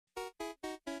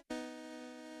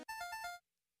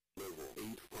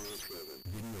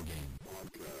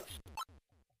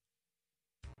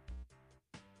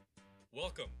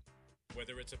Welcome.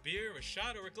 Whether it's a beer, a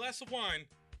shot, or a glass of wine,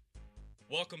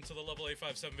 welcome to the Level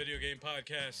 857 Video Game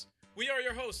Podcast. We are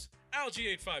your hosts,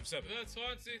 Algie857. The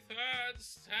 23rd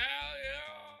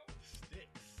Stallion.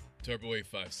 Sticks. Turbo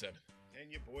 857.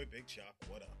 And your boy Big Chalk,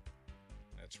 what up?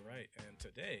 That's right, and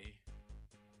today,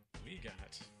 we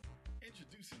got...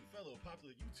 Introducing fellow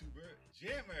popular YouTuber,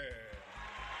 Jammer.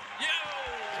 Yo!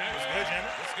 What's good,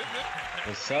 Jammer? What's good, man?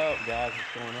 What's up, guys?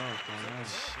 What's going on?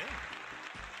 Shit.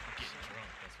 Getting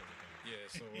drunk. That's what we're doing. Yeah,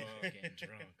 so, Getting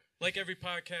drunk. like every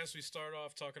podcast, we start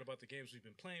off talking about the games we've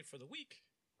been playing for the week.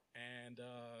 And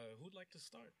who'd like to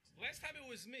start? Last time it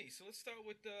was me, so let's start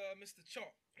with Mr.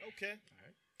 Chalk. Okay. All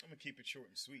right. I'm going to keep it short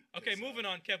and sweet. Okay, 'cause, moving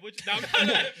on, Kev. Would you... Sounds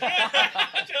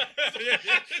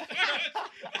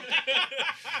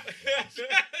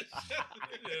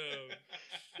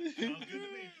good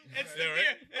to me. It's Yeah, the right.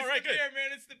 beer. It's All right, the good. beer, man.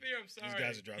 It's the beer. I'm sorry. These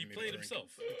guys are driving He me played to drink.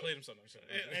 himself. He played himself. No, sorry.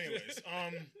 Anyways,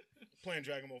 playing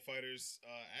Dragon Ball Fighters.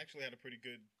 I actually had a pretty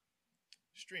good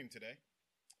stream today.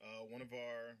 One of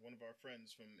our friends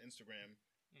from Instagram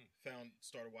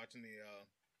started watching the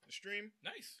stream,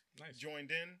 Nice.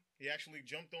 joined in. He actually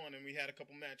jumped on, and we had a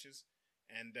couple matches.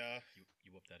 And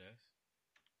You whooped that ass?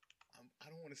 I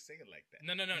don't want to say it like that.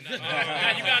 No. Now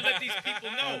you gotta let these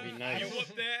people know. That'd be nice. You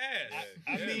whooped their ass.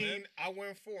 I Yeah, mean, man. I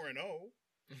went 4-0.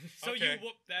 So Okay. you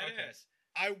whooped that Okay. ass.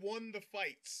 I won the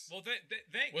fights. Well,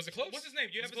 thank. Was it close? What's his name?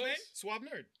 Do you Was have it his name? close? Swab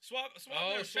Nerd. Swab Oh,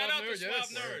 Nerd. Shout Swab out to Nerd, Swab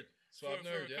yes. Nerd. Swab for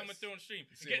Nerd, yes. coming through on the stream.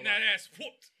 See Getting him a that lot. ass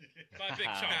whooped by Big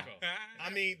Choco. I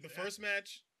mean, the first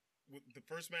match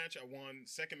I won.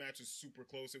 Second match was super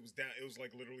close. It was down. It was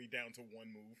like literally down to one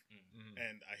move, Mhm.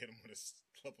 and I hit him with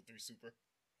a level 3 super.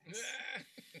 Yeah.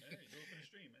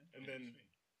 And then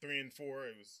 3 and 4,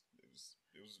 it was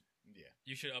yeah.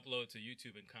 You should upload to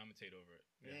YouTube and commentate over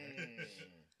it.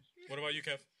 What about you,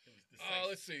 Kev?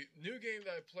 Let's see. New game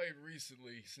that I played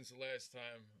recently since the last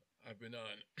time I've been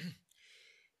on.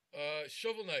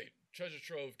 Shovel Knight, Treasure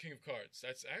Trove, King of Cards.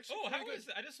 That's actually Oh, how pretty is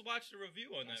that? I just watched a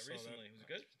review on I that saw recently. that. Was it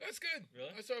good? That's good.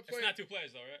 Really? I started It's playing. not 2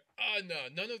 players though, right? No,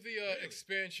 none of the Really?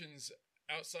 expansions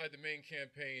outside the main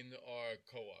campaign are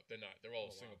co-op. They're not. They're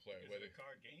all single player.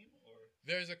 card game or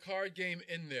There's a card game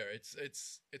in there. It's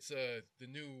the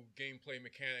new gameplay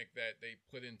mechanic that they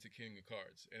put into King of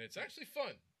Cards, and it's actually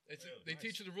fun. They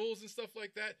teach you the rules and stuff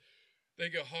like that. They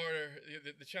get harder.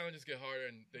 The challenges get harder,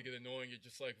 and they get annoying. You're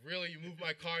just like, really? You move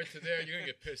my card to there? You're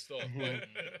gonna get pissed off.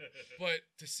 But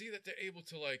to see that they're able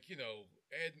to add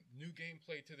new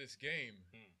gameplay to this game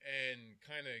and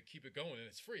kind of keep it going, and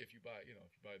it's free if you buy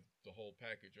the whole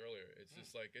package earlier. It's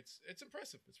just like it's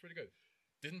impressive. It's pretty good.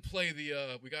 Didn't play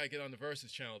the we gotta get on the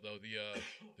Versus channel though, the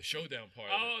showdown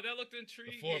part. Oh, of that looked it.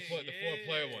 intriguing. The four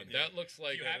player one. Yeah. That looks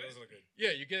like You have it? Those look good.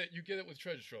 yeah, you get it with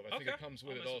Treasure Trove. I think Okay. it comes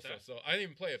with I'll it mess with also. that. So I didn't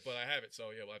even play it, but I have it.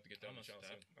 So yeah, we'll have to get down I'll the channel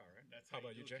mess soon. with All right. That's How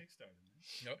about you, Jay? Kickstarter, man.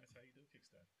 Yep. That's how you do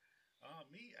Kickstarter.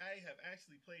 Me, I have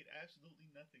actually played absolutely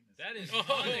nothing this That week. is Oh.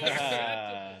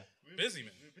 unacceptable. We're busy,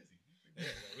 man. We're busy.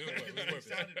 We were It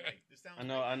sounded right. It sounded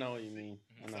I know what you mean.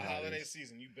 It's I know the how it holiday is.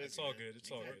 season. You busy. It's all man. good.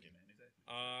 It's all good. Working, man. Exactly.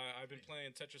 I've been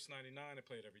playing Tetris 99. I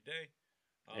play it every day.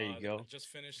 There you go. I just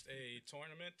finished a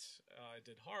tournament. I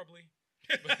did horribly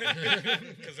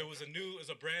because it was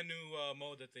a brand new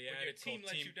mode that they When added your team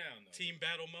called lets you down, though. Team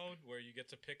Battle Mode, where you get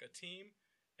to pick a team,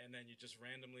 and then you just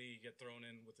randomly get thrown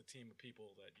in with a team of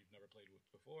people that you've never played with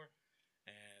before.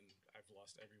 And I've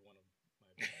lost every one of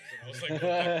my battles. And I was like,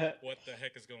 what the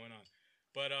heck is going on?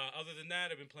 But other than that,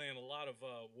 I've been playing a lot of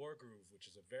Wargroove, which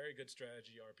is a very good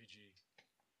strategy RPG.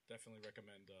 Definitely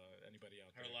recommend anybody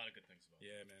out there. Heard a lot of good things about it.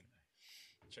 Yeah, man.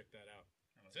 Check that out.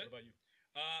 That's What it? about you?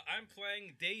 I'm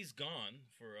playing Days Gone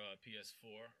for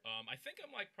PS4. I think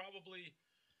I'm probably,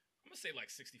 I'm going to say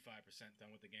 65%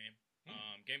 done with the game.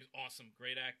 Game's awesome.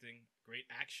 Great acting. Great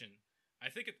action.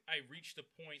 I think I reached a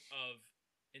point of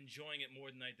enjoying it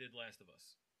more than I did Last of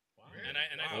Us. Wow. And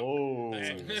I Oh,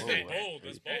 That's And- bold.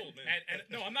 That's bold, man. And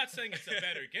no, I'm not saying it's a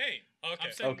better game. Okay.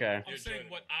 I'm saying, Okay. I'm saying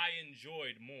what I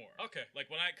enjoyed more. Okay. Like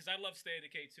because I love State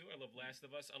of Decay 2. I love Last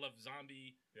of Us. I love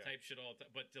zombie type shit all the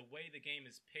time. But the way the game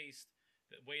is paced,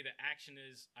 the way the action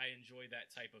is, I enjoy that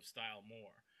type of style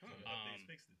more. Updates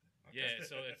fixed it then. Yeah,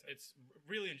 so it's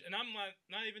really, and I'm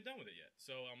not even done with it yet.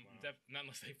 So I'm not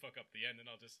unless they fuck up the end, and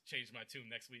I'll just change my tune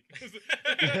next week. Fuck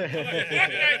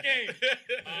that game.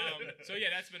 So yeah,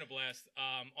 that's been a blast.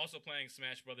 Also playing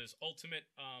Smash Brothers Ultimate.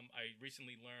 I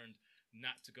recently learned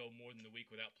not to go more than a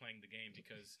week without playing the game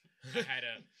because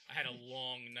I had a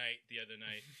long night the other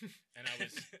night, and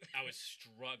I was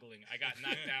struggling. I got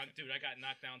knocked down, dude. I got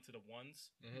knocked down to the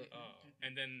ones,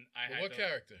 and then I had what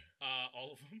character?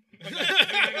 all of them.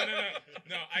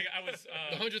 No. I was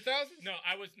The 100,000? No,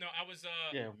 I was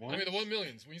Yeah, I mean the 1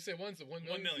 millions. When you say ones, the 1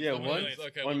 million. 1 million. Yeah, 1 one. million.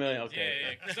 Okay, 1 million. Yeah,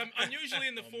 Okay. because I'm usually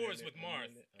in the fours with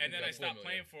Marth, and then got I stopped 4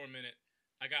 million. playing for a minute.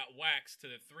 I got waxed to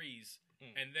the threes,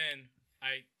 and then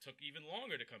I took even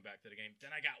longer to come back to the game. Then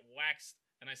I got waxed,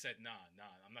 and I said, nah,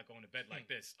 I'm not going to bed like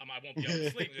this. I won't be able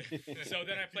to sleep. So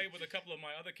then I played with a couple of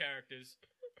my other characters.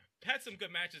 Had some good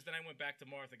matches. Then I went back to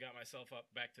Marth and got myself up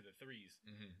back to the threes.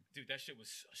 Dude, that shit was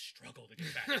a struggle to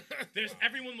get back.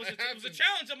 Everyone was it was a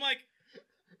challenge. I'm like,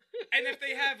 and if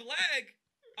they have lag,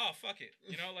 oh fuck it,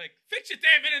 like fix your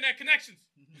damn internet connections.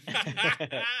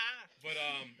 But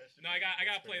no, I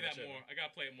gotta play that more. I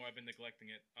gotta play it more. I've been neglecting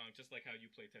it. Just like how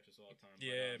you play Tetris all the time.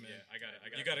 Yeah, but, man. Yeah, I got it.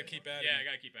 You gotta keep at it. Yeah, I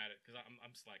gotta keep at it because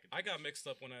I'm slacking. I got mixed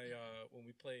up when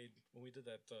we did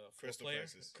that Crystal four-player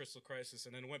Crisis. Crystal Crisis,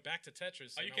 and then went back to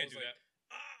Tetris. Oh, you and can't I was do like, that.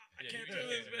 I can't do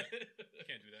this, man. You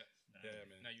can't do that. Yeah,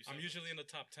 man. Now you I'm suck. usually in the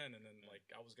top 10, and then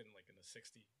I was getting in the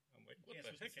 60. I'm like, what Can't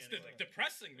the switch heck? the is camera. this?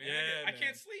 Depressing, man. Yeah, I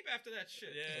can't man. sleep after that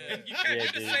shit. Yeah. And you can't. Yeah,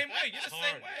 You're the dude. same way. You're It's the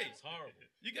same hard. way. It's horrible.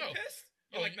 You get No. pissed.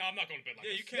 Oh, You're like, no, I'm not going to bed like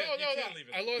Yeah, this. you can't. No. leave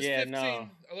it. I lost Yeah, 15. no.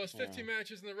 I lost 15 Yeah.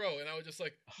 matches in a row, and I was just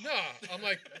like, nah. I'm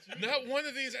like, not one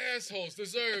of these assholes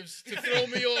deserves to throw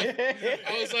me off.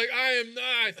 I was like, I am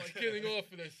not getting off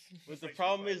for this. But the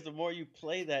problem is, the more you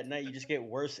play that night, you just get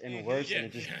worse and worse, Yeah. and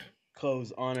it just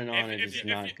goes on and on, and it's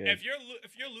not good. If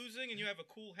you're losing and you have a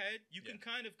cool head, you can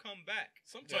kind of come back.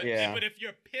 Sometimes. Yeah. But if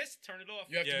you're pissed, turn it off.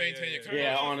 You have to Yeah, maintain yeah, your yeah. control.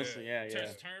 Yeah, off. honestly, yeah.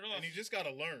 Just turn it off. And you just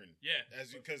gotta learn. Yeah.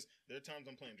 Because there are times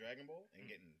I'm playing Dragon Ball and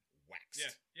getting waxed.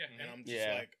 Yeah. And I'm just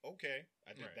Yeah. like, okay,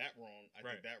 I did Right. that wrong. I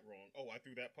Right. did that wrong. Oh, I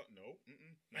threw that putt. No.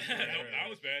 No, that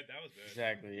was bad. That was bad.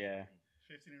 Exactly, yeah.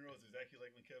 15 in rows is exactly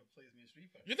like when Kevin plays me in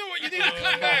Street Fighter. You know what? You need to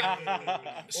come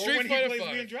back. Or Street when he Fighter plays me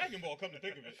 5. in Dragon Ball, come to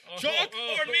think of it. Chalk.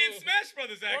 Or me and Smash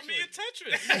Brothers, Or actually. me and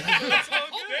Tetris. It's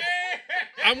all good.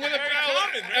 I'm going to Very battle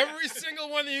common, man. every single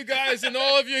one of you guys in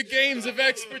all of your games of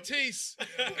expertise,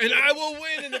 and I will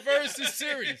win in the Versus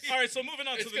series. All right, so moving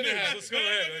on It's to the gonna news. happen. Let's go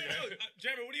ahead.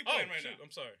 Jeremy, what are you Oh, playing right shoot, now?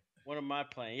 I'm sorry. What am I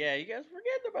playing? Yeah, you guys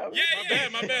forgetting about me. Yeah,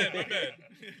 My bad.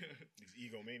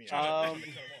 These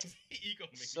egomaniacs. Ego.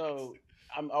 So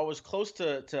I was close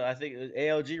to I think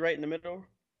ALG right in the middle,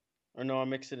 or no, I'm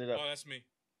mixing it up. Oh, that's me.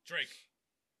 Drake.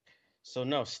 So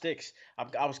no, Sticks.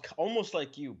 I was almost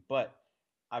like you, but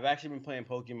I've actually been playing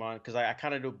Pokemon because I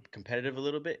kind of do competitive a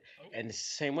little bit, and it's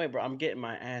the same way, bro. I'm getting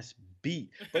my ass beat,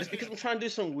 but it's because I'm trying to do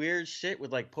some weird shit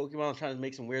with Pokemon. I'm trying to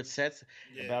make some weird sets,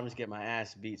 but I'm just getting my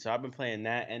ass beat. So I've been playing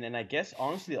that, and then I guess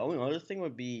honestly the only other thing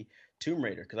would be Tomb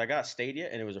Raider because I got Stadia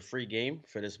and it was a free game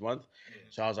for this month.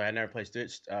 So I was like, I never played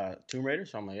Tomb Raider,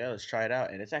 so I'm like, yeah, let's try it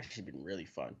out, and it's actually been really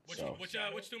fun. Which So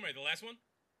Tomb Raider? The last one?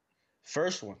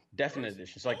 first one, definite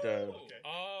edition. It's like the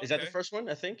Oh, is that the okay. first one?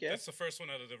 I think, yeah. That's the first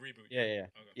one out of the reboot. Yeah. Okay.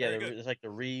 Yeah, Very good. it's like the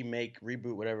remake,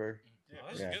 reboot, whatever. Oh, that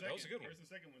was Yeah. good. That was a good one. First and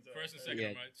second ones. First and second,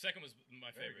 Yeah. are my second was my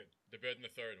favorite. They're better than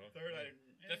the third, huh? Third,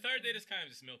 The third they just kind of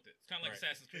just milked it. It's kind of like Right.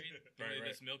 Assassin's Creed. Where Right, they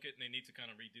right. just milk it and they need to kind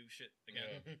of redo shit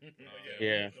again.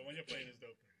 Yeah. The one you're playing is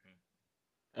dope.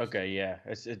 Okay, yeah.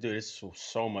 Dude, it's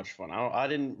so much fun. I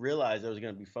didn't realize it was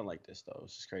gonna be fun like this though.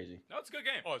 It's just crazy. No, it's a good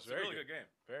game. Oh, it's a very really good. good game.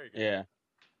 Very good. Yeah.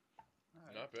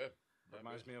 Not bad.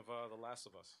 Reminds me of The Last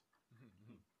of Us.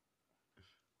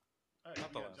 All right,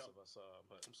 Not The yeah, Last jump. of Us,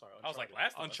 but I'm sorry. I was like, Uncharted.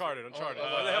 Last of Us? Uncharted. Uncharted.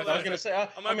 Oh, What the hell I was is gonna that? say,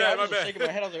 Oh, my I mean, bad, I my was just bad. shaking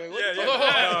my head. I was like, wait, what Yeah, the yeah.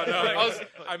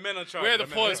 fuck? No, I meant Uncharted. We had I to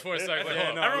meant pause for a second.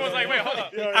 Yeah, no, Everyone's no, like, no. wait, hold on.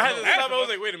 Yeah, I had to yeah. stop. I was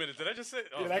like, wait a minute. Did I just say?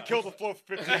 Oh, Yeah, that killed the fourth,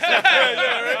 fifth. yeah,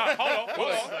 right.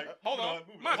 Hold on. Hold on.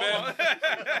 Moving My on.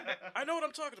 bad. I know what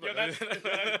I'm talking Yo, about.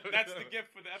 that's the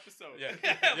gift for the episode. Yeah. Like,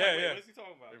 Yeah, wait, yeah. What's he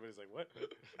talking about? Everybody's like, what?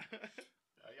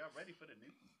 Are y'all ready for the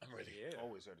news? I'm ready. Yeah.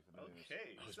 Always ready for the news.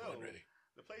 Okay, I was so born ready.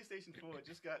 the PlayStation 4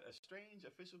 just got a strange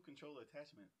official controller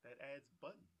attachment that adds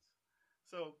buttons.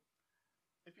 So,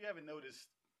 if you haven't noticed,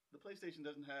 the PlayStation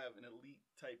doesn't have an elite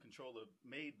type controller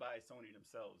made by Sony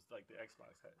themselves like the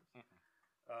Xbox has.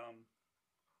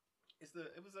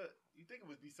 You think it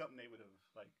would be something they would have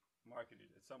marketed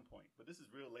at some point, but this is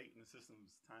real late in the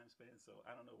system's time span, so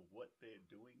I don't know what they're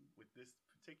doing with this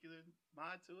particular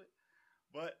mod to it.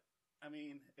 But I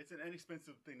mean, it's an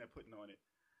inexpensive thing they're putting on it,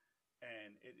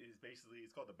 and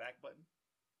it's called the back button.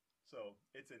 So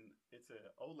it's a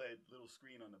OLED little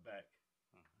screen on the back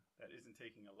that isn't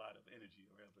taking a lot of energy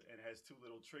or whatever, and it has two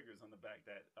little triggers on the back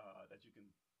that you can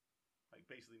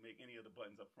basically make any of the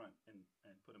buttons up front and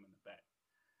put them in the back.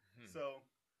 So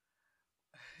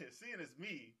seeing as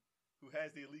me, who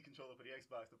has the Elite controller for the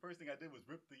Xbox, the first thing I did was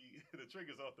rip the the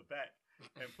triggers off the back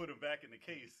and put them back in the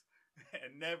case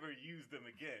and never use them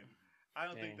again. I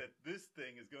don't think that this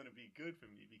thing is going to be good for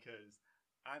me because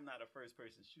I'm not a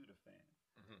first-person shooter fan,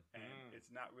 and it's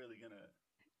not really going to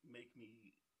make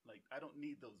me like. I don't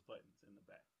need those buttons in the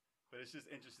back, but it's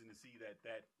just interesting to see that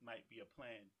might be a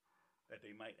plan that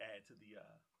they might add to the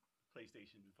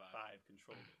PlayStation 5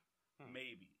 controller,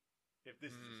 maybe. If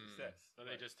this is a success. Are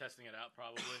they just testing it out,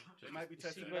 probably? They might be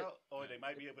testing it out, or they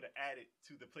might be able to add it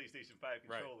to the PlayStation 5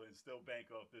 controller and still bank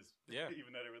off this,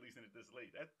 even though they're releasing it this late.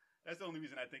 That's the only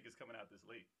reason I think it's coming out this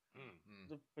late.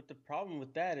 But the problem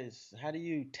with that is, how do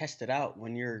you test it out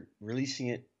when you're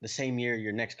releasing it the same year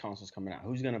your next console's coming out?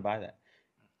 Who's going to buy that?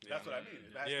 That's what I mean.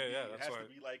 It has to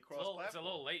be like cross-platform. It's a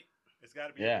little late. It's got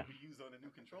to be able to be used on a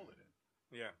new controller then.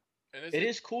 Yeah. And it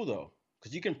is cool, though.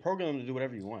 Because you can program them to do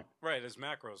whatever you want. Right, there's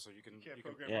macros, so you can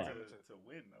program it to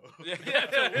win, though. To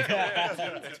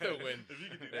win. If you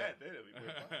can do that, then it'll be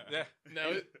fine. Yeah.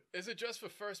 Now, is it just for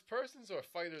first persons or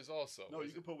fighters also? No,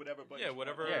 you can put whatever button. Yeah,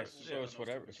 whatever. Yeah, so it's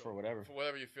whatever. It's for whatever. For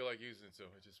whatever you feel like using it to.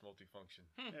 It's just multifunction.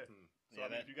 Yeah. So I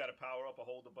mean, if you got to power up or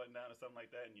hold the button down or something like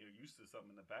that, and you're used to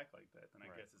something in the back like that, then I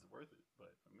guess it's worth it.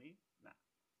 But for me, nah.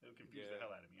 It'll confuse the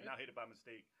hell out of me. And I'll hit it by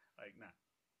mistake. Like, nah.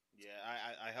 Yeah,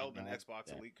 I held an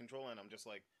Xbox Elite controller, and I'm just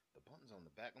like, the buttons on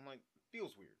the back. I'm like,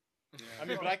 feels weird. Yeah. I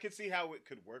mean, but I could see how it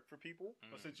could work for people.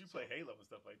 Well, since you play Halo and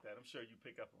stuff like that, I'm sure you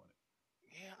pick up on it.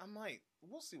 Yeah, I might.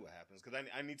 We'll see what happens because I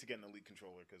need to get an Elite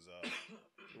controller because the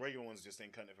regular ones just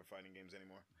ain't cutting it for fighting games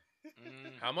anymore.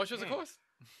 How much does it cost?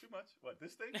 Too much. What,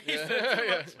 this thing?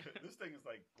 Yeah. This thing is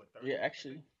like what? 30? Yeah,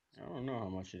 actually, I don't know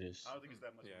how much it is. I don't think it's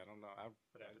that much. Yeah, I don't know.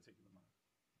 For that particular model.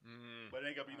 But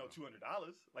it ain't gonna be no $200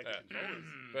 like the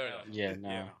controllers. Yeah,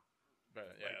 no.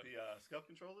 Like the Scuff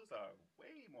controllers are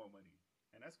way more money,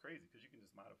 and that's crazy because you can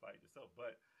just modify it yourself.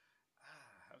 But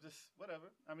I'm just whatever.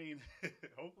 I mean,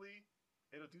 hopefully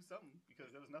it'll do something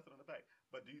because there was nothing on the back.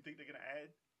 But do you think they're gonna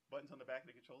add buttons on the back of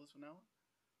the controllers from now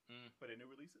on for their new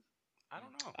releases? I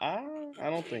don't know. I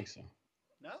don't think so.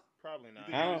 No, probably not.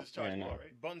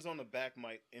 Buttons on the back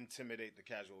might intimidate the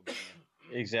casual gamer.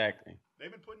 Exactly.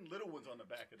 They've been putting little ones on the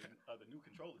back of the new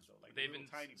controllers though. Like they've been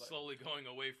tiny slowly going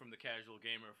away from the casual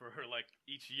gamer for like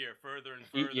each year, further and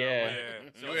further. Yeah.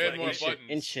 So you add more buttons.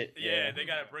 And shit. Yeah, they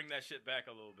gotta bring that shit back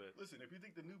a little bit. Listen, if you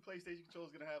think the new PlayStation controller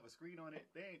is gonna have a screen on it,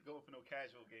 they ain't going for no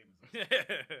casual gamers.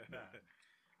 Nah.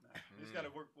 It's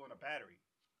gotta work on a battery.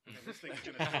 And this thing's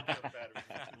gonna take up the battery.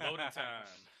 Loading time.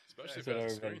 Especially That's what if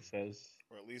everybody says.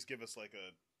 Or at least give us like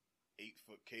a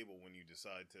 8-foot cable when you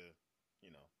decide to,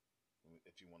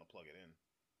 if you want to plug it in.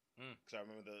 Because I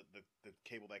remember the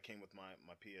cable that came with my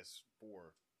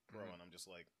PS4 Pro, and I'm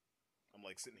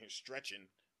like sitting here stretching.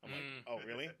 I'm like, oh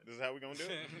really? This is how we're gonna do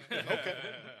it? Okay.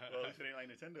 Well, at least it ain't like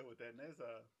Nintendo with that NES.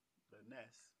 The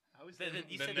NES. I always say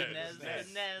You said the NES.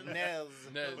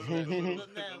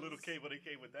 The little cable they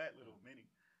came with that little mini,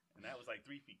 and that was like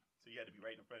 3 feet, so you had to be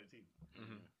right in front of the TV.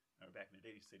 Remember back in the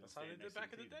day, they said that's how they did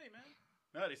back in the day, man.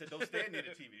 No, they said don't stand near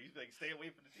the TV. You like stay away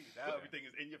from the TV. Now everything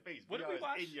is in your face. What did we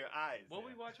watch? In your eyes. What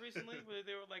we watched recently where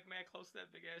they were like mad close to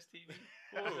that big ass TV?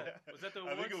 What was that? Was that the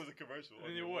awards? I think it was a commercial.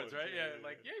 In the awards, right? Yeah.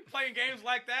 Like you ain't playing games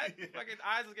like that. Fucking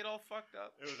eyes will get all fucked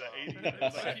up. It was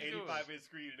an 85-inch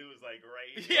screen, and it was like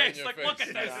right. Yeah, it's like look at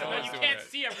this. Yeah, You can't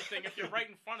see everything if you're right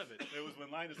in front of it. It was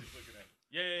when Linus was looking at it.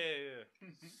 Yeah.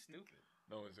 Stupid.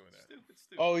 No one's doing that. Stupid.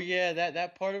 Oh yeah,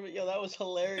 that part of it, yo, that was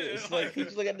hilarious. Like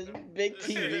he's looking at this big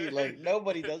TV, like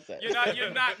nobody does that. You're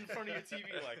not in front of your TV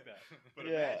like that. But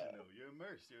imagine though, you're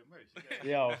immersed.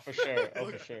 Yeah, for sure.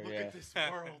 Oh, for sure. Look Yeah. at this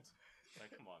world.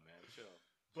 Like, come on, man, chill.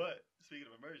 But speaking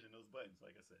of immersion, those buttons,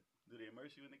 like I said, do they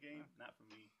immerse you in the game? Not for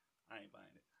me. I ain't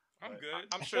buying it. I'm good.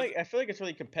 I'm I sure. feel like it's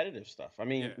really competitive stuff. I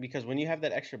mean, because when you have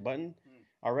that extra button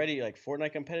already, like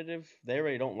Fortnite competitive, they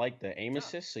already don't like the aim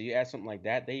assist. So you add something like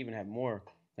that, they even have more.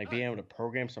 Like being able to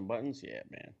program some buttons, yeah,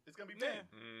 man. It's gonna be banned.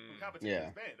 Competition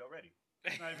is banned already.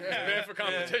 It's not even Banned for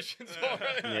competitions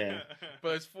already. Yeah.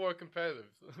 But it's for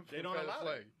competitive. They don't allow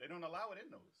it. They don't allow it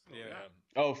in those. So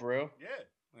Oh, for real? Yeah.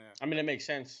 I mean, it makes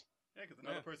sense. Yeah, because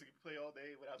another person can play all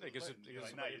day without. It gives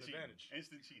somebody an advantage.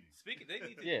 Instant cheating. Speaking, they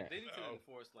need to. They need to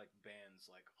enforce like bans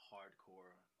like hardcore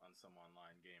on some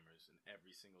online gamers in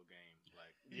every single game.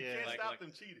 Like you can't stop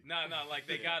them cheating. No, like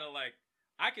they gotta like.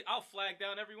 I'll flag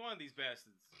down every one of these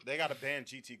bastards. They gotta ban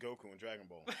GT Goku in Dragon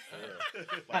Ball. For real.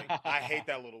 Like, I hate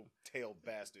that little tailed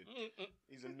bastard.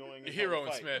 He's annoying. Hero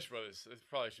in Smash Brothers. It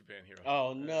probably should ban Hero.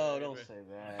 Oh no, don't say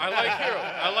that.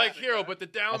 I like Hero, but the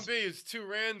down B is too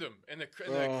random. And the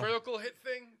critical hit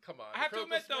thing? Come on. I have to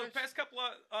admit though, the past couple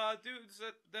of dudes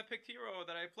that picked Hero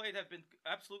that I played have been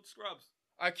absolute scrubs.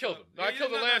 I killed him. No, Yeah, I killed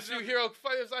yeah, the no, last no, few no. hero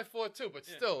fighters I fought too, but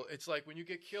Yeah. still, it's like when you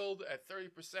get killed at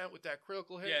 30% with that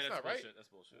critical hit, Yeah, it's that's not right. bullshit. That's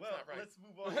bullshit. Well, not right. let's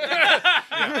move on.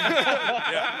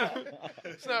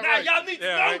 It's not Now right. y'all need to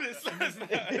Yeah, know right. this.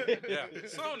 Yeah,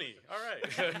 Sony. All right.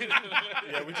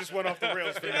 Yeah, we just went off the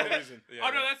rails for no reason. Yeah, Oh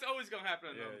no, yeah. that's always gonna happen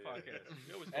on Yeah, the yeah. podcast.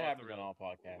 We always That go off the happens on rails. all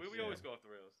podcasts. We yeah. always go off the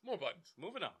rails. More buttons.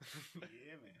 Moving on.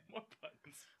 Yeah, man. More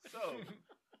buttons. So,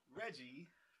 Reggie,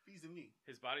 Fils-Ami,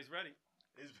 His body's ready.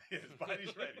 his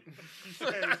body's ready.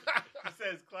 He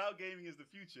says cloud gaming is the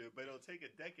future, but it'll take a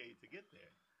decade to get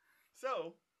there.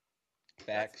 So,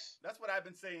 Facts. that's what I've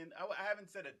been saying. I haven't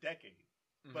said a decade,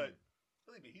 Mm-hmm. but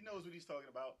believe me, he knows what he's talking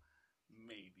about.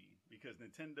 Maybe because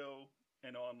Nintendo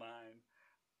and online,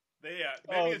 maybe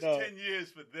it's no. 10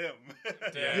 years for them.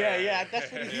 Yeah,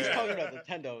 that's what he's Yeah. talking about.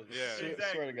 Nintendo. Yeah. Swear,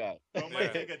 Exactly. swear to God. So it might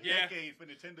Yeah. take a Yeah. decade for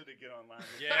Nintendo to get online.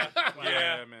 Yeah.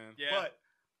 Yeah, man. Yeah. But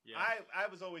yeah. I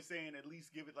was always saying at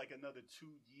least give it like another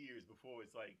 2 years before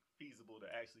it's like feasible to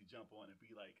actually jump on and be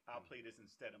like, I'll play this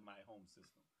instead of my home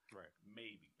system. Right.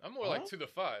 Maybe. I'm more like Huh? 2 to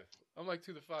 5. I'm like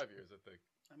 2 to 5 years, I think.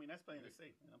 I mean, that's playing it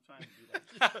safe, man. I'm trying to do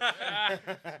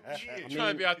that. 2 years. I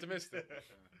Trying to be mean- optimistic.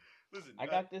 Listen, I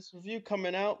got this review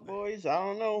coming out, boys. I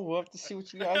don't know. We'll have to see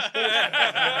what you guys think.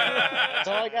 That's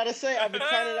all I gotta say. I've been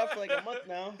trying it out for like a month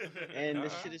now, and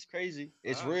this shit is crazy.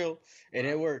 It's real, and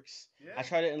it works. Yeah. I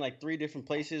tried it in like 3 different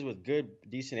places with good,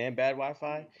 decent, and bad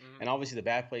Wi-Fi, and obviously the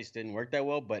bad place didn't work that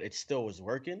well, but it still was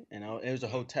working. And it was a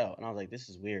hotel, and I was like, "This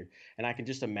is weird." And I can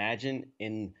just imagine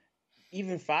in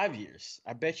even 5 years,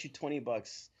 I bet you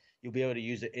 $20 you'll be able to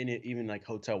use it in it, even like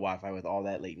hotel Wi-Fi with all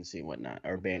that latency and whatnot,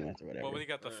 or bandwidth or whatever. Well, we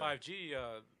got the Yeah. 5G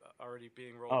already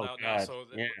being rolled Oh, out now, God, so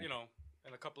that, yeah. you know,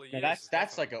 in a couple of Now, years.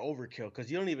 that's like an overkill because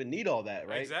you don't even need all that,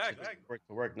 right? Exactly. For it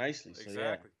to work nicely. So,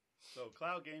 exactly. So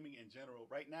cloud gaming in general,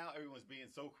 right now everyone's being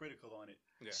so critical on it.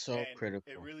 Yeah. Yeah. So and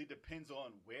critical. It really depends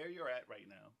on where you're at right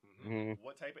now, Mhm. Mhm.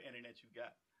 what type of internet you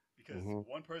got. Because Mhm.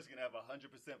 one person can have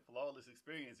 100% flawless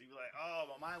experience. You'd be like, oh,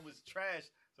 well, mine was trash.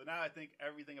 So now I think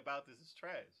everything about this is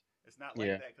trash. It's not like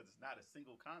Yeah. that because it's not a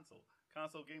single console.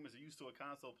 Console gamers are used to a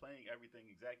console playing everything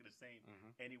exactly the same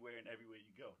Mhm. anywhere and everywhere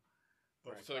you go.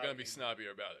 But with So they're cloud going to be gaming-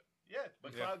 snobbier about it. Yeah,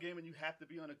 but Yeah. cloud gaming, you have to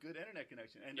be on a good internet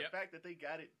connection. And the Yep. fact that they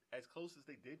got it as close as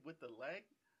they did with the lag,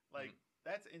 like,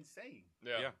 that's insane.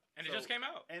 Yeah. Yeah. And it So- just came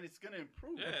out. And it's going to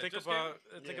improve. Yeah, Think just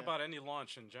think Yeah. about any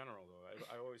launch in general, though.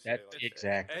 I always say That's like,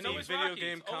 exactly. any always video rocky.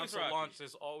 game It's always console rocky. launch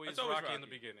is always It's always rocky in the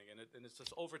rocky. beginning, and it's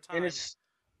just over time. And it's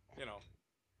you know,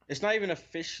 not even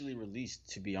officially released,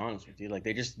 to be honest with you. Like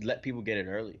they just let people get it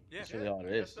early. Yeah. That's really all it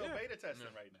They're is. still Yeah. beta testing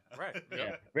Yeah. right now. right?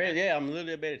 Yeah. Really, yeah, I'm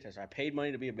literally a beta tester. I paid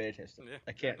money to be a beta tester. Yeah.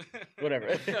 I can't. Whatever.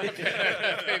 Listen,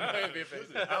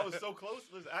 I was so close.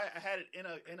 Listen, I had it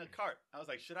in a cart. I was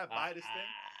like, should I buy this thing?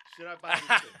 Should I buy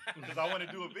this thing? Because I want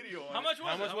to do a video on How it. much was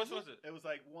How it? much How much was it? It was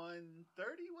like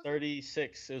 130. Was it?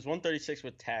 36. It was 136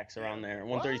 with tax around there.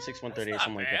 136, 138, That's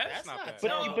something not like bad. that. That's not bad. But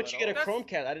No, you get a that's-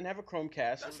 Chromecast. I didn't have a Chromecast,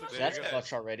 That's so not that's bad.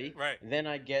 clutch already. Right. And then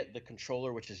I get the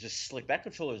controller, which is just slick. That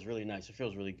controller is really nice. It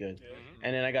feels really good. Yeah. Mhm.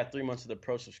 And then I got 3 months of the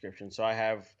Pro subscription, so I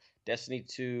have Destiny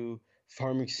 2,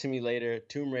 Farming Simulator,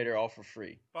 Tomb Raider, all for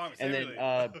free. Farming And then,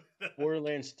 Simulator.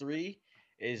 Borderlands 3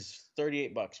 is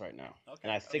 $38 right now, Okay.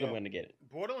 and I think I'm Okay. gonna get it.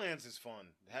 Borderlands is fun.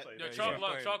 That- Play Yo, that. Chalk, Yeah.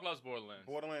 loves, Chalk loves Borderlands.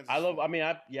 Borderlands. I is love. fun. I mean,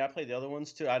 I played the other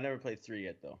ones too. I never played 3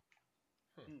 yet though.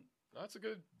 That's a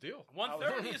good deal.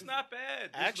 130 is not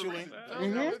bad. This is Actually, the reason- that The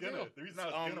reason I was Mhm. gonna- the reason I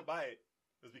was Um, gonna buy it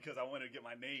was because I wanted to get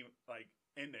my name like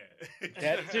in there.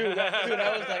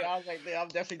 I was like, I'm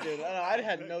definitely doing that. I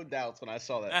had no doubts when I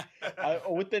saw that.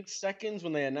 Within seconds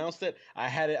when they announced it, I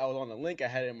had it. I was on the link. I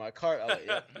had it in my cart. I was like,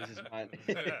 yep, this is mine.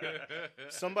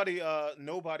 Somebody,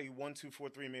 nobody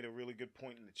 1243 made a really good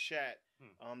point in the chat.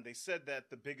 They said that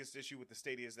the biggest issue with the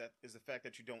Stadia is the fact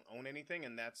that you don't own anything,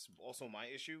 and that's also my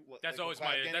issue. That's Like, always with cloud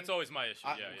my gaming, that's always my issue.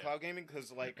 I- Yeah, yeah. Cloud gaming,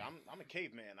 because like I'm a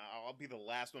caveman. I'll be the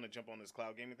last one to jump on this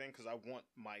cloud gaming thing because I want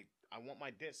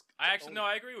my disc. to I actually own no, it.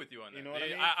 I agree with you on that. You know what I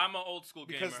mean? I'm an old school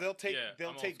gamer. Because they'll take Yeah,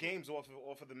 I'm old take school. games off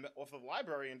of the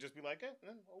library and just be like,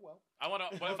 oh well. I want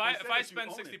to. Well, But they if said I that you spend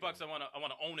own 60 it, bucks, though. I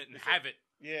want to own it and They said- have it.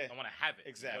 Yeah, I want to have it.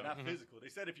 exactly. Not physical. They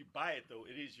said if you buy it though,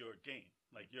 it is your game,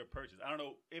 like your purchase. I don't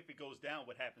know if it goes down,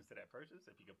 what happens to that purchase?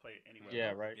 If you can play it anywhere. Yeah,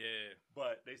 else. right. Yeah.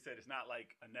 But they said it's not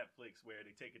like a Netflix where they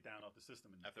take it down off the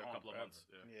system and After a it's on couple of forever months.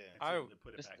 Yeah. Yeah. until I- they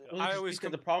put it It's- back well, up. I just always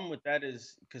because the problem with that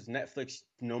is because Netflix,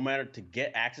 no matter to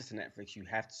get access to Netflix, you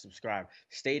have to subscribe.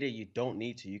 Stadia, you don't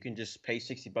need to. You can just pay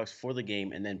 $60 for the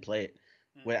game and then play it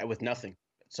with nothing.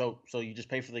 So you just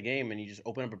pay for the game and you just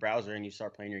open up a browser and you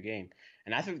start playing your game.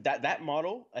 And I think that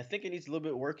model, I think it needs a little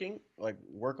bit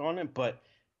work on it, but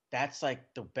that's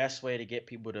like the best way to get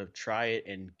people to try it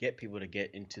and get people to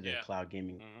get into the Yeah. cloud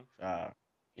gaming, Mhm.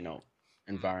 you know,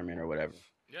 environment or whatever.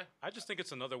 Yeah. I just think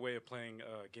it's another way of playing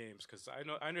games because I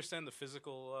understand the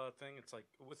physical thing. It's like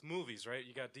with movies, right?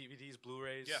 You got DVDs,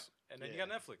 Blu-rays, and then you got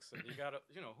Netflix, and you got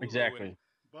Hulu, Exactly. and,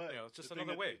 But it's just the thing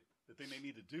another way. The thing they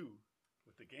need to do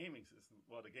with the gaming system,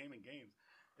 well, the gaming games,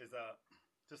 is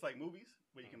just like movies,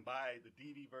 where you can buy the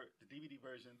DVD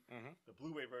version, the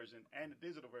Blu-ray version, and the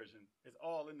digital version. It's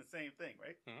all in the same thing,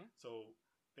 right? So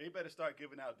they better start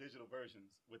giving out digital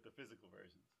versions with the physical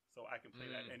versions, so I can play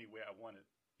that anywhere I want it,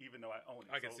 even though I own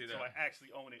it. I can see that. So I actually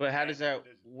own it. But how and does that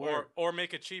digital. work? Or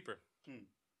make it cheaper.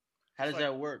 How does like-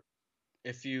 that work?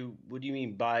 What do you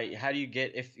mean buy? How do you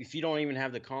get if you don't even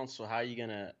have the console? How are you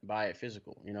gonna buy it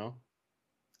physical? Well,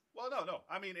 no.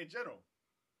 I mean, in general,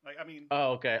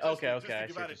 Oh, okay, just okay. to give I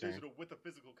see out what a you're saying. digital with a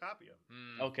physical copy of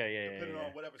it, Okay, yeah. depending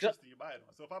on whatever 'Cause- system you buy it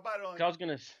on. So if I buy it on, 'cause I was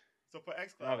gonna. so for My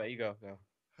xCloud, bad. You go. for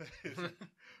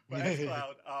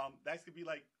xCloud, that's gonna be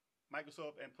like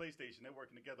Microsoft and PlayStation. They're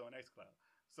working together on xCloud.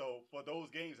 So for those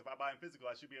games, if I buy them physical,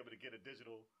 I should be able to get a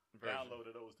digital download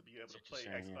of those to be able to That's what play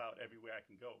you're saying, xCloud everywhere I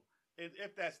can go. And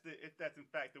if that's in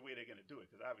fact the way they're gonna do it,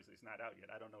 because obviously it's not out yet.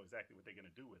 I don't know exactly what they're gonna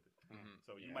do with it.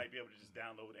 So you might be able to just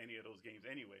download any of those games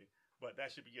anyway. But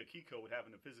that should be your key code,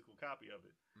 having a physical copy of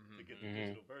it to get the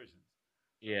digital versions.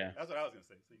 Yeah. That's what I was gonna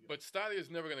say. So But Stadia is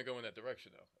never going to go in that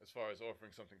direction, though, as far as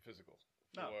offering something physical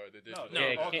for the digital. No.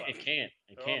 Yeah. all It can't.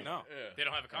 It can't. No. Yeah. They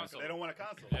don't have a console. they don't want a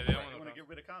console. Yeah, they don't want a want to get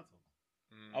rid of consoles.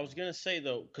 I was gonna say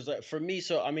though, because for me,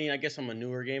 so I mean, I guess I'm a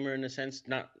newer gamer in a sense,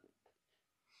 not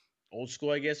old school,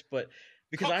 I guess, but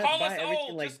because I call buy us everything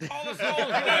old. like Just call us old. You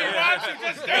know you're watching.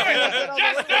 Just do it.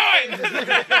 Just do it.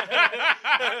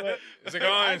 It's like,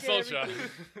 oh, I I insult get you.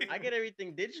 I get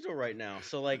everything digital right now.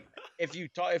 So like, if you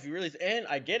really, and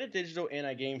I get it digital and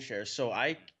I game share. So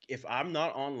if I'm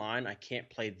not online, I can't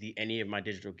play any of my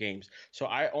digital games. So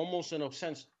I almost, in a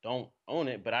sense, don't own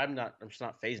it, but I'm just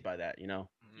not phased by that, You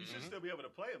should still be able to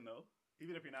play them though,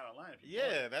 even if you're not online. If you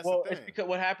Yeah, that's Well, the it's thing. because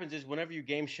what happens is whenever you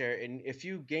game share, and if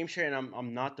you game share and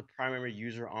I'm not the primary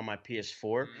user on my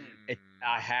PS4,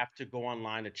 I have to go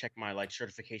online to check my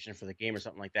certification for the game or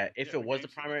something like that. If Yeah, it was the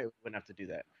game share. primary, I wouldn't have to do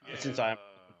that. Yeah. But since I'm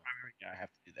the primary, I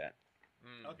have to do that.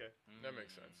 Okay. That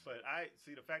makes sense. But I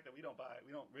see the fact that we don't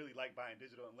really like buying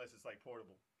digital unless it's like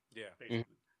portable, Yeah. basically,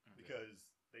 because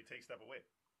they take stuff away,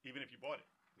 even if you bought it,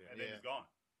 and then Yeah. it's gone.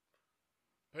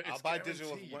 But I'll it's buy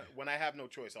digital guaranteed. when I have no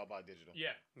choice. I'll buy digital.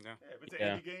 Yeah. Yeah, if it's an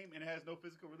Yeah. indie game and it has no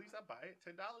physical release, I buy it.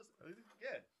 $10,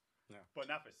 yeah. Yeah. But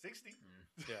not for 60.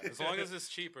 Yeah. As long as it's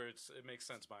cheaper, it makes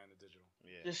sense buying the digital.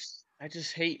 Yeah.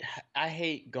 I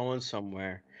hate going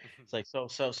somewhere. It's like so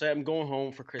say I'm going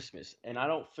home for Christmas and I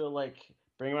don't feel like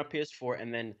bringing my PS4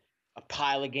 and then a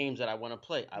pile of games that I want to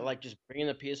play. I like just bringing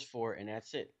the PS4 and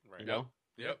that's it. Right. You know?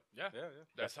 Yep. Yeah. Yeah.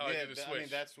 That's how I do the I Switch. mean,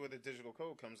 that's where the digigal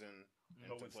code comes in.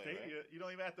 But into with play, Stadia, right? you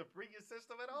don't even have to bring your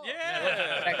system at all.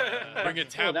 Yeah. Bring a Oh,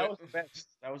 tablet that was the best.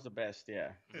 That was the best.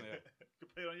 Yeah. Yeah. You can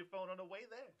play it on your phone on the way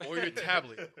there. or your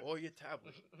tablet. Or your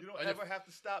tablet. You don't On your ever have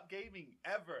to stop gaming,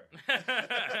 ever. You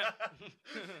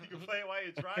can play it while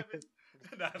you're driving.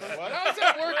 Well, how does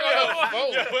that work on a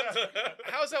phone?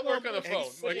 How does that work on a phone?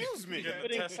 Like, Excuse me. Yeah.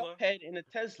 Putting Tesla. Cuphead in a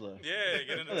Tesla. Yeah.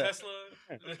 Get in the Yeah. Tesla.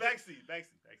 Backseat.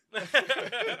 The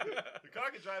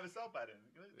car can drive itself by then.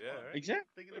 Yeah, right. Exactly.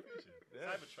 Think of the future. Yeah.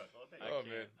 Cybertruck all day. Oh,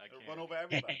 man. It'll run over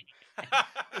everybody.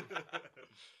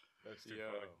 that's too Yo.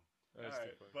 funny. That's All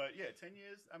too right. funny. But yeah, 10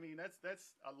 years. I mean,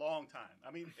 that's a long time.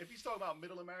 I mean, if he's talking about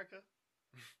Middle America,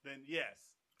 then yes,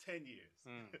 10 years.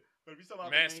 But if he's talking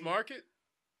about Mass the market?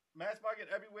 mass market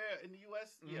everywhere in the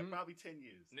U.S., yeah, probably 10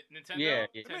 years. Nintendo. Yeah,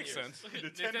 yeah. 10 Makes years. sense.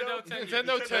 Nintendo? Nintendo 10 Nintendo 10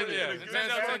 years. years. Get a good Nintendo Smash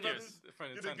 10 Brothers- years. For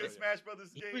Get a Nintendo, good yeah. Smash Brothers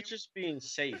He game. was just being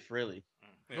safe, really.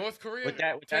 Yeah. North Korea? With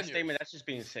that 10 statement, years. that's just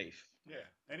being safe. Yeah,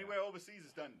 anywhere overseas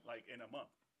is done like in a month.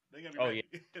 They're gonna be Oh, ready.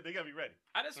 They're gonna be ready.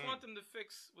 I just want them to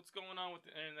fix what's going on with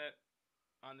the internet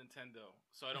on Nintendo,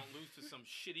 so I don't lose to some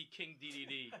shitty King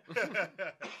DDD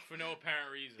for no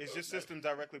apparent reason. Is your system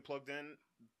directly plugged in?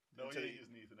 No, Until he you- ain't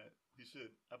using internet. He should.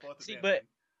 I bought the See, damn but thing.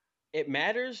 it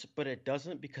matters, but it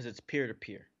doesn't because it's peer to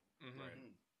peer.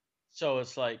 Mhm. So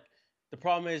it's like the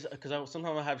problem is because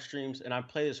sometimes I have streams and I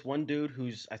play this one dude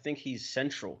I think he's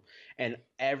Central, and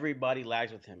everybody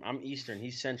lags with him. I'm Eastern,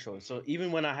 he's Central. So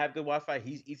even when I have good Wi-Fi,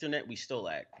 he's Ethernet, we still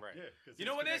lag. Right. Yeah, 'cause You his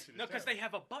know what it is? connection No, because they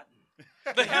terrible. have a button.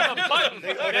 They have a button.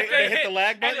 They hit the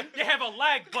lag and button? They have a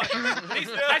lag button.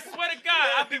 I swear to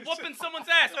God, I'll be whooping someone's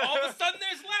ass. All of a sudden,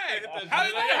 there's lag. How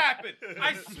did that happen?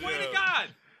 I swear to God.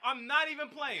 I'm not even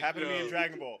playing. Happened to me in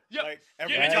Dragon Ball. Yep. Like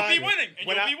every Yeah, and time, you'll be winning. And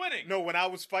when you'll I- be winning. No, when I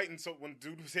was fighting, so when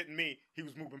dude was hitting me, he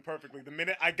was moving perfectly. The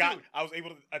minute I was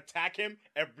able to attack him,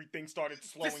 everything started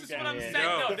slowing This is down. what I'm Yeah. saying.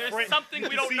 Yo. No, The there's frame- something we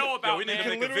you don't see- know yo, about, we need You to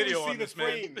man. can make a literally video see on the this, man.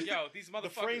 frame. Yo, these frame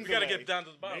motherfuckers. We gotta delay. get down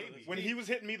to the bottom. Maybe. When he was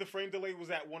hitting me, the frame delay was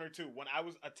at 1 or 2. When I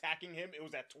was attacking him, it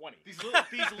was at 20. These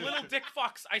little dick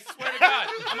fucks. I swear to God,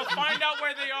 I'm gonna find out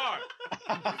where they are.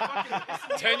 Fucking pissing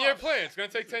me 10-year off. plan. It's gonna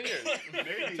take 10 years.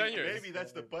 Maybe, 10 years. maybe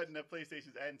that's the button that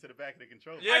PlayStation's adding to the back of the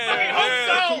controller. Yeah, I fucking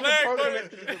hope so. lag Program button. it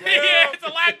to use the Yeah, it's a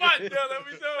lag button. Yeah, that'd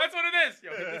be dope. That's what it is.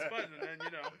 Yo, hit this button and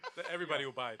then Everybody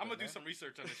will buy it. I'm gonna then, do some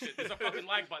research on this shit. There's a fucking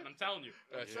lag button. I'm telling you.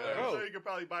 That's Yeah. I'm hilarious. sure you could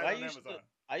probably buy I it on used Amazon.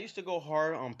 I used to go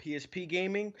hard on PSP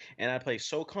gaming, and I play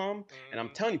SOCOM, and I'm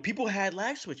telling you, people had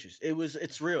lag switches.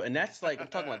 It's real, and that's like I'm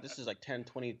talking about. This is like 10,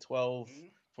 2012,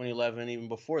 2011, even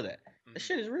before that. This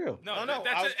shit is real. No, Oh no,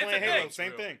 that's I was it's a playing Halo. thing.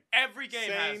 Same thing. Every game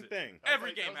has Same it. thing.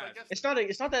 Every I game was has it.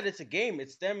 It's not that it's a game.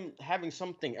 It's them having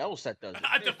something else that does it.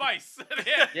 A device.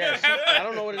 Yeah, I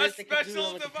don't know what it A is. they can do special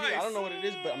on the computer. device. I don't know what it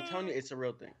is, but I'm telling you, it's a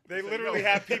real thing. They So, literally yo,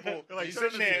 have people they're like, sitting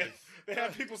turn there. this. They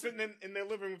have people sitting in their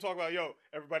living room talking about, yo,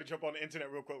 everybody jump on the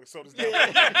internet real quick. So does I'm Yeah,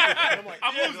 losing.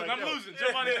 like, I'm yo. losing.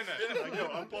 Jump on the internet. Like, yo,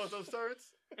 unpause those turrets.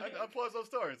 Unpause those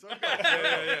torrents. Okay.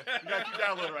 Yeah. You got you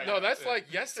download right No, now. that's like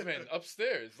Yes Men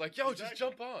upstairs. Like, yo, just Exactly.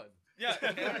 jump on. Yeah,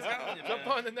 I'm telling you, Jump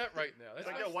man. on the net right now. It's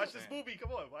That's like, yo, watch this man. movie.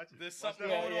 Come on, watch it. There's Watch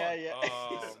something that going movie. on.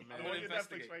 Oh, I'm man. gonna Go get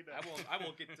Netflix investigate. right now. I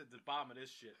won't get to the bottom of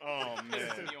this shit. Oh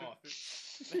Pissing man. me off.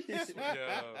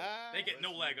 Yeah. They get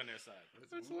no lag on their side.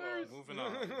 That's hilarious. Moving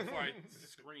on. Before I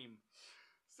scream.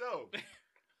 So,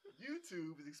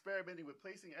 YouTube is experimenting with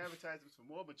placing advertisements for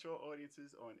more mature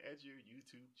audiences on edgier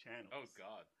YouTube channels. Oh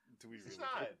God. Do we This is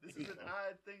really? odd. This is an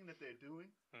odd thing that they're doing.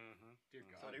 Dear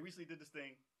So God. they recently did this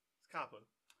thing. It's COPPA.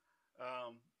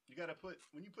 You gotta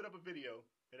when you put up a video,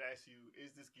 it asks you,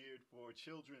 is this geared for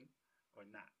children or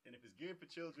not? And if it's geared for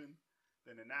children,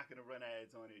 then they're not gonna run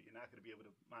ads on it. You're not gonna be able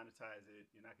to monetize it.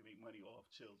 You're not gonna make money off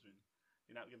children.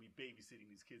 You're not gonna be babysitting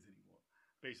these kids anymore.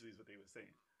 Basically, is what they were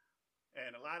saying.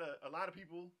 And a lot of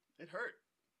people, it hurt.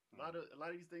 A lot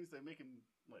of these things, they're making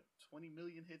what 20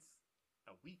 million hits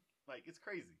a week. Like it's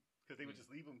crazy because they would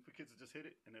just leave them for kids to just hit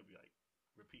it, and they'd be like,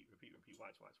 repeat,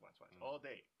 watch, all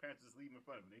day. Parents just leave them in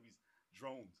front of them. They be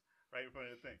drones right in front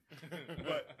of the thing.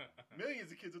 But millions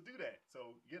of kids will do that.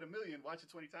 So you get a million, watch it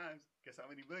 20 times. Guess how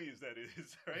many millions that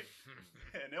is, right?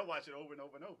 And they'll watch it over and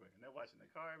over and over, and they're watching the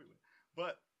car everywhere.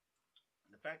 But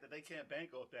the fact that they can't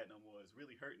bank off that no more is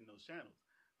really hurting those channels.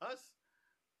 Us,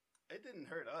 it didn't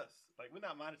hurt us. Like we're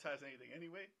not monetizing anything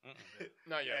anyway.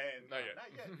 Not yet. And, Not yet. Not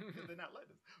yet. Because they're not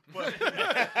letting us. But,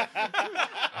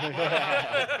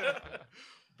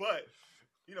 but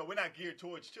you know, we're not geared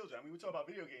towards children. I mean, we talk about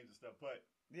video games and stuff, but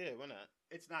Yeah, we're not.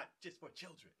 it's not just for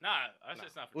children. Nah, that's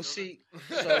just not for Well, children.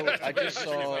 see, so I just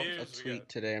Especially saw for a years, we tweet got-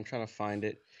 today. I'm trying to find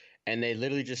it, and they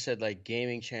literally just said like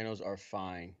gaming channels are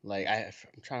fine. Like I'm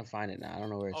trying to find it now. I don't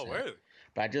know where it's Oh, at. really?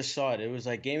 But I just saw it. It was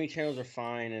like gaming channels are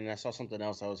fine, and I saw something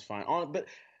else that was fine on. But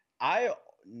I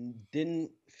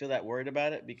didn't feel that worried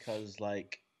about it because,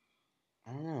 like,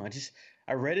 I don't know.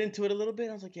 I read into it a little bit.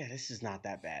 I was like, yeah, this is not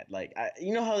that bad. Like,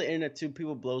 you know how the internet too,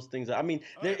 people blows things up. I mean,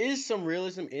 Oh, there yeah. is some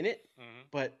realism in it, Mhm.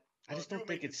 but I Well, just if you don't were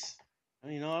think making- it's. I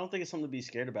don't think it's something to be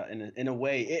scared about. In a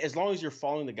way, as long as you're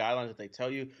following the guidelines that they tell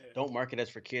you, Yeah. don't market as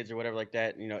for kids or whatever like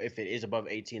that. You know, if it is above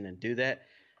 18, then do that.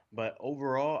 But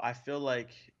overall, I feel like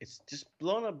it's just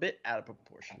blown a bit out of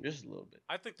proportion, just a little bit.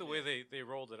 I think the way they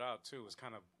rolled it out too was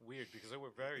kind of weird because they were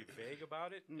very vague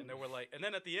about it, and they were like, and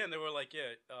then at the end they were like,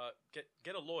 yeah,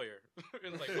 get a lawyer.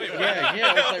 It was like, wait, what?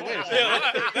 Yeah, it's like, wait a second.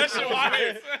 Yeah, that shit was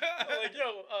weird. I'm like,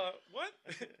 yo, what?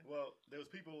 Well, there was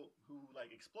people who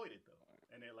like exploit it though,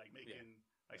 and they're like making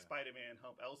like Spider-Man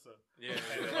hump Elsa. Yeah, And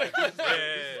yeah, they're like, this is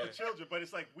yeah. for children, but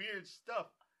it's like weird stuff,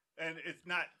 and it's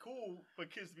not cool for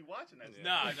kids to be watching that. stuff.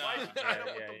 Nah, Like, why nah. is she tied up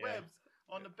Yeah, with the yeah. webs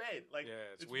on the bed? Like, Yeah,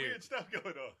 it's it's weird. weird stuff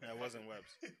going on. That wasn't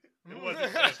Webs. It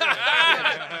wasn't. It's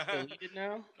deleted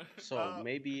now, so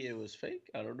maybe it was fake.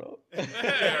 I don't know.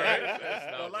 right.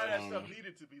 Well, a lot of that Um, stuff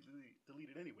needed to be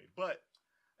deleted anyway. But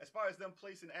as far as them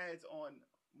placing ads on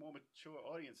more mature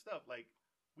audience stuff, like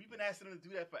we've been asking them to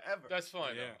do that forever. That's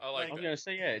fine. Yeah. I like I was that. gonna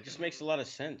say, yeah, it just makes a lot of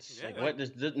sense. Yeah. Like, what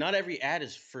does not every ad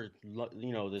is for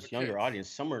this For younger kids. audience.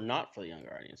 Some are not for the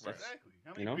younger audience. Right. That's, Exactly.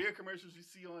 How many You know? beer commercials you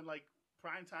see on like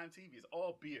primetime TV? It's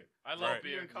all beer. I love Right.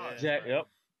 beer. and cars. Exact- yep.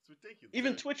 It's ridiculous.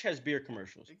 Even Twitch has beer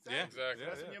commercials. Exactly. Yeah, exactly.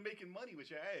 That's Yeah, when you're making money with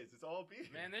your ads. It's all beer.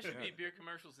 Man, there should Yeah. be beer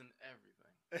commercials in everything.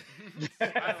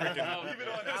 I don't know, Even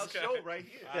man. on our This guy. show right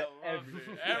here. I love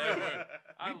beer. Everywhere.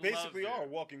 I We love basically beer. are a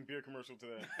walking beer commercial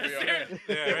today. We are. Seriously.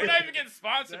 Yeah, We're right. not even getting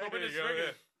sponsored, but There we're you just go,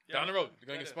 drinking. Down the road, you're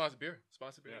gonna get sponsored beer.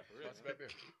 Sponsored beer. Yeah, for real. Sponsored by beer.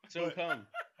 Soon come.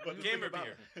 But the Gamer thing about-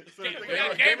 beer. So the thing Gamer-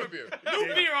 about- Gamer beer.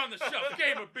 New beer on the shelf.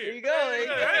 Gamer beer. There you go. There you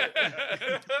go.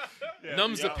 Yeah,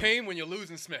 Numbs the yeah. pain when you're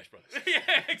losing Smash Brothers. Yeah,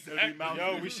 It'll be exactly.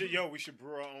 Mountain Yo, we should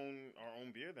brew our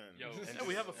own beer then. Yo. And Yeah,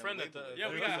 we have a and friend at label the. it. Yeah,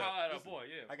 we Listen, gotta holler at our listen. boy.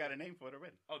 Yeah. I got a name for it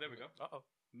already. Oh, there we go. Uh-oh.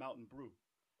 Mountain Brew.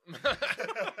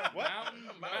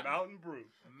 Mountain Brew.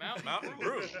 Mountain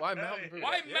Brew. Why Mountain Brew?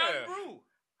 Why Yeah. Mountain Brew?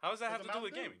 How does that have That's to a do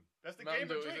with Mountain Dew. gaming? That's the Mountain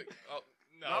game Dew. of Is drink. it, oh,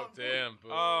 no, Mountain Brew. damn. Boo.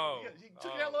 Oh. You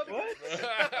took out all the What?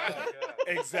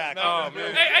 Exactly. Oh,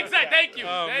 man. Hey, exactly. Thank you.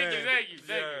 Oh, Thank man. you. Thank you.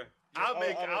 Thank you.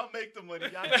 I'll make the money.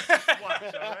 Y'all just watch,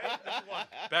 all right? Just watch.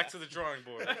 Back to the drawing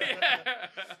board. Nah,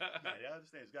 y'all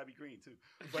understand. It's gotta be green too.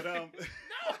 But green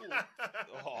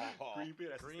beer.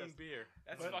 That's Green disgusting. beer.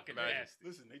 That's But- fucking Imagine. nasty.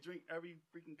 Listen, they drink every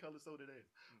freaking color soda there is.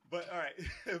 But all right,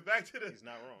 back to the He's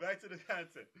not wrong. back to the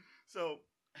content. So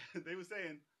they were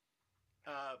saying,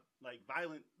 like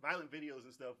violent videos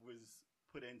and stuff was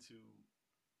put into,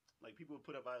 like people would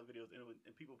put up violent videos and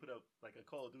people put up like a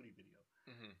Call of Duty video,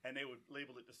 and they would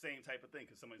label it the same type of thing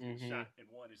because somebody's getting shot in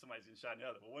one and somebody's getting shot in the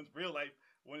other. But one's real life,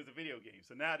 one is a video game.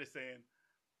 So now they're saying,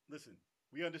 listen,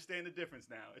 we understand the difference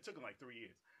now. It took them like 3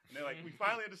 years, and they're like, we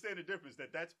finally understand the difference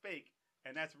that that's fake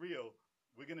and that's real.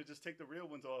 We're gonna just take the real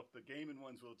ones off. The gaming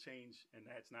ones will change, and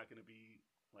that's not gonna be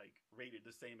like rated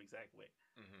the same exact way.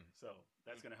 So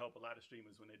that's gonna help a lot of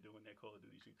streamers when they're doing their Call of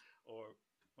Duty stream. Or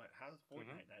what? How's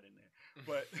Fortnite not in there?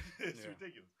 But it's Yeah.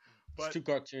 ridiculous. It's But too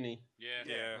cartoony. Yeah.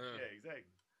 Yeah. yeah,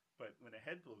 exactly. But when the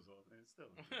head blows off, then it's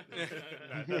still.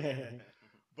 Nah, that's-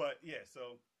 but yeah,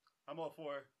 so I'm all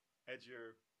for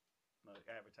edgier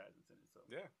advertisements in it. So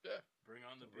Yeah. Bring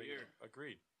on the beer.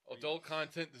 Agreed. Adult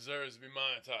content deserves to be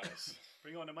monetized.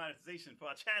 bring on the monetization for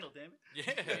our channel, damn it.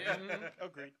 Yeah.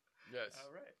 Agreed. Yes.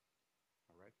 All right.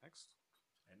 All right. Next.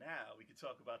 And now we can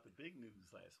talk about the big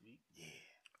news last week. Yeah.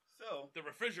 So The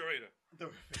refrigerator. the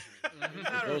refrigerator. It's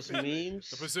not a Those refrigerator. memes,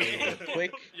 The Pacific. they were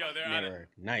quick. Yo, they're and on they it. were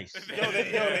nice. The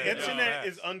Yeah. internet Yeah.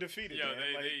 is undefeated. Yo,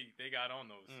 man. Like, they got on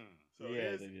those. So Yeah,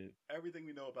 here's they did. everything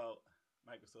we know about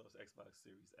Microsoft's Xbox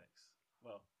Series X.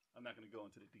 Well, I'm not going to go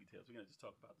into the details. We're going to just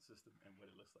talk about the system and what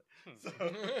it looks like. So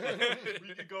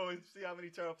we can go and see how many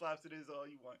teraflops it is all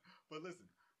you want. But listen,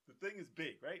 the thing is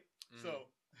big, right? So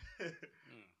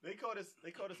they caught us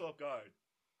off guard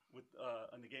with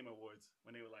on the Game Awards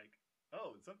when they were like,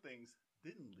 "Oh, and some things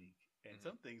didn't leak, and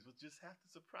some things will just have to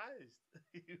surprise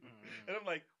you." And I'm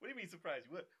like, "What do you mean surprise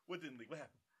you? What didn't leak? What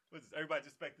happened? What's this? Everybody's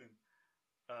expecting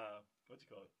what you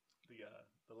call it?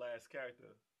 The last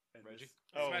character." And Reggie? this-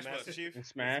 oh, Smash Master Bros. Chief. And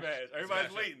Smash.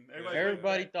 Everybody's Smash. waiting.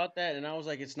 Everybody thought that, and I was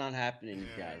like, it's not happening,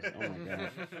 you guys. Oh my god.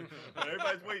 But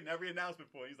everybody's waiting. Every announcement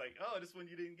point, he's like, "Oh, this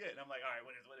one you didn't get," and I'm like, "All right,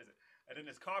 what is it?" And then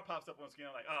this car pops up on screen.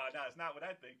 I'm like, "Oh, no, it's not what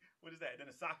I think. What is that?" And then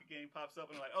a soccer game pops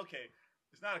up, and I'm like, "Okay,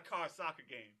 it's not a car soccer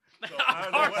game." So I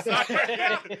don't know what soccer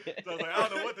game. So I was like, "I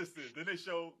don't know what this is." Then they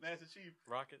show Master Chief,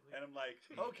 Rocket League. and I'm like,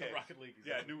 "Okay, Rocket League.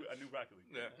 yeah, a new Rocket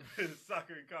League. Yeah.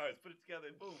 Soccer and cars, put it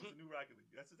together, and boom, it's a new Rocket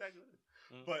League. That's exactly what it is."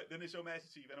 But then they show Master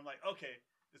Chief, and I'm like, "Okay,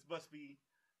 this must be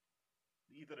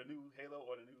either the new Halo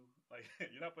or the new like."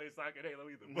 You're not playing soccer in Halo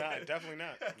either. Nah, definitely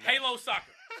not. Halo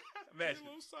soccer. Imagine.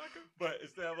 Halo soccer. But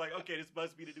instead, I'm like, okay, this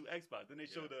must be the new Xbox. Then they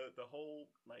show the whole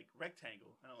like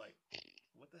rectangle, and I'm like,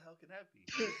 what the hell can that be?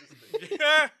 What is this thing?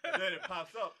 And then it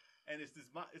pops up, and it's this.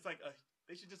 It's like a.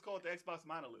 They should just call it the Xbox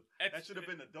monolith. That should have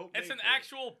been the dope. It's name an for it.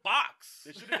 actual box.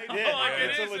 They should have named Yeah, it. Like, it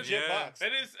it's is a legit yeah. box.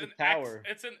 It is The an tower.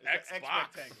 It's an It's the X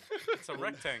Xbox. rectangle. It's a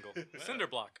rectangle. Cinder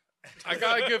block. I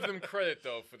gotta give them credit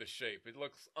though for the shape. It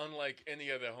looks unlike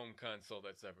any other home console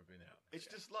that's ever been out. It's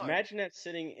just large. Imagine that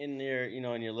sitting in there, in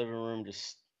your living room,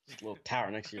 just a little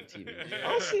tower next to your TV.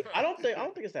 Honestly, I don't think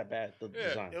it's that bad. The Yeah.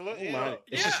 design. It look- I don't mind it.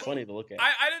 It's yeah. just funny to look at.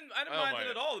 I didn't I don't mind mind it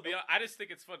it. at all. To be honest. I just think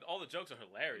it's fun. All the jokes are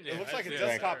hilarious. It looks like a Yeah.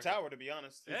 desktop tower, to be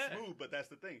honest. It's Yeah. smooth, but that's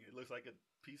the thing. It looks like a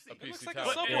PC. A It looks PC like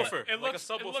tower. a But subwoofer. it Like a looks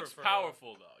subwoofer looks for,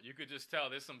 powerful though. You could just tell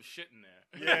there's some shit in there.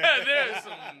 Yeah. there's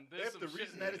some. There's If some the shit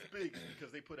reason in that there. it's big is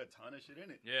because they put a ton of shit in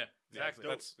it. Yeah, exactly.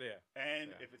 dope. That's yeah. And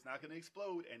Yeah. if it's not going to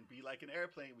explode and be like an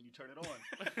airplane when you turn it on,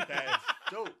 that's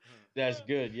dope. That's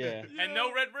good. Yeah. And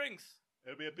no red rings.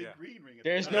 It'll be a big Yeah. green ring. at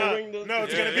There's the no top. ring. No,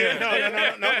 it's Yeah, gonna be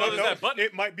yeah. no. What is that button?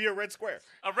 It might be a red square.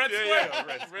 A red Yeah, square. yeah,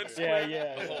 red Red square.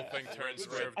 Yeah, The yeah. whole thing turns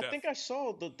Square of I death. think I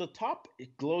saw the top.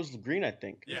 It glows green. I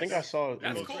think. I Yes. think I saw it.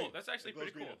 That's It glows cool. green. That's actually It glows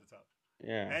pretty green cool. at the top.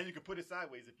 Yeah. And you can put it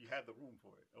sideways if you have the room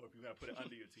for it, or if you're gonna put it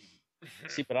under your TV.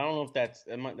 See, but I don't know if that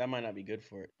might not be good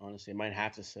for it. Honestly, it might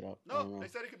have to sit up. I don't No, know. they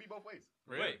said it could be both ways.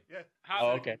 Really? Yeah. How?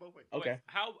 Oh, They said it could okay. be both ways. Okay. Wait,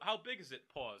 how big is it?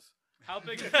 Pause. How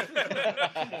big is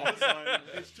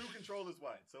It's 2 controllers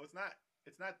wide, so it's not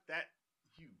that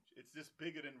huge. It's just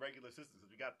bigger than regular systems.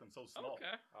 We got them so small.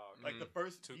 Okay. Like the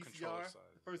first Two VCR, controller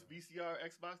size. the first VCR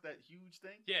Xbox, that huge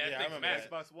thing. Yeah, Yeah, I I remember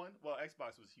massive. Xbox One. Well,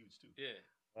 Xbox was huge too. Yeah.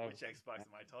 Which Xbox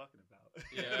am I talking about?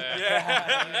 Yeah.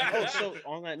 Yeah. Oh, so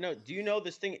on that note, do you know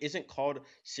this thing isn't called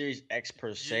Series X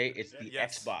per se? It's the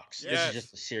Yes. Xbox. This Yes. is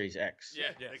just the Series X.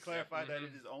 Yeah. They clarified that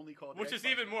it is only called. Which the is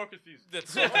Xbox even One. more confusing.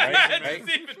 That's Right, It's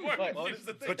right. even more But- Well, this is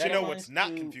the confusing. thing. But you That know aligns what's not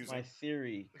to confusing? My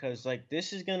theory, because like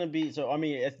this is gonna be. So I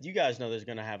mean, if you guys know, there's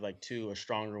gonna have like two, a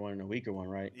stronger one and a weaker one,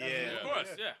 right? Yeah. Of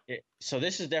course, yeah. So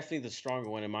this is definitely the stronger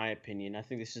one in my opinion. I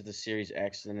think this is the Series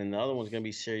X, and then the other one's gonna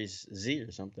be Series Z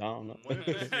or something. I don't know. What if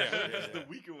this, Yeah, what if yeah, it's yeah. the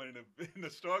weaker one and the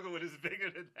stronger one is bigger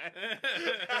than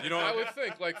that? You know, I would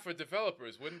think, like, for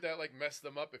developers, wouldn't that like mess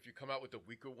them up if you come out with the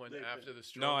weaker one They- after the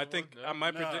stronger no, I one? think No? I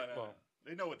might No, predict. no, no. Well,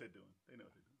 They know what they're doing. They know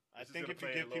what they're doing. I This is think gonna if you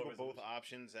play give at low people both resolution.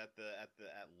 options at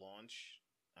launch,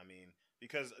 I mean,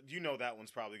 because you know that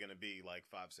one's probably going to be like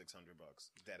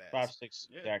 $500-600 dead ass. 5, 6,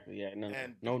 Yeah. exactly. Yeah, no,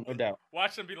 And- no doubt.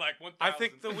 Watch them be like 1,000. I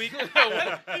think the week. They're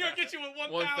gonna get you with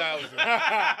 1,000. 1,000.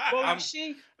 Well, I'm- you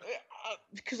see,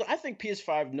 because I think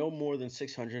PS5 no more than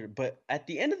 600. But at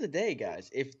the end of the day, guys,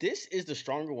 if this is the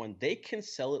stronger one, they can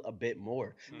sell it a bit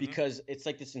more Mhm. because it's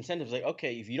like this incentive. Like,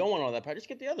 okay, if you don't want all that power, just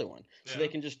get the other one. So Yeah. they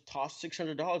can just toss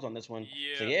 $600 on this one.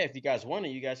 So Yeah. yeah, if you guys want it,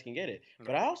 you guys can get it.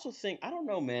 But I also think I don't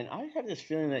know, man. I have this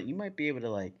feeling that you might be able to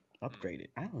like upgrade it.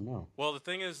 I don't know. Well, the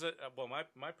thing is that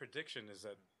my prediction is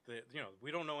that we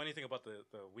don't know anything about the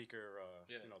weaker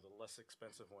Yeah. the less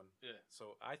expensive one. Yeah.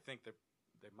 So I think that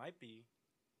there might be,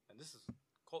 and this is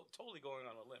totally going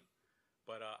on a limb,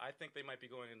 but I think they might be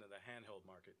going into the handheld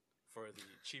market for the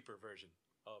cheaper version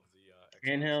of the Xbox.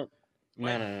 Handheld.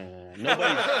 No.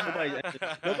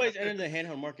 Nobody's entered the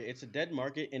handheld market. It's a dead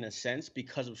market in a sense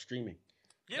because of streaming.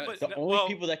 Yeah, but The only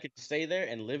people that could stay there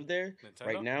and live there Nintendo?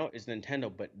 right now is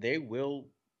Nintendo, but they will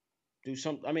do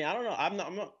something. I mean, I don't know. I'm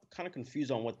not kind of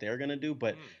confused on what they're gonna do,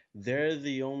 but they're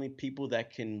the only people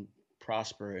that can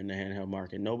prosper in the handheld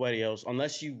market. Nobody else,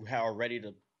 unless you are ready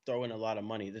to throw in a lot of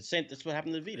money. That's what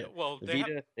happened to Vita. Well, The they have-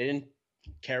 Vita, they didn't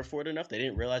care for it enough. They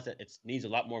didn't realize that it needs a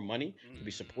lot more money to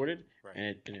be supported, Right.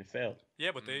 and it failed.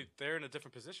 Yeah, but they're in a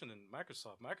different position than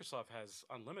Microsoft. Microsoft has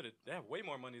unlimited. They have way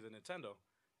more money than Nintendo.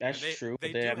 That's they- true, they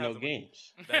but they do have have no the money.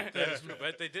 games. That is true.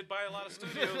 But they did buy a lot of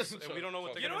studios, and we don't know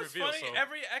what they're You know going to what's reveal. funny? So.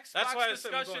 Every That's why Xbox I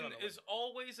said we're going discussion on a limb. is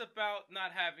always about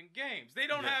not having games. They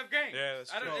don't Yeah. have games. Yeah,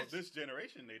 that's I don't, true. No, it's- this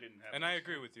generation they didn't have. And I much.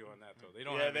 agree with you on that, though. They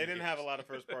don't. Yeah, have they any didn't have a games. lot of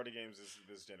first party games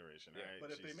this generation. Yeah. All right?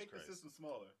 But if they Jesus make Christ. the system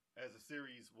smaller as a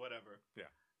series, whatever. Yeah.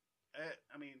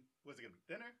 I mean, was it gonna be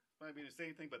thinner? Might be the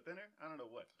same thing but thinner. I don't know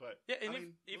what, but Yeah, and I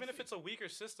mean, even we'll if see. it's a weaker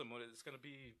system, it's going to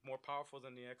be more powerful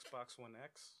than the Xbox One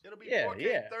X. It'll be Yeah, 4K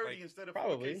yeah. 30 Like, instead of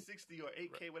probably. 4K 60 or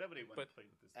 8K, whatever they want But- to play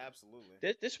with this. thing.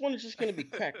 Absolutely. This one is just going to be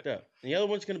cracked up. And the other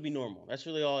one's going to be normal. That's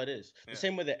really all it is. Yeah. The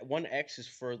same way that one X is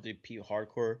for the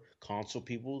hardcore console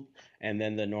people, and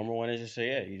then the normal one is just say,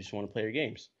 yeah, you just want to play your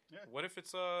games. What if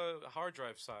it's a hard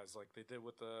drive size like they did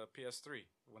with the PS3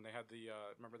 when they had the?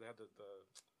 Remember they had the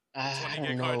 20 I don't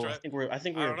gig hard know. drive? I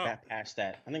think I we're don't know. past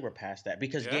that. I think we're past that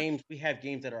because Yeah? we have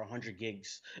games that are 100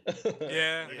 gigs. Yeah, They're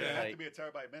gonna yeah. have Like- to be a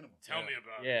terabyte minimum. Tell Yeah. me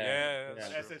about it. Yeah, Yeah, But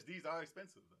that's true. SSDs are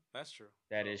expensive, though. That's true.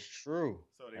 that is true.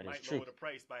 So they That might is true. lower the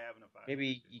price by having a 5.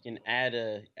 Maybe you can add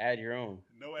your own.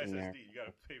 No in there. SSD. You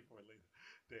gotta pay for it later.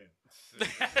 Damn.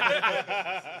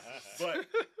 But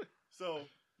But so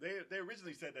they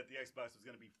originally said that the Xbox was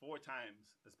going to be 4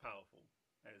 times as powerful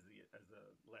as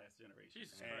the last generation.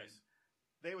 Jesus And Christ.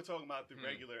 They were talking about the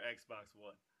regular Xbox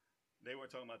One. They weren't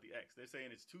talking about the X. They're saying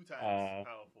it's 2 times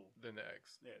powerful. Then the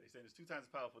X. Yeah, they're saying it's 2 times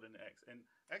as powerful than the X, and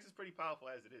X is pretty powerful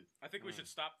as it is. I think we should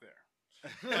stop there.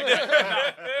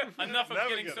 Enough Enough of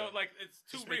getting so like it's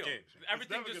too Just make real. games.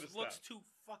 Everything never just gonna looks stop. too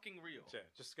fucking real. Yeah,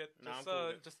 just get Nah, I'm cool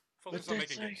with it. just focus But on that's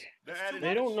making games. They're It's adding- too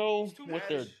They don't know It's too what much.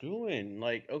 they're doing.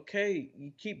 Like, okay,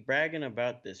 you keep bragging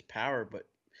about this power, but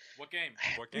What game?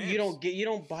 What you games? you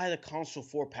don't buy the console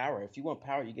for power. If you want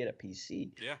power, you get a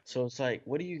PC. Yeah. So it's like,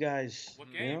 what do you guys? What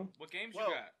you game? know? What games Well,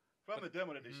 you got? From the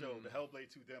demo that they showed, the Hellblade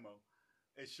 2 demo,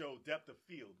 it showed depth of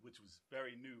field, which was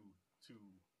very new to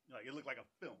like it looked like a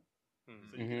film.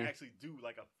 Mhm. So you Mhm. can actually do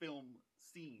like a film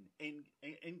scene in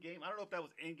game. I don't know if that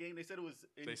was in game. They said it was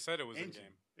in They said it was in engine.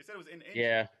 game. They said it was in engine.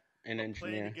 Yeah, an But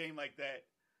playing engineer. the game like that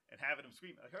and having them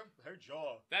scream, like her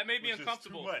jaw. That made me was just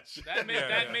uncomfortable. Too much. That made Yeah,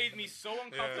 that yeah. made me so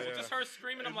uncomfortable. yeah. Just her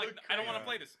screaming. I'm It like, looked I don't want to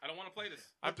crazy. play this. I don't want to play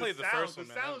this. I But played the sound, first one,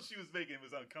 The man. sound she was making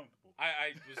was uncomfortable.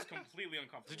 I was completely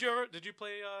uncomfortable. Did you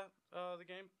play the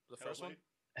game, the first one? Hellblade?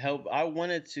 Help! I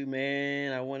wanted to,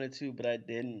 man. I wanted to, but I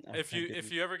didn't. If I you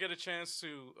didn't. ever get a chance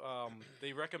to,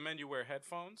 they recommend you wear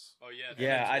headphones. Oh yeah.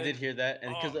 Yeah, I and- did hear that,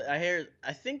 and because Oh.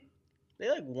 I think they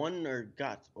like won or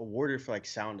got awarded for like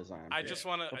sound design. I just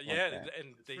want to, Something yeah, like that.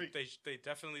 and Freak. they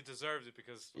definitely deserved it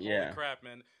because Yeah. holy crap,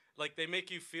 man! Like they make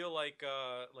you feel like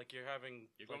you're having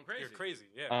You're going like, You're crazy.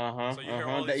 crazy, yeah. So you hear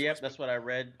all That, these yep, whisper- that's what I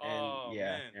read. And Oh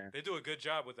yeah, man, yeah. they do a good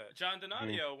job with that. John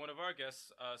Donadio, one of our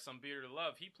guests, some bearded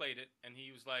love, he played it and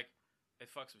he was like, "It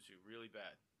fucks with you really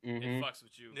bad. It Mhm. fucks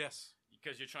with you Yes,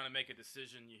 because you're trying to make a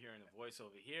decision. You're hearing a voice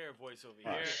over here, a voice over Oh,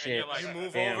 here, and shit. you're like, you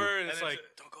move Damn. over and And it's it's like,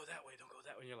 a- don't go that way, don't go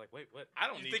that way. And you're like, wait, what? I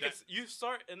don't you need think that. it's you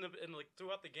start in like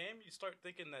throughout the game, you start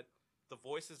thinking that the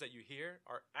voices that you hear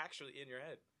are actually in your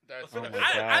head. That's Oh my I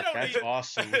god, don't that's need-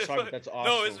 awesome. Sorry, that's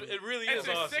awesome. No, it really It's is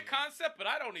a awesome. sick concept, but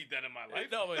I don't need that in my life.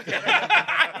 No, it-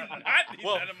 I do not need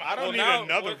Well, that in my I don't life. need now-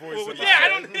 another what- voice what- in my Yeah, I head.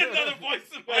 don't need another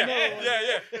voice in my Yeah, head.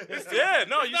 yeah. No, you There's not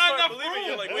start enough believing. room.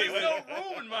 You're like, There's wait, no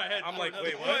room in my head. I'm for like, another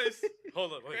wait, what? voice.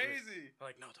 Hold up, wait. Crazy.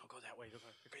 Like, no, don't go that way. Don't go.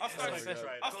 I'll Yes, start, yes, yes.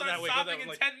 right. I'll Go start that way, go sobbing that in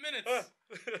way. 10 minutes.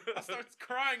 I'll start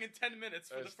crying in 10 minutes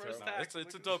for the That's first terrible. half.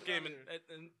 It's a dope game, and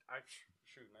I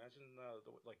shoot, imagine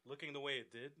like looking the way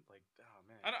it did. Like, oh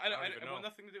man, I even want know.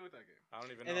 nothing to do with that game. I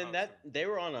don't even know. And then how that it's they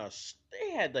were on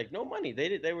they had like no money.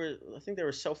 They were I think they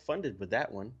were self-funded with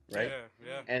that one, done. right?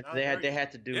 Yeah. And Oh, they very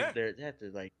had to do Yeah. they had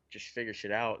to like just figure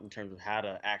shit out in terms of how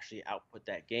to actually output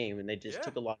that game, and they just Yeah.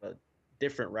 took a lot of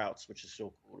different routes, which is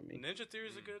so cool to me. Ninja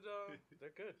Theory's a good. They're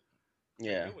good.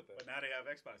 Yeah. Good with that. But now they have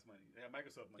Xbox money. They have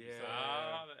Microsoft money.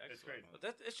 Yeah. So the it's Xbox crazy. one.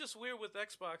 But it's just weird with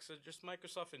Xbox and just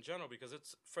Microsoft in general because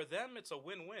it's for them it's a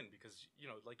win-win because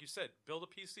like you said, build a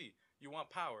PC, you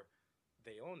want power,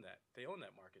 they own that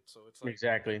market, so it's like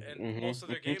Exactly. and Mhm, most of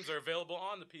their mhm. games are available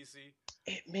on the PC.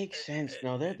 It makes sense.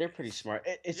 No, they're pretty smart.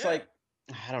 It's Yeah. like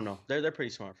I don't know. They're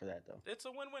pretty smart for that though. It's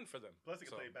a win-win for them. Plus, they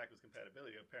can So- play backwards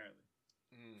compatibility, apparently.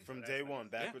 From That's day nice. one,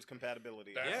 backwards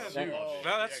compatibility. That's Yeah, huge. that- Oh,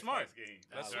 no, that's the smart. Xbox game.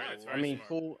 That's Oh, smart. It's I very mean, smart.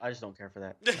 cool. I just don't care for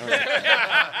that.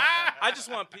 I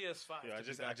just want PS5. Yeah, to be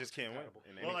I backwards just can't win compatible.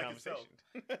 in Well, any like conversation.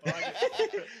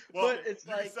 Well, But it's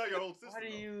you can like, sell your old system. How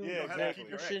do though. you? Yeah, don't have to exactly. keep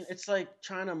your Shouldn't- X. It's like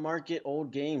trying to market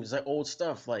old games, like old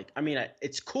stuff. Like, I mean,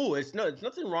 it's cool. It's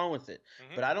nothing wrong with it.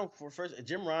 Mhm. But I don't. For first,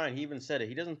 Jim Ryan, he even said it.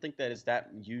 He doesn't think that it's that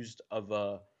used of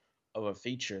a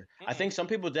feature. I think some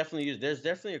people definitely use. There's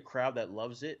definitely a crowd that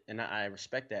loves it, and I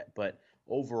respect that. But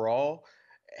overall,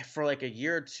 for like a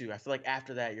year or two, I feel like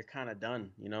after that, you're kind of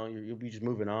done. You'll be just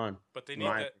moving on. But they in need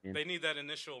my that. opinion. They need that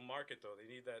initial market though.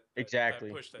 They need that Exactly.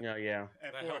 That push that. Yeah.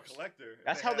 And That for helps. a collector, if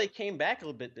That's how they have- came back a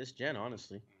little bit this gen,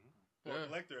 honestly. For a Yeah.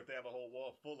 collector, if they have a whole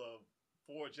wall full of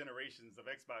 4 generations of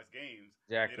Xbox games,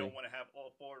 Exactly. they don't want to have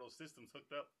all 4 of those systems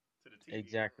hooked up to the TV.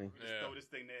 Exactly. Just Yeah. throw this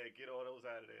thing there, get all those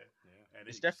out of there. Yeah. And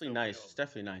It's then you can definitely still nice. play It's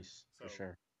definitely nice for So-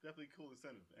 sure. Definitely cool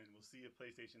incentive, and we'll see if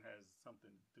PlayStation has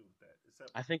something to do with that. Except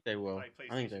I think they will. like I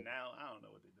think PlayStation they. now, I don't know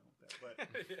what they're doing with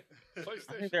that, but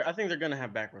PlayStation. I think they're gonna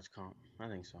have backwards comp. I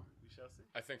think so. we shall see.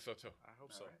 I think so too. I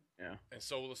hope so. All right. And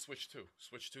so will the Switch 2.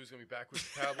 Switch 2 is gonna be backwards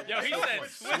compatible. Yo, he said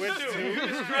Switch Switch to. 2.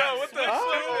 Yo, what the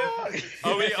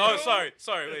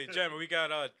sorry, Jammer. We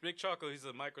got Big Choco. He's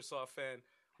a Microsoft fan.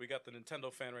 We got the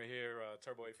Nintendo fan right here,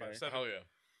 Turbo 857. Hell yeah.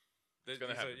 This,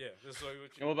 gonna he's a- happen. yeah, this is what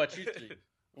And what about you three?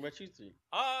 What about you three?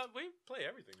 We play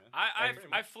everything, man. I Pretty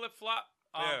I much. flip flop.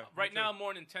 Yeah, me Right now, too.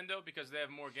 more Nintendo because they have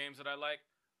more games that I like.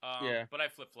 Yeah. But I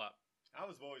flip flop. I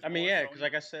was always. I mean, more yeah, Sony. because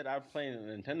like I said, I'm playing a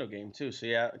Nintendo game too. So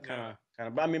yeah, Yeah. kind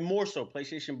of. But I mean, more so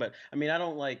PlayStation. But I mean, I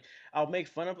don't like. I'll make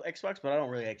fun of Xbox, but I don't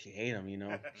really actually hate them.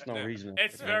 There's no Yeah. reason.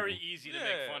 It's to very hate easy to Yeah,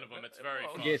 make fun of them. It's very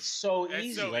well, fun. them. It's so It's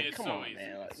easy. so- like, it's come so on, easy.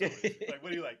 man. It's so easy. Like, what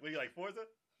do you like? What do you like? Forza?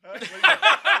 Huh? What do you like?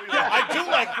 What do you like? I do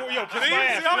like kiss See? my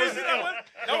ass. See how Forza's easy that ill. was?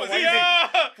 That Yo, was why you easy. think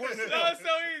Forza's That ill? was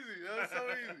so easy. That was so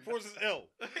easy. Forza's ill.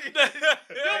 You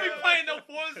don't be playing no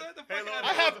Forza. The fuck Halo. out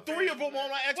I of have Forza 3 of them on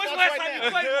my When's Xbox the last right time you now.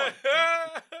 played one?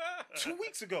 2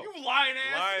 weeks ago. You lying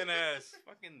ass. Lion ass.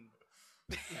 Fucking.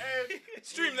 And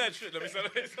Stream that shit. Let me say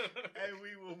And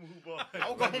we will move on.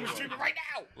 I'll go home and stream it right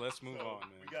now. Let's move So, on,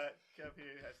 We man. got Kev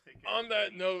here. Has to take care On of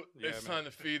that the- note, Yeah, it's man. time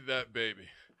to feed that baby.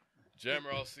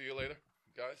 Jammer, I'll see you later,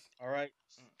 guys. All right.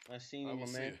 Nice seeing I you, will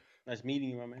my see man. you. Nice meeting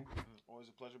you, my man. Always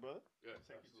a pleasure, brother. Good.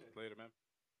 Later, man.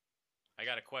 I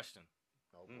got a question.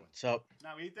 Oh, boy. What's up?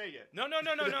 Nah, we ain't there yet. No.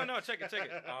 Check it.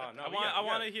 No, I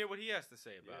want to hear what he has to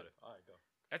say about it. All right, go.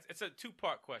 It's a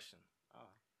 2-part question.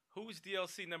 Who's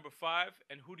DLC number 5,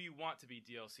 and who do you want to be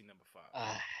DLC number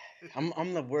 5?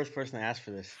 I'm the worst person to ask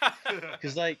for this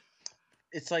because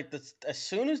it's like as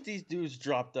soon as these dudes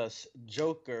dropped us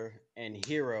Joker and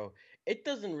Hero, it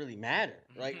doesn't really matter.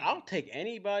 Like Mhm. I'll take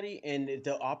anybody, and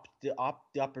the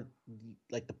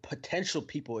potential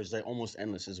people is like almost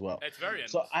endless as well. It's very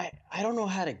endless. So I don't know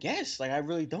how to guess. Like I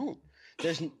really don't.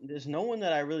 There's no one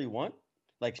that I really want,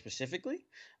 like specifically.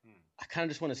 I kind of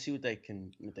just want to see what they give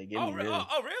Oh, me. Really.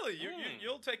 really?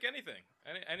 You'll take anything.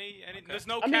 Any. Okay. There's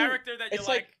no I mean, character that you're it's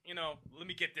like, let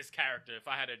me get this character. If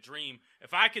I had a dream,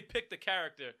 if I could pick the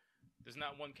character, there's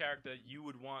not one character you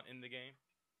would want in the game,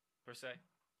 per se.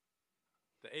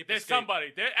 The Ape There's Escape.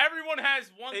 somebody. Everyone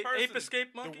has one person. Ape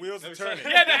Escape monkey. The wheels are turning.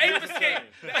 Yeah, the Ape Escape.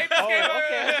 The Ape Escape.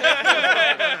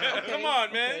 okay. Come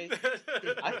on, man.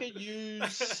 I could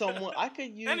use someone. I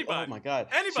could use. Anybody. Oh my god.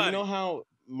 Anybody. So you know how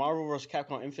Marvel vs.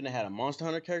 Capcom Infinite had a Monster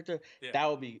Hunter character? Yeah. That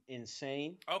would be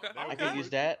insane. Okay. I could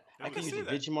use that. I can could use see a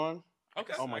that. Digimon.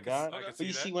 Okay. Oh my I can god. see But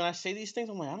you that. see, when I say these things,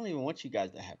 I'm like, I don't even want you guys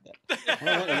to have that.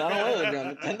 I don't want it to be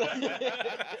on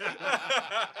Nintendo.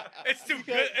 It's too Okay,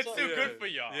 good. It's so- too Yeah. good for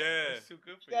y'all. Yeah. It's too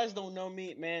good for You guys don't know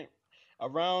me, man.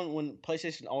 Around when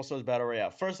PlayStation All-Stars Battle Royale.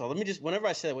 First of all, whenever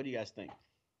I say that, what do you guys think?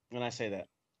 When I say that?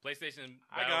 PlayStation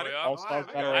I got Battle it. Royale. All-Stars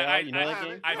I- Battle I- Royale, you know I- that I-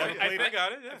 game? I I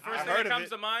got it. Yeah. First I've thing heard that of comes it.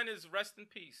 to mind is rest in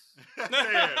peace.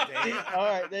 All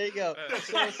right, there you go.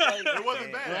 So it's like, It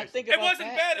wasn't bad. when I think It about wasn't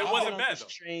that, bad. It I've wasn't been on bad, this though.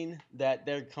 train that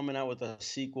they're coming out with a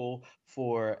sequel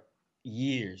for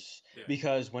years. Yeah.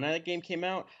 Because when that game came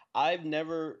out, I've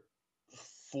never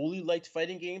fully liked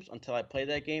fighting games until I played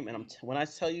that game. And when I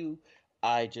tell you,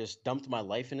 I just dumped my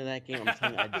life into that game. I'm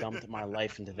telling you, I dumped my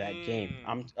life into that game.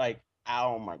 I'm like,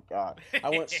 oh my god, I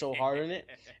went so hard in it.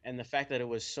 And the fact that it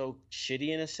was so shitty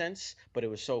in a sense, but it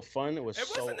was so fun. It was It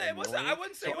so wasn't. It wasn't. I annoying.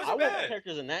 wouldn't say So it I wasn't want bad.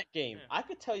 characters in that game. Yeah. I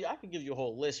could tell you, I could give you a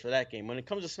whole list for that game. When it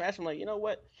comes to Smash, I'm like, you know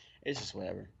what? It's just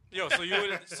whatever. Yo, so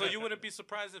you wouldn't be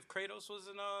surprised if Kratos was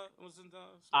in Smash?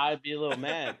 I'd be a little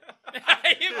mad. You'd I'd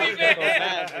be be a little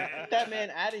mad. mad. Get that man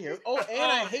out of here. Oh, and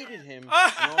I hated him.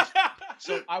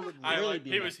 So I would I really like-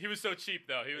 be. He mad. was so cheap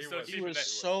though. He was so was. cheap. He in was that.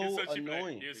 so he was so cheap in that-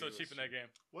 annoying. He was so He cheap was. in that game.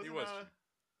 Wasn't was.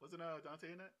 wasn't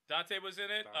Dante in that? Dante was in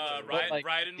it. Dante was. But, like,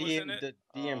 Raiden was in it.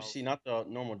 The DMC, not the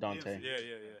normal Dante. DMC. Yeah.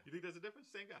 You think there's a difference?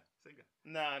 Same guy. Same guy.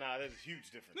 Nah, there's a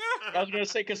huge difference. I was gonna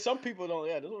say because some people don't.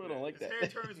 Yeah, those people don't like His that. hair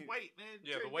turns white, man.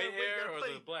 Yeah, the Turn- white gotta hair or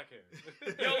play. the black hair?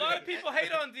 Yo, a lot of people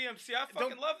hate on DMC. I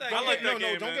fucking love that. I game. like that no,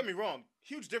 game, don't man. get me wrong.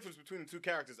 Huge difference between the two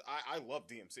characters. I love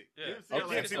DMC. Yeah. DMC, I Okay.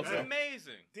 like It's DMC was Dante.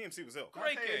 amazing. DMC was ill.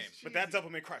 Great Dante game. is But that cheesy. Devil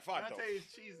May Cry 5 though. Dante is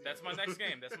cheesy. That's my next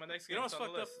game. That's my next game. You know It's what's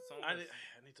on the fucked up? list. It's on the list.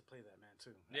 I need to play that, man,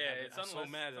 too. Yeah, it's I'm on the so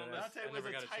list. mad It's on at the that. list. Dante I was never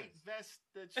a got a tight chance. vest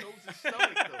that shows his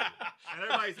stomach though, and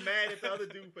everybody's mad at the other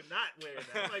dude for not wearing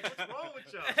that. I'm like, what's wrong with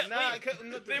y'all? Nah,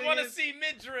 They want to see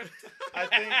midriff.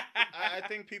 I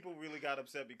think people really got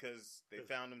upset because they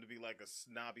found him to be like a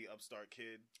snobby upstart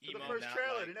kid. To the Emo. first Not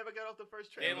trailer, like- they never got off the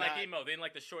first They didn't trailer. like emo. They didn't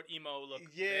like the short emo look.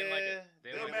 Yeah, They didn't like it.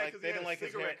 they They didn't didn't like like, because they he had didn't a like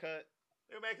his cigarette. haircut.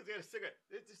 They were mad because he had a cigarette.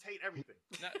 They just hate everything.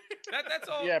 That's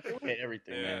all. Yeah, people hate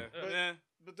everything, Yeah. man. Yeah.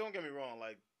 But don't get me wrong,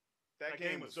 like that, That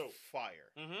game game was was dope. fire.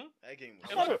 Mm-hmm. That game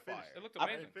was It so looked- fire. It looked I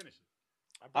amazing. didn't finish it.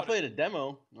 I played a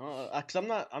demo because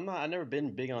I've never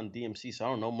been big on DMC, so I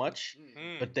don't know much.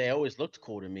 Mm. But they always looked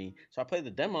cool to me, so I played the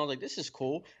demo. I was like, "This is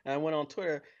cool," and I went on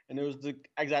Twitter, and it was the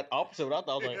exact opposite of what I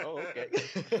thought. I was like, "Oh, okay."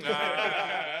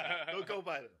 Don't go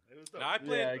by them. It was dope. No, I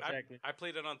played. Yeah, exactly. I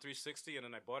played it on 360, and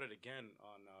then I bought it again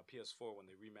on PS4 when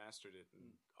they remastered it.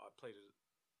 And I played it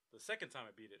the second time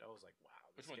I beat it. I was like, wow.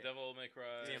 Which this one? game- Devil May Cry.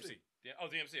 DMC. Oh,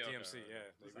 DMC. Okay. DMC, yeah.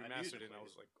 They Listen, I needed remastered to it, and I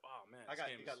play was like, oh man, I this got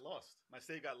game it got is- lost. My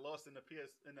save got lost in the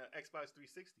Xbox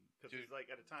 360 because it was like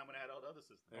at a time when I had all the other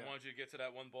systems. I wanted you to get to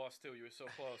that one boss too. You were so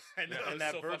close. I know. It was And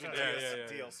that so Virgil fucking Yeah, good.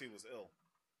 yeah, yeah. DLC was ill.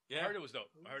 I Yeah, heard it was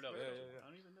dope. I heard of it. Yeah. I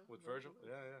don't even know. with Virgil.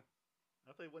 Yeah.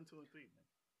 I played 1, 2, and 3. Man.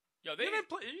 Yo, You they. didn't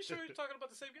play? Are you sure you're talking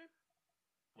about the same game?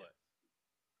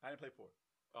 I didn't play 4.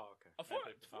 Oh, okay. Oh, four.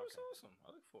 I played- Four was okay. awesome.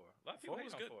 I like 4. A lot of Four people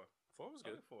was hate on good. 4. 4 was I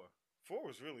good. like 4. 4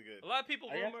 was really good. A lot of people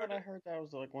I rumored thought I heard that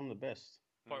was like one of the best.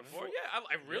 part Mhm. 4. Yeah,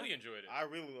 I really enjoyed it. I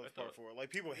really I loved thought- part 4. Like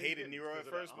people He hated didn't Nero at because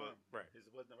of first, that but arm. Right. He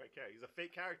wasn't the right character. He's a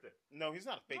fake character. no, he's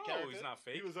not a fake No, character. he's not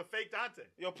fake. He was a fake Dante.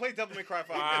 Yo, play Devil May Cry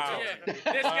 5. Wow. Yeah, That's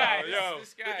this all. guy. yo.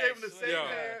 This They guy. gave him the is- same Yo.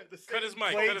 hair. The Cut his same-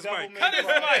 mic. Play Cut his Devil mic. May Cut his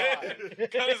Cry mic.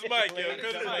 5. Cut his mic, yo. Play Cut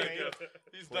his Devil mic, May- yo.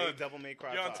 He's Play done. Devil May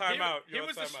Cry You're on 5. time out. He You're on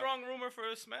was a time out. strong rumor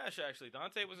for Smash. Actually,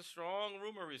 Dante was a strong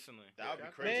rumor recently. That would be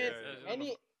Yeah. crazy. Man, yeah.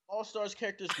 any All Stars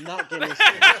characters not getting.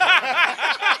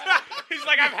 He's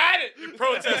like, I've had it. You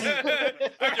protesting. I've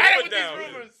your had it foot with down. these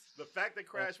rumors. The fact that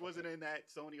Crash wasn't in that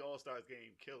Sony All Stars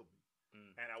game killed me.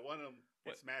 Mm. And I want him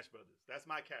in What? Smash Brothers. That's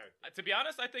my character. To be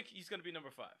honest, I think he's going to be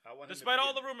number 5. I want him to Despite be all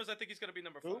in the it. rumors, I think he's going to be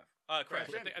number 5. Who? Crash. Crash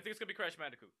I think it's going to be Crash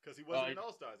Bandicoot. Because he wasn't Oh, in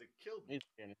All Stars. It killed me.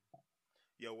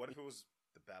 Yo, what if it was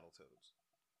the Battletoads?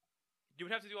 You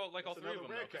would have to do all That's three of another them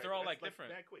though, rare because they're all character. like That's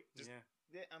different. That quick. Just- Yeah.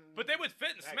 Yeah, But they would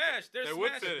fit in Right. Smash. They're They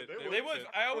would Smash. fit it. They They would They would would.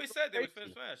 fit. I always said they would fit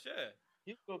in Smash. Yeah.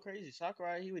 He would go crazy.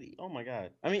 Sakurai, he would eat. Oh my god.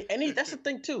 I mean, that's the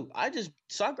thing too.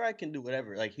 Sakurai can do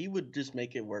whatever. Like he would just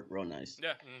make it work real nice.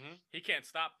 Yeah. He can't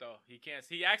stop though. He can't.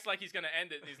 He acts like he's gonna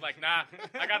end it. And he's like, nah,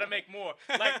 I gotta make more.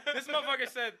 Like this motherfucker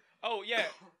said, oh yeah,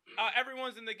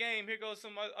 everyone's in the game. Here goes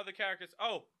some other characters.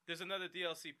 Oh, there's another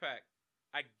DLC pack.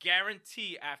 I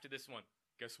guarantee after this one.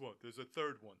 Guess what? There's a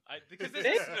third one. Because it's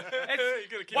You're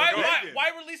gonna keep why, it going.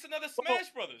 why release another Smash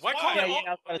Brothers? Why call Yeah,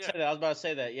 it I was about to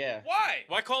say that. Yeah. Why?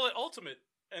 Why call it Ultimate?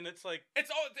 And it's like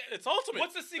It's it's Ultimate.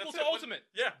 What's the sequel That's to it. Ultimate?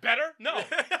 Yeah. Better? No.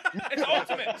 It's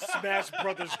Ultimate. Smash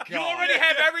Brothers God. You already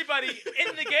have everybody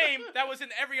in the game that was in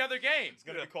every other game. It's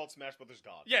gonna be called Smash Brothers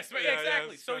God. Yes, Yeah,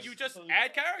 exactly. yeah, So Smash- you just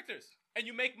add characters and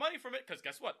you make money from it. Because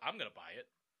guess what? I'm gonna buy it.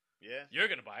 Yeah. You're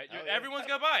gonna buy it. Oh, yeah. Everyone's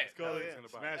gonna buy it. It's called Hell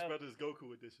yeah. Smash Brothers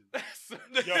Goku Edition.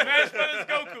 Smash Brothers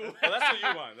Goku. Well, that's what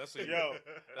you want. That's what you Yo,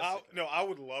 want. I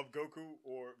would love Goku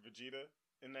or Vegeta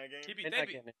in that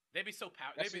game. They'd be so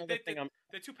powerful. That's another thing.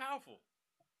 They're too powerful.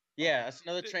 Yeah, that's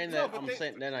another train No, that but I'm they-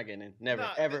 saying they're not getting in. Never,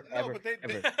 Nah, ever, no, ever, but they-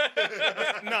 ever.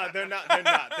 No, they're not. They're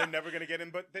not. They're never gonna get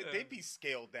in. But they'd be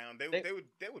scaled down. They would.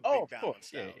 They would Oh, be of balanced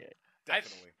course. Yeah, out. yeah.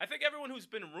 Definitely. I think everyone who's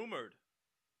been rumored,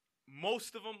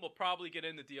 most of them will probably get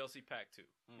in the DLC pack too.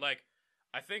 Like,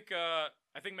 I think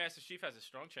Master Chief has a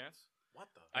strong chance. What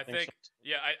the? I think,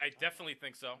 yeah, I definitely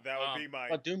think so. That would be my.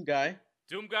 A Doom guy.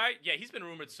 Doom guy. Yeah, he's been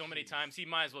rumored so many times. He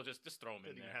might as well just throw him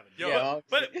in Didn't even there. have it. Yo, Yeah,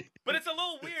 But it's a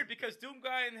little weird because Doom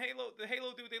guy and the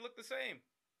Halo dude, they look the same.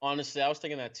 honestly, I was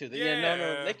thinking that too. Yeah, no,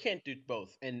 Yeah. they can't do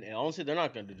both. And honestly, they're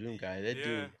not gonna do Doom guy. They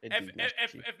do. They do Master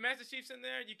Chief. If Master Chief's in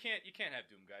there, you can't have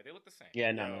Doom guy. They look the same.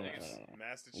 Yeah, Yo, no.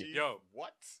 Master Chief. Yo.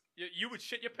 What? You would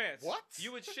shit your pants. What?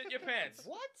 You would shit your pants.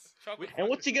 What? Chocolate And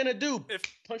what's he gonna do? If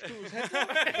Punch through his head?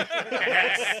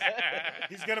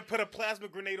 He's gonna put a plasma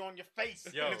grenade on your face,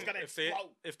 yo, and it's gonna explode.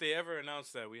 if they ever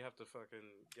announce that, we have to fucking.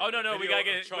 Oh no, we video gotta of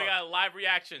get Chalk. a live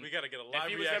reaction. We gotta get a If live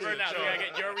he was reaction. ever of announced, we Chalk. gotta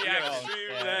get your We reaction. gotta stream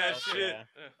Yeah, that okay. shit.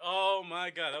 Oh my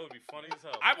god, that would be funny as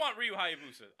hell. I want Ryu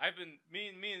Hayabusa. I've been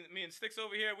me and Sticks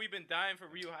over here. We've been dying for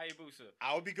Ryu Hayabusa.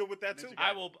 I would be good with that too.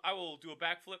 I will do a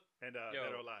backflip. And Yo.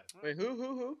 Dead or Alive. Wait,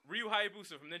 who? Ryu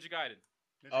Hayabusa from Ninja Gaiden.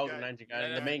 Oh, the Ninja guy,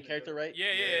 Yeah, the main character, right? Yeah.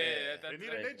 They need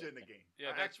a right. ninja in the game. Yeah,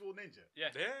 An that- actual ninja. Yeah.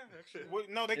 Yeah, actually. Well,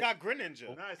 no, they got Greninja.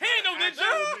 No, it's He ain't not no an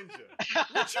ninja.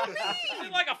 actual What you mean?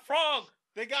 He's like a frog.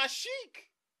 They got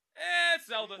Sheik. It's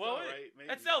Zelda. Well, All right, maybe.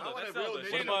 That's Zelda. I want That's a real Zelda. ninja.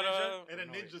 She ain't no What about, ninja. And a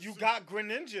ninja You suit. got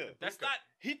Greninja. That's Okay. not.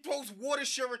 He throws water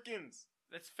shurikens.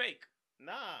 That's fake.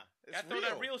 Nah, it's I throw real.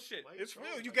 that real shit. Why It's you real.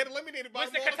 throwing You like get that? eliminated by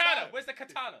Where's the him all katana? time. Where's the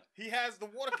katana? He has the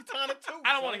water katana too.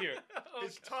 I don't want to hear it.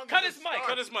 His tongue Cut is his a mic. star.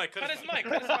 Cut his mic. Cut his mic.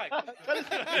 Cut his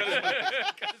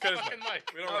Cut his fucking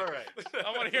mic. We don't All like right. it. I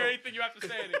don't want to hear anything you have to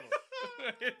say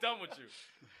anymore. Get done with you.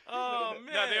 Oh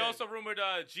man. No, they also rumored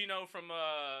Gino from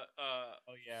Oh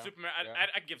yeah. Superman. Yeah.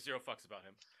 I give zero fucks about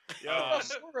him. Yo,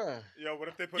 Sora. yo, what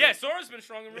if they put? Yeah, him- Sora's been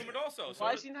strong and rumored also. Why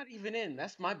So is he not even in?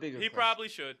 That's my bigger. he question. probably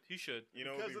should. He should. You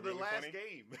know, Because it'd of be the really last funny.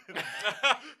 game.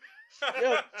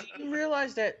 Yo, do you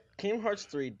realize that Kingdom Hearts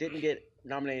 3 didn't get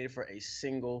nominated for a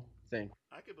single thing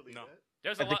I could believe No. that.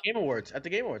 There's a at the lot. Game Awards? At the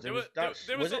Game Awards, There it was, was not.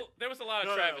 there was was, it? there was a lot of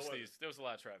No, no, it travesties. wasn't. There was a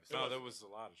lot of travesties. No, there was a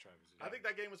lot of travesties. I think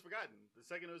that game was forgotten the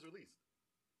second it was released.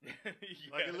 Yeah.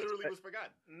 Like it literally was forgotten.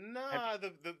 Nah,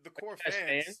 the core guys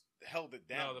fans fans? held it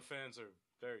down. No, the fans are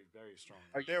very, very strong.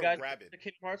 Are you They're guys rabid. the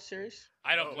Kingdom Hearts series?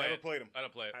 I don't No, play never it. played them. I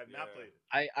don't play it. I have not Yeah. played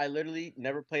it. I literally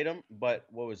never played them, but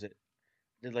what was it?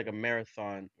 Did like a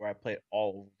marathon where I played all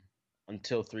of them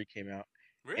until 3 came out,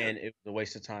 Really? and it was a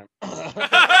waste of time.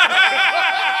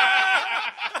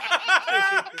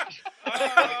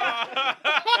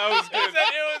 That was good. It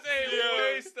was a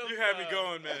Yo, waste of you had me time.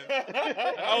 going, man.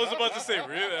 I was about to say,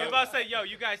 really? I was about to say, yo,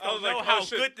 you guys I don't was know like, how oh,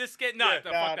 shit. good this get. No, Yeah.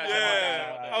 fuck Nah, that. nah, shit.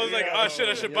 Yeah. nah, I was like, Yeah. oh shit,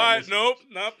 I should Yeah, buy it. listen.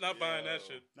 Nope, not buying that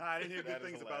shit. Nah, I didn't hear That good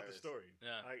is things about the hilarious. story.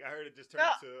 Yeah. Like, I heard it just turned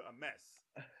Nah. into a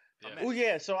mess. Yeah. Oh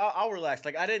yeah, so I'll relax.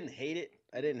 Like I didn't hate it.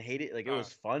 Like it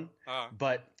was fun.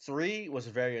 But 3 was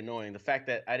very annoying. The fact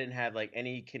that I didn't have like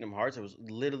any Kingdom Hearts, it was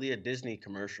literally a Disney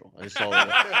commercial. That's all it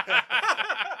was.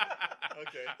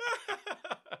 Okay.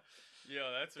 Yo,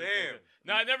 that's Damn. ridiculous.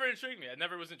 No, it never intrigued me. I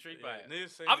never was intrigued by it. neither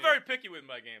same I'm here. very picky with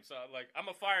my games. So like, I'm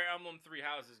a Fire Emblem Three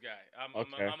Houses guy.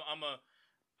 Okay.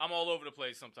 I'm all over the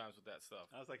place sometimes with that stuff.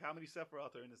 I was like, how many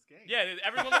Sephiroth are in this game? Yeah,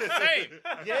 everyone looks the same.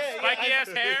 Spiky ass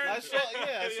hair. I saw,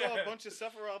 I saw Yeah. a bunch of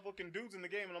Sephiroth looking dudes in the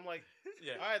game, and I'm like,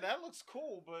 Yeah. all right, that looks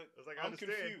cool, but I was like, I I'm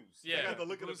understand. confused. Yeah. I got the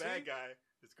look of Who's the bad he? guy.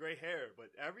 It's gray hair,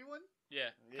 but everyone. Yeah,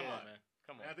 come Yeah. on, man.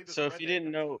 Come And I on. think there's So a if you redhead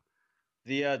didn't guy. know,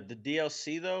 The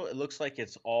DLC though, it looks like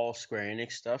it's all Square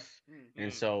Enix stuff,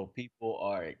 and so people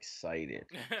are excited.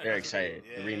 They're excited.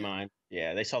 Yeah. The Remind,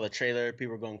 yeah, they saw the trailer.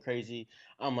 People were going crazy.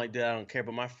 I'm like, dude, I don't care.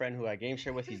 But my friend who I game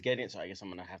share with, he's getting it, so I guess I'm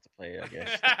gonna have to play it. I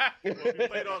guess. Well, if you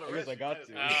played all the I guess rest, I you got might as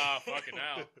to. well. Ah, fucking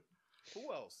hell.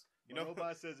 Who else? You know,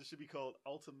 Robot says it should be called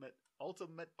Ultimate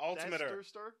Ultimater.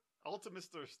 Stir? Ultimate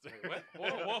Stir. What?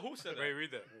 Whoa, who said Wait, that? read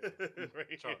that.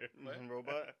 right Chop. here.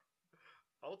 Robot.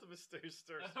 Ultimate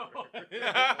Stir.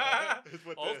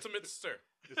 Ultimate Stir.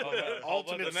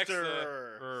 Ultimate the next,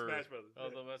 Stir. Smash Brothers. Oh,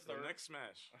 the West The Star. next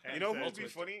Smash. You know who would be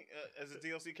Ultimate funny as a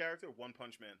DLC character? One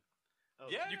Punch Man. Oh,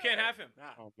 Yeah. You can't have him. Nah.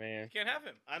 Oh man, You can't have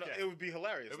him. I know Okay. it would be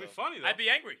hilarious. It'd be though. funny though. I'd be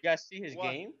angry. you guys see his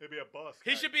What? game? It'd be a boss.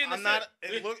 He should be in the I'm not.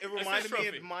 set. It Assist reminded me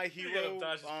trophy. of My gotta Hero.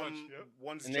 dodge his punch. Yep.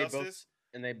 One's And they both- Justice.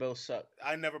 And they both suck.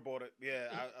 I never bought it. Yeah,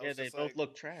 I Yeah, was they just both like,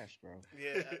 look trash, bro.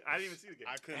 Yeah, I didn't even see the game.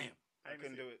 I couldn't. Damn. I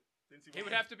couldn't do it. Didn't see He one.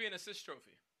 would have to be an assist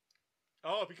trophy.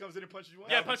 Oh, if he comes in and punches you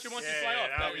once. Yeah, punch you once and fly off.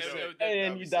 that would be That- dope. that- And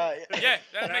then you die. Yeah, that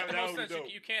That- makes the that most would be sense.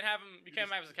 dope. You can't have him. You can't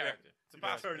have him as a character. It's You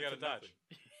gotta impossible. turn You gotta into nothing.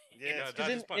 dodge. Yeah, gotta Because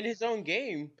dodge his punch. in his own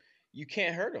game, you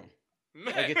can't hurt him.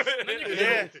 Like Yeah. Then you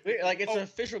can- Yeah. Like it's Oh. an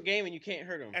official game and you can't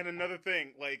hurt him. And another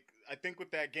thing, like I think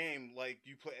with that game, like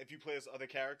if you play as other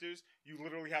characters, you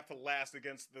literally have to last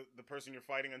against the person you're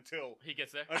fighting until He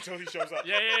gets there. he shows up.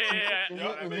 Yeah. Yeah,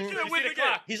 that makes You sense. see the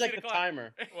clock. He's You like see the clock.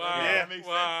 timer. Wow. Yeah, that makes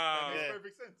wow. sense. That makes Yeah.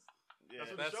 perfect sense. Yeah. That's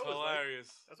what That's the show is like.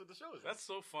 hilarious. That's what the show is. That's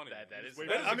so funny. That is- Wait,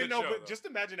 that is a I mean, good no, show, but though. just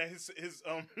imagine that his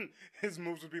his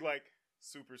moves would be like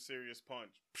super serious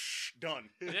punch, psh, done.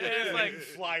 Yeah, it's like- You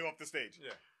fly off the stage.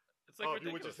 Yeah. It's like oh, if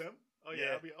you with ridiculous. just him? Oh yeah, Yeah.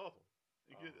 that'd be awful.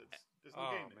 You Oh. get, there's no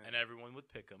Oh, game. man. And everyone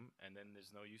would pick him, and then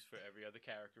there's no use for every other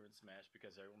character in Smash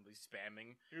because everyone will be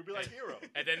spamming, He would be like Hero.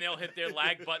 and then they'll hit their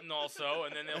lag button also,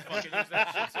 and then they'll fucking use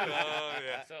that shit too. Oh,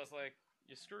 yeah. So it's like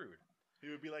you're screwed. He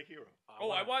would be like Hero.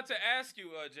 Oh, I wanted to ask you,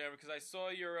 Jeremy, because I saw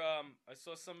I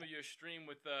saw some of your stream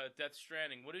with Death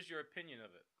Stranding. What is your opinion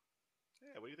of it?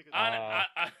 Yeah, what do you think of Hon- that?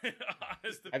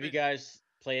 honest Have you opinion. guys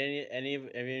played any of?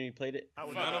 Have you played it? I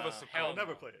would None never, of us have I would played.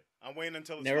 never play it. I'm waiting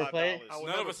until it's Never $5. play it? I would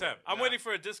None of never us play have. it. I'm Nah. waiting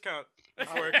for a discount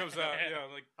before it comes out. Yeah,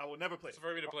 like I will never play it's it.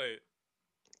 for me to play it.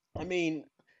 I mean,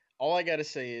 all I gotta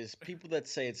say is people that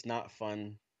say it's not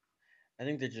fun, I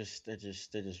think they're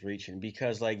just reaching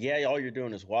because like yeah, all you're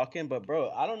doing is walking, but bro,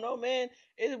 I don't know, man.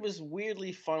 It was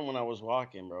weirdly fun when I was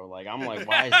walking, bro. Like I'm like,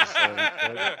 why is this so good?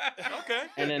 Yeah. Okay.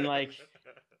 And then like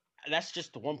that's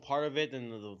just the one part of it.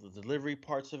 Then the delivery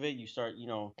parts of it, you start, I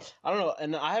don't know.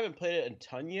 And I haven't played it a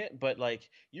ton yet, but like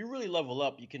you really level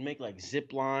up. You can make like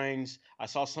zip lines. I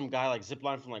saw some guy like zip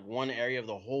line from like one area of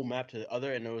the whole map to the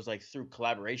other, and it was like through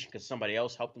collaboration because somebody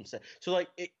else helped him set. So like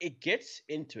it gets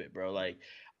into it, bro. Like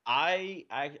I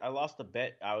lost a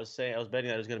bet. I was betting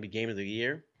that it was gonna be game of the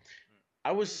year.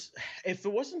 I was, if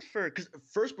it wasn't for, because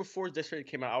first before Death Stranding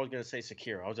came out, I was gonna say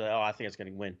Sekiro. I was like, oh, I think it's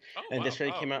gonna win. Oh, And wow. Death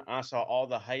Stranding came out, and I saw all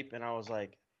the hype, and I was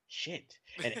like, shit.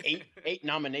 And eight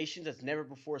nominations that's never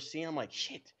before seen. I'm like,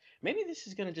 shit. Maybe this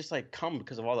is gonna just like come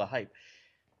because of all the hype.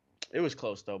 It was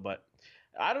close though, but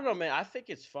I don't know, man. I think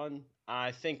it's fun.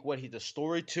 I think the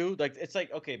story too. Like it's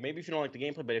like okay, maybe if you don't like the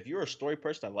gameplay, but if you're a story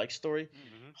person that likes story,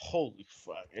 holy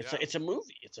fuck, Yeah. it's a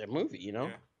movie. It's a movie, you know.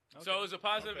 Yeah. So it was a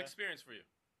positive Okay. experience for you.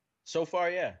 So far,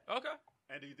 yeah. Okay.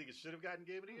 And do you think it should have gotten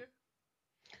Game of the Year?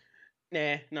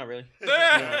 Nah, not really.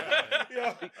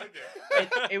 Yeah.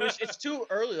 Okay. It's too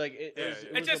early. Like Yeah,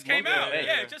 It was just a came month out. away.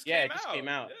 Yeah, it just Yeah, came it just out. came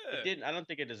out. Yeah. It didn't. I don't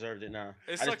think it deserved it. Nah,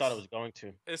 It's I just like thought it was going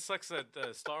to. It sucks that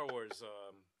Star Wars.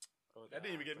 That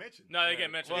didn't even get mentioned. No, they Yeah.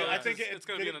 get mentioned. Well, I yeah. think it's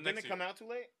gonna be in the didn't next it come year. out too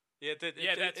late? Yeah, it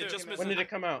Yeah, that too. just missed. When did it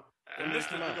come out? Uh, When did it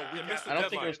come out? It missed the I don't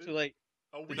think it was deadline. too late.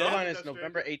 Oh, The we deadline got is Death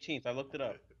November Stranding. 18th. I looked it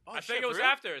up. Oh, I shit, think it was for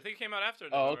real? after. I think it came out after.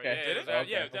 Oh, that, okay. Right? Yeah, Did it it? was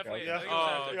after. Yeah, Okay, definitely. okay. I think it was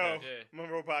Oh, after. Yo, Yeah.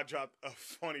 Monrobot dropped a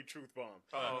funny truth bomb.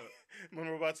 Uh-oh.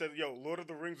 Monrobot said, "Yo, Lord of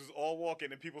the Rings was all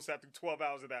walking, and people sat through 12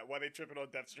 hours of that. Why they tripping on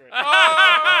Death Stranding?"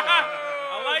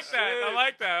 I like that. I shit.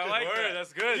 like that. I like Word, that.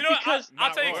 that's good. You know, what? Because- I'll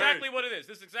Not tell you word. exactly what it is.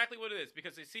 This is exactly what it is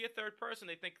because they see a third person,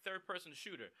 they think third person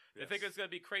shooter. They think Yes. it's gonna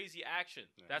be crazy action.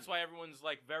 Yeah. That's why everyone's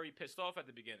like very pissed off at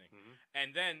the beginning, Mhm.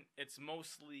 and then it's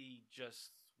mostly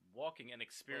just walking and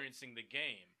experiencing the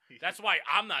game. That's why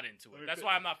I'm not into Let it. me That's put-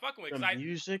 why I'm not fucking with it. The 'cause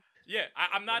music.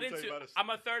 I'm not Let me tell you into. about a- I'm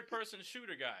a third person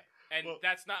shooter guy, and Well-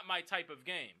 that's not my type of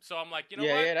game. So I'm like, you know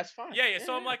yeah, what? yeah, that's fine. Yeah.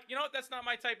 So I'm like, you know what? That's not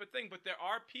my type of thing. But there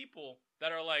are people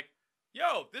that are like,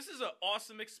 yo, this is an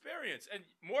awesome experience, and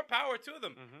more power to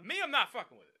them. Mhm. Me, I'm not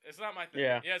fucking with it. It's not my thing.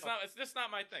 Yeah. It's not. It's just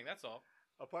not my thing. That's all.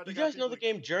 Apart, You they got guys know the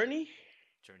people- game Journey?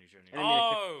 Journey. I didn't mean to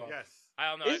Oh, Yes.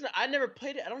 I don't know. I never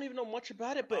played it. I don't even know much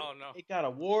about it, but Oh, no. it got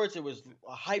awards. It was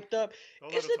hyped up. Don't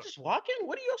let Isn't us it talk. just walking?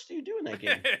 What else do you do in that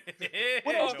game?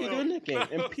 What Oh, else do you do in that game?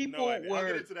 And No people idea. I'll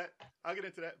get were into that. I'll get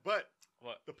into that. But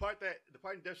What? the part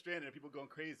in Death Stranding that people going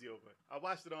crazy over, I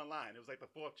watched it online. It was like the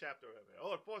 4th chapter of it.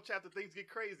 Oh, the 4th chapter, things get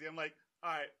crazy. I'm like,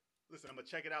 all right, listen, I'm gonna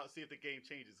check it out and see if the game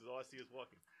changes. Because all I see is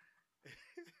walking.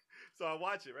 So I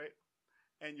watch it, right?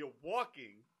 And you're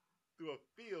walking through a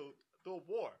field, through a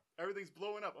war. Everything's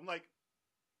blowing up. I'm like,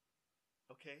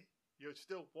 okay, you're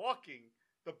still walking.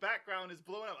 The background is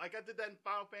blowing up. Like I did that in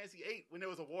Final Fantasy VIII when there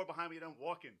was a war behind me and I'm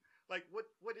walking. Like, what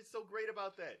is so great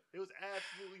about that? There was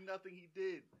absolutely nothing he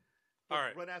did. But All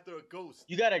right. run after a ghost.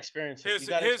 You gotta experience it. Here's- You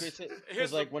gotta here's- experience it. here's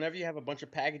Because like the- whenever you have a bunch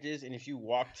of packages and if you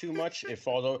walk too much, it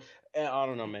falls over. I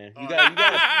don't know, man. You Oh. gotta play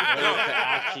No. it to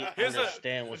actually Here's the-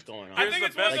 understand what's going on. I Here's think the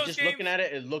it's one of best- Like those just games. looking at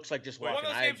it, it looks like just One walking.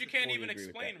 of those I games you can't fully even agree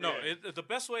with explain. that. No, Yeah. the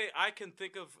best way I can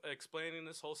think of explaining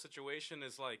this whole situation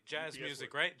is like jazz PS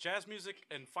music, work. right? Jazz music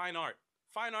and fine art.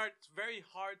 Fine art's very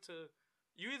hard to.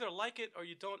 You either like it or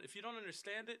you don't. If you don't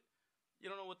understand it, you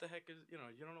don't know what the heck is. You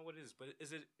don't know what it is. But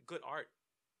is it good art?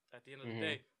 At the end of the Mhm.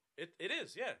 day, it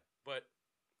is, yeah. But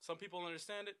some people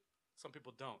understand it, some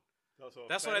people don't. It's also a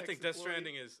That's what I FedEx think Death employee.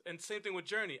 Stranding is. And same thing with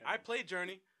Journey. I played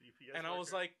Journey. UPS And I was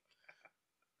worker. like,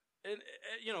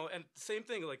 and same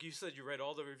thing. Like you said, you read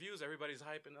all the reviews. Everybody's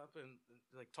hyping up and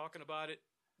like talking about it.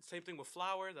 Same thing with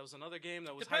Flower. That was another game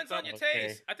that was Depends hyped on up. your Okay.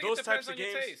 taste. I think Those it depends types on of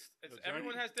your games- taste. The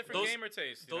Everyone Journey- has different those- gamer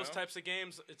tastes. Those types of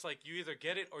games, it's like you either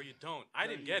get it or you don't. I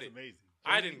Journey didn't get was it. Amazing.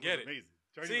 I Journey didn't get was it. Amazing.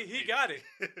 Journey See, was he amazing. got it.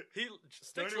 He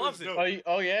Sticks Journey loves was it. dope.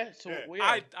 Oh yeah. So Yeah. yeah.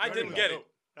 I Journey didn't was get it.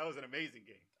 dope. That was an amazing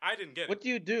game. I didn't get it. What do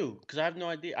you do? Because I have no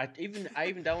idea. I even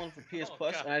downloaded for PS Oh,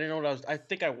 Plus God. and I didn't know what I was. I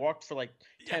think I walked for like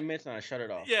Yeah. 10 minutes and I shut it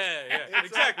off. Yeah, yeah, It's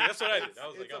exactly. a- That's what I did. it's- I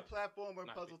was like, it's oh. a platformer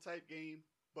not puzzle type game,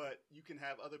 but you can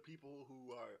have other people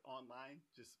who are online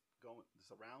just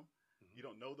around. Mhm. You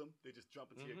don't know them; they just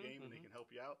jump into your Mhm, game and they mhm. can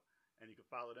help you out, and you can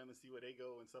follow them and see where they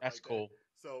go and stuff. That's like cool. That.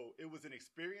 So it was an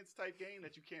experience type game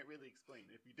that you can't really explain.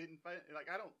 If you didn't find, like,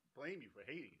 I don't blame you for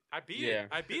hating it. I beat Yeah. it.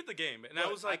 I beat the game, and But I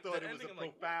was like, thought the it was ending, a I'm like,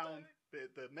 what the profound.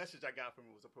 heck? The message I got from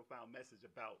it was a profound message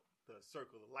about the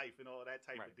circle of life and all that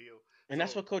type Right. of deal. And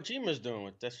that's So- what Kojima's doing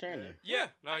with Death Stranding. Yeah,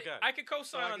 no, I got it. I could co-sign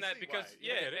So I on can that see because why.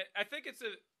 Yeah, I get it. I think it's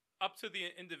up to the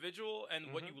individual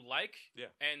and what Mhm. you like, Yeah.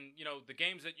 and the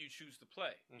games that you choose to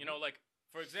play. Mhm. Like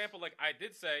for example, like I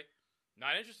did say,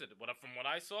 not interested. From what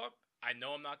I saw, I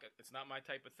know I'm not. It's not my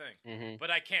type of thing. Mm-hmm.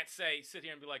 But I can't sit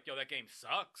here and be like, yo, that game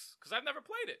sucks, because I've never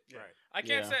played it. Right. I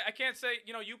can't say,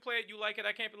 you play it, you like it.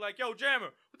 I can't be like, yo, Jammer,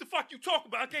 what the fuck you talking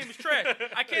about? That game is trash.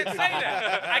 I can't say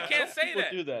that. I can't say People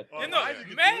that. do that. Oh, You know, Elijah can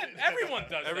do man, it. everyone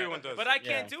does. Everyone that. does But that. I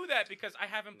can't Yeah. do that because I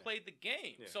haven't Yeah. played the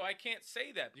game, Yeah. so I can't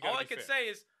say that. You gotta All I be can fair. say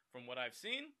is, from what I've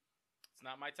seen, it's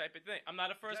not my type of thing. I'm not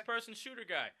a first-person shooter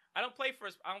guy. I don't play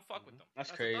first. I don't fuck with them. That's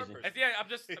That's a crazy. third person. I'm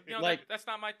just, Like- that's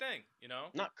not my thing.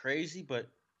 Not crazy, but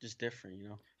just different.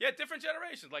 Yeah, different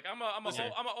generations. Like I'm Listen.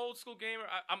 an old school gamer.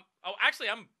 I'm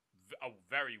a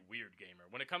very weird gamer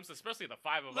when it comes to especially the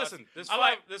five of us. Listen, there's I five.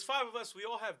 like- There's five of us. We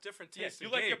all have different Yeah, tastes. you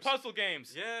in like your games. puzzle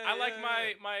games. Yeah, I like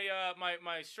yeah,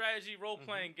 my strategy role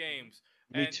playing games.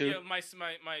 Me And, too. my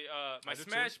I do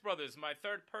Smash Brothers, my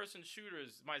third person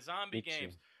shooters, my zombie Me too.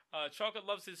 games. Chocolate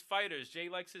loves his fighters. Jay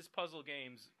likes his puzzle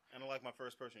games. I don't like my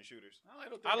first person shooters.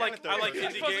 I like You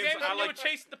indie puzzle games. I You like- would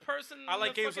chase the person. I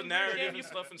like the games with fucking weird narrative game. and You-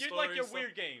 stuff and You like your story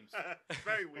and weird games.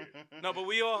 Very weird. No, but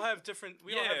we all have different.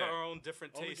 We all have Yeah. our own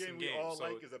different Only tastes game in we games. all so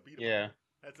like is a beat 'em Yeah. up.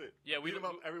 That's it. Yeah, we beat 'em do-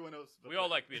 up. Everyone else. We all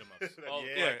like beat 'em ups. All-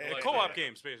 Yeah. yeah, like- co-op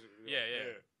games basically.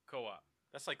 Yeah, co-op.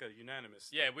 That's like a unanimous.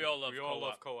 Yeah, thing. we all love love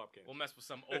co-op. co-op games. We'll mess with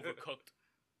some Overcooked.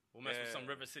 We'll mess with some Yeah.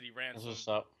 River City That's Ransom. what's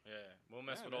up. Yeah, we'll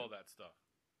mess Yeah, with man. all that stuff.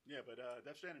 Yeah, but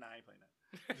Death Stranding, I ain't playing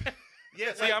that.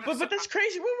 Yeah, See, I'm- But that's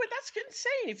crazy. Wait, that's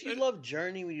insane. If you love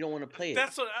Journey when you don't want to play it,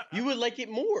 That's what you would like it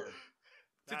more.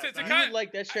 To Nah, to it's You not- kind would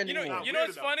like Death Stranding you know- more. you know weird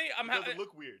what's enough. funny? It doesn't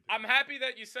look weird. I'm happy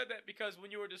that you said that because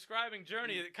when you were describing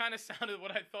Journey, it kind of sounded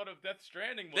what I thought of Death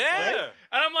Stranding was. Yeah. Like.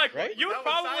 And I'm like, Right? you would That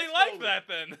was probably side like scrolling. that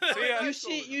then.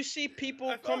 See, You see people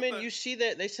I come thought in. that- You see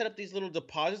that they set up these little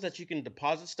deposits that you can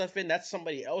deposit stuff in. That's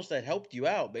somebody else that helped you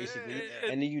out, basically. Yeah.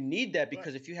 And then you need that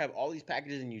because if you have all these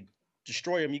packages and you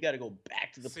destroy them, you got to go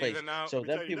back to the See, place. then now- So Let me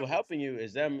them tell you people difference. helping you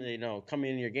is them,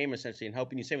 coming in your game essentially and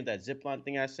helping you. Same with that zipline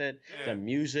thing I said. Yeah. The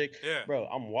music, Yeah. bro.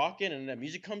 I'm walking and that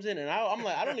music comes in, and I'm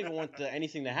like, I don't even want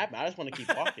anything to happen. I just want to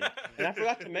keep walking. And I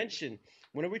forgot to mention,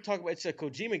 whenever we talk about, it's a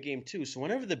Kojima game too. So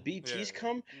whenever the BTs Yeah.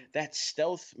 come, that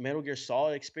stealth Metal Gear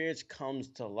Solid experience comes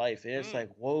to life. And it's like,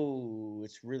 whoa,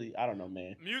 it's really, I don't know,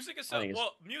 man. Music is I think it's-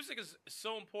 music is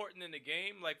so important in the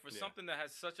game. Like for Yeah. something that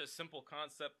has such a simple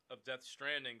concept of Death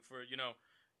Stranding. For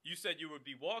you said you would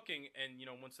be walking, and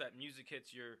once that music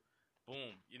hits, you're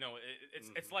boom.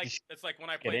 It's like when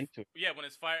I Get play. into it. Yeah, when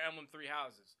it's Fire Emblem Three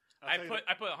Houses. I'll I tell you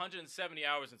put 170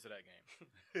 hours into that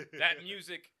game. That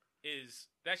music is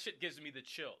that shit gives me the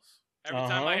chills. Every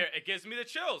time I hear it, it gives me the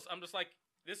chills. I'm just like,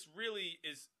 this really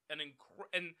is and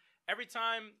every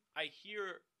time I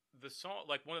hear the song,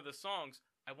 like one of the songs,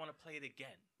 I want to play it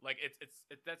again. Like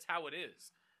that's how it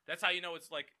is. That's how you know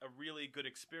it's like a really good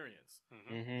experience,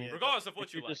 Mhm. regardless of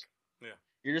what you like.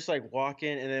 You're just like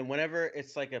walking, and then whenever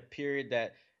it's like a period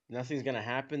that nothing's gonna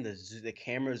happen, the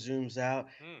camera zooms out,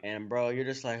 and bro, you're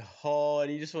just like, oh,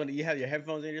 and you have your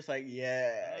headphones, and you're just like,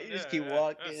 yeah, you just keep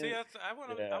walking. See, I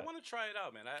want to try it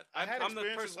out, man. I had I'm the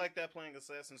experiences person like that playing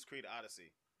Assassin's Creed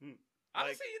Odyssey.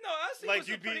 Honestly, Like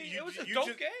it was a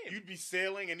dope game. You'd be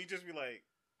sailing, and you'd just be like,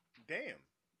 damn,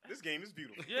 this game is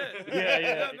beautiful.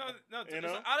 Yeah. No. You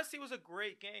know? Odyssey was a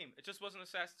great game. It just wasn't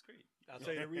Assassin's Creed. I'll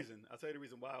tell you the reason. I'll tell you the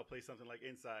reason why I'll play something like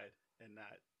Inside and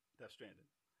not Death Stranding.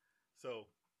 So,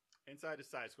 Inside is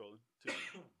side scrolling,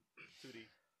 2D,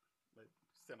 but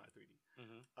semi 3D.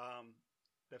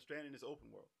 Death Stranding is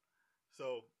open world.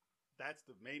 So that's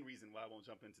the main reason why I won't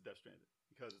jump into Death Stranding,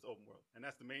 because it's open world, and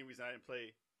that's the main reason I didn't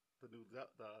play the new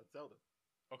Zelda.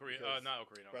 Not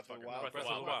Ocarina. Breath of the Wild. Breath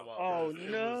of the Wild. Oh Because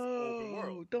it was open no!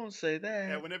 world. Don't say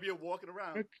that. And whenever you're walking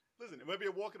around, whenever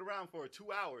you're walking around for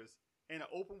 2 hours in an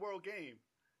open world game,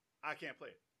 I can't play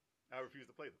it. I refuse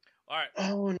to play them. All right.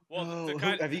 Oh Well, no! the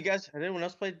kind- Have you guys? Has anyone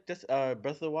else played this, Breath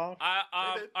of the Wild?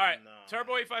 All did? right. No.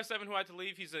 Turbo857, who had to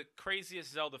leave, he's the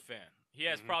craziest Zelda fan. He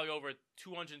has probably over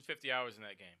 250 hours in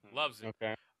that game. Loves it.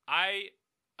 Okay.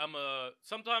 I'm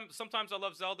sometimes I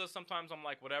love Zelda, sometimes I'm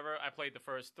like whatever. I played the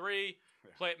first 3,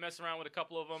 mess around with a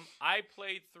couple of them. I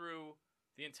played through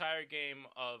the entire game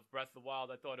of Breath of the Wild.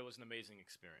 I thought it was an amazing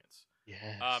experience.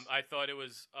 Yes. I thought it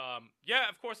was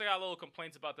of course I got a little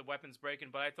complaints about the weapons breaking,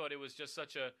 but I thought it was just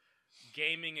such a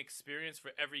gaming experience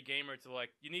for every gamer to like.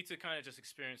 You need to kind of just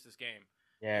experience this game.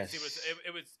 Yes.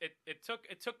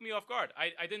 It took me off guard.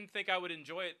 I didn't think I would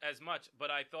enjoy it as much,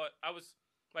 but I thought I was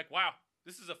like, wow,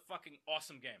 this is a fucking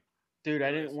awesome game. Dude,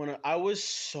 I didn't want to. I was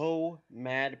so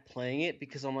mad playing it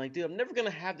because I'm like, dude, I'm never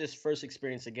gonna have this first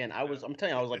experience again. I'm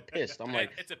telling you, I was like pissed. I'm like,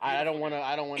 It's a I don't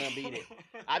beautiful want to beat it.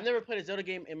 I've never played a Zelda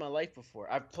game in my life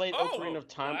before. I've played Ocarina of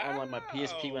Time on like my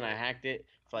PSP when I hacked it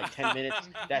for like 10 minutes.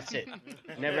 That's it.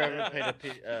 Never ever played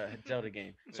a Zelda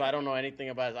game, so I don't know anything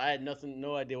about it. I had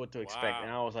no idea what to expect, Wow.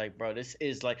 and I was like, bro, this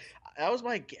is like that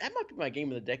might be my game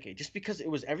of the decade, just because it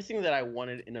was everything that I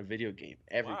wanted in a video game.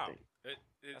 Everything.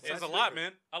 That's a lot,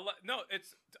 man. I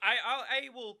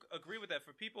will agree with that.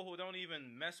 For people who don't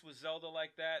even mess with Zelda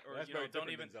like that, or That's you know, very don't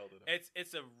different even. than Zelda, though.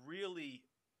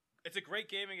 It's a great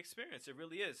gaming experience. It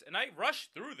really is. And I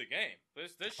rushed through the game.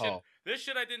 This Oh.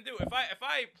 shit I didn't do. If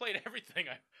I played everything,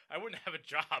 I wouldn't have a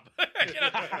job. You know,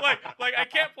 like I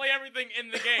can't play everything in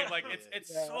the game. Like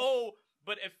it's so.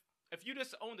 But if you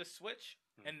just owned a Switch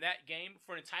and that game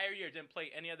for an entire year, didn't play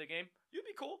any other game, you'd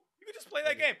be cool. You could just play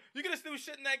that game. You could just do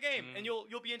shit in that game, and you'll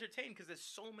be entertained because there's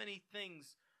so many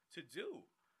things to do.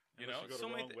 You know, Unless you go so the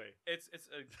many. wrong way.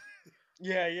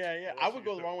 Yeah. Unless I would you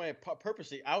go the go- wrong way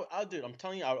purposely. I'll do it. I'm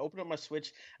telling you, I'll open up my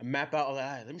Switch and map out. Like,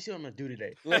 all right, let me see what I'm gonna do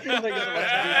today. Like, I'm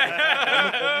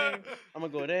gonna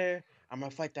go there. I'm gonna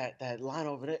fight that line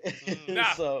over there.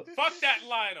 Nah, So, fuck that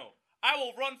Lionel. I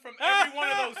will run from every one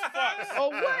of those fucks. oh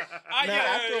what? I- Now, yeah,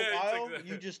 after yeah, a it's while, exactly-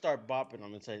 you just start bopping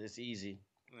them and say it's easy.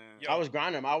 Yo. I was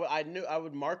grinding them. I knew I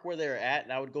would mark where they were at,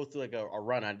 and I would go through like a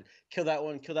run. I'd kill that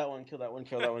one, kill that one, kill that one,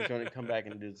 kill that one, and come back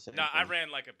and do the same. Nah, I thing.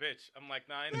 ran like a bitch. I'm like,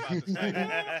 nah, I ain't about this fight.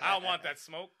 I don't want that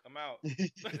smoke. I'm out.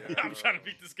 I'm trying to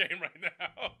beat this game right now.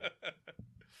 All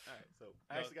right, so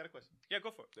I actually got a question. Yeah,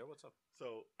 go for it. Yeah, what's up?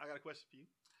 So I got a question for you.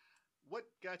 What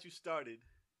got you started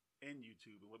in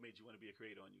YouTube, and what made you want to be a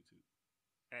creator on YouTube?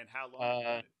 And how long? Have you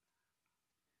done it?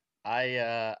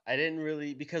 I didn't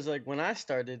really, because like when I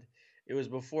started, it was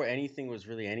before anything was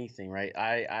really anything, right?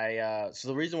 So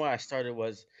the reason why I started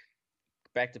was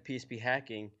back to PSP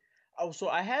hacking. Oh, so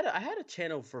I had a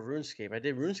channel for RuneScape. I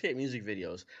did RuneScape music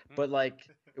videos, but like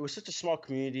it was such a small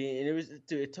community, and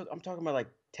I'm talking about like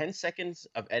 10 seconds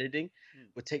of editing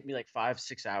would take me like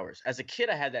 5-6 hours. As a kid,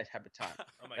 I had that type of time.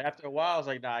 Oh my But after a while, I was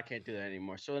like, nah, I can't do that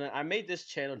anymore. So then I made this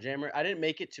channel, Jammer. I didn't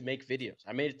make it to make videos.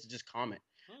 I made it to just comment.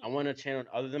 I wanted a channel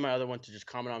other than my other one to just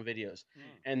comment on videos.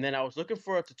 And then I was looking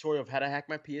for a tutorial of how to hack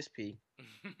my PSP,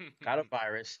 got a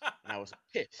virus, and I was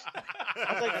pissed.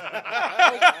 I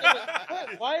was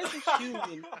like, why is a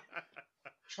human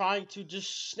trying to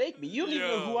just snake me? You don't even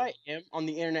know who I am on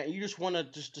the internet. You just want to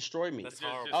just destroy me. That's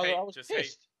Just- horrible. just hate, I was just hate.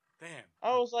 pissed. Damn.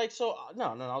 I was like, no.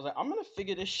 I was like, I'm gonna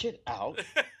figure this shit out,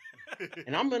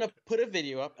 and I'm gonna put a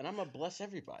video up, and I'm gonna bless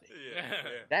everybody. Yeah.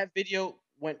 That video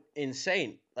went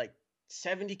insane. Like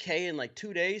 70K in like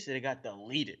 2 days, and it got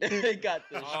deleted. It got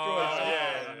destroyed.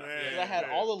 yeah, man. 'Cause I had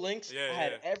all the links. Yeah, I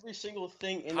had yeah. every single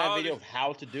thing in How that video to- of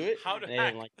how to do it. How to and they hack.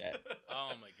 didn't like that.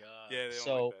 Oh my god. Yeah, they don't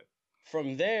So like that.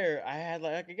 from there, I had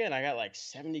like again, I got like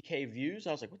 70K views.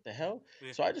 I was like, what the hell?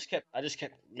 Yeah. So I just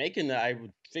kept making that. I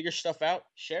would figure stuff out,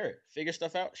 share it. Figure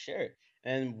stuff out, share it.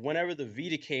 And whenever the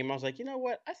Vita came, I was like, you know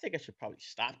what? I think I should probably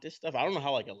stop this stuff. I don't know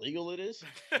how like illegal it is,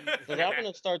 but I'm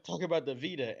gonna start talking about the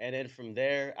Vita. And then from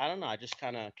there, I don't know. I just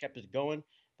kind of kept it going.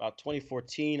 About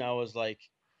 2014, I was like,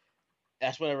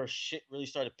 that's whenever shit really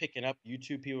started picking up.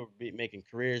 YouTube people were making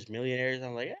careers, millionaires.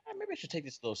 I'm like, maybe I should take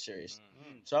this a little serious.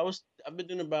 Mm-hmm. So I've been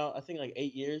doing about I think like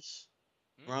 8 years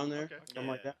around there, Okay. something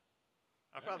like that.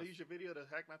 I probably used your video to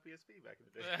hack my PSP back in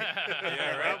the day.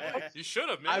 Yeah, right. You should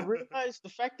have, man. I realized the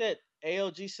fact that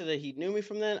ALG said that he knew me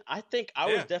from then. I think I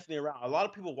was Yeah. definitely around. A lot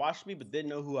of people watched me but didn't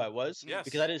know who I was Yes.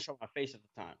 because I didn't show my face at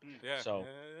the time. Yeah. So-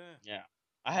 yeah.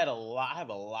 I have a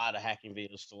lot of hacking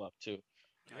videos still up too.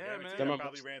 Yeah, man. I Them are-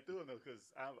 probably ran through them though because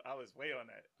I was way on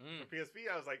that. Mm. For PSP,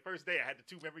 I was like, first day I had the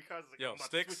 2 memory cards. I was like, Yo, I'm about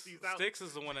to Sticks. switch these out. Sticks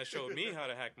is the one that showed me how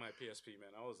to hack my PSP, man.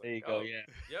 I was like, There you go. yo,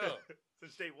 Yeah. Yo,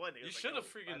 Since day one. You should have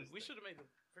freaking. We should have made a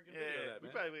freaking video Yeah, of we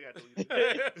that, man. probably got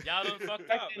deleted. y'all done fucked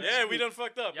up. Man. Yeah, we done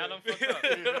fucked up. Y'all man. done fucked up.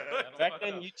 Y'all done Back fucked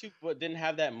then, up. YouTube didn't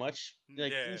have that much.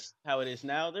 Like Yeah. you see how it is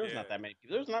now, there was not Yeah. that many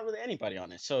people. There was not really anybody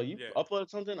on it. So you Yeah. upload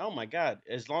something, oh my god!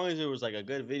 As long as it was like a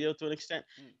good video to an extent,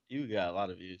 you got a lot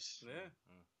of views. Yeah.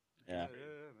 Yeah.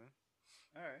 man.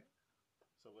 All right.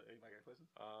 So, anybody got questions?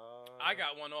 I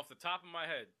got one off the top of my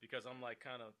head because I'm like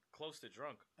kind of close to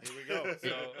drunk. Here we go. So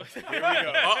Here we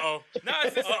go. Uh-oh. no,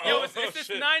 it's this, yo, it's this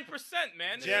shit. 9%,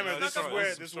 man. It's Jammer, not this is gonna- where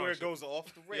This is this is strong where it shit. goes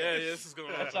off the rails. Yeah, this is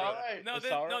going on. That's all right. No, It's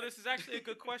this, all no, right. this is actually a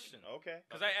good question Okay.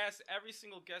 because I asked every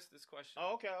single guest this question.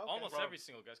 Oh, okay. Okay. Almost Well, every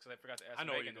single guest because I forgot to ask I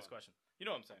know where Megan you're this going. question. You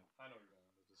know what I'm saying? I know you're going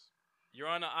with this. You're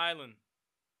on an island.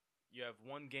 You have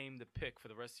one game to pick for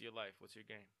the rest of your life. What's your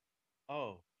game?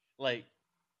 Oh, like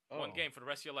One game for the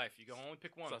rest of your life. You can only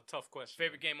pick one. It's a tough question.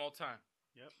 Favorite game all time.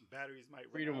 Yep. Batteries might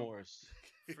run Freedom out. Wars.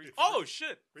 Oh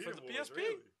shit! Freedom For the Wars, PSP?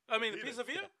 really? I mean, the Vita. PS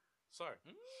Vita. Sorry.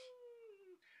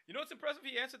 You know what's impressive?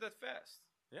 He answered that fast.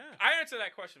 Yeah. I answered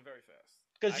that question very fast.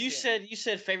 Because I you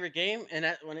said favorite game, and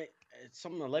that when it's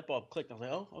something the light bulb clicked, I was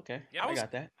like, oh, okay, Yeah, I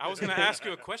got that. I was gonna ask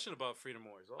you a question about Freedom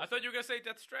Wars. I thought you were gonna say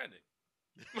Death Stranding.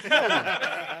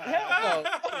 Hell no.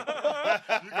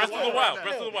 Breath of the Wild.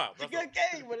 Breath of the Wild. It's a Breath good of-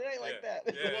 game, but it ain't like Yeah.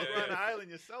 that. Yeah, You walk yeah, around yeah. the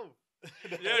island yourself.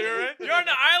 Yeah, you're right. You're on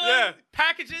the island. Yeah.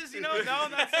 Packages, you know? No,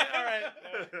 that's it. All right.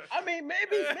 I mean,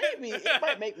 maybe it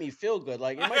might make me feel good.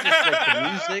 Like it might just like the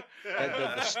music,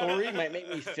 the story might make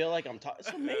me feel like I'm talking.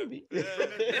 So maybe. Put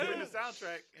in the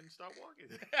soundtrack and start walking.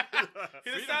 Hit the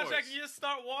Freedom soundtrack Wars. and you just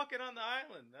start walking on the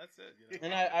island. That's it. You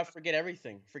know? And I forget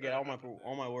everything. Forget all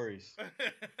my worries.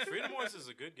 Freedom Wars is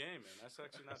a good game, man. That's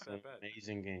actually not It's an that bad.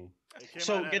 amazing game. It came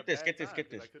So out at get a this, bad get this, time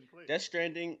get 'cause this. I couldn't play it. Death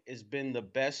Stranding has been the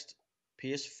best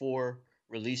PS4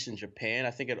 release in Japan.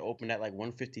 I think it opened at like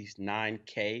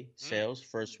 159K sales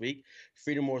first week.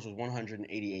 Freedom Wars was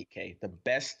 188K. The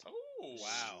best Oh,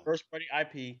 Wow. first party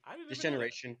IP I didn't this even know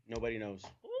that. generation. Nobody knows.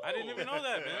 I didn't even know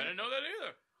that, I man. didn't know that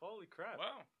either. Holy crap.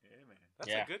 Wow. Yeah, man. That's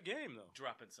Yeah. a good game, though.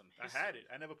 Dropping some. I had it.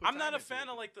 I never put I'm time not a into fan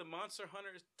it. of like the Monster Hunter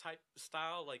type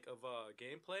style like of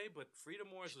gameplay, but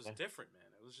Freedom Wars was different, man.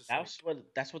 It was just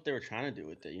That's what they were trying to do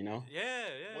with it, you know? yeah,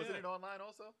 yeah. Wasn't yeah. it online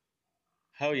also?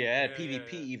 Hell yeah, Yeah,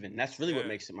 PvP yeah. even. That's really what Yeah.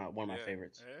 makes it one of my Yeah.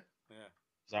 favorites. Yeah. Yeah.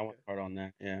 Because I went hard on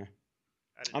that. Yeah.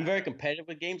 I did I'm not very have it. competitive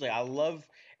with games. Like I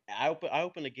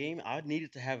open a game. I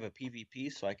needed to have a PvP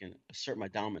so I can assert my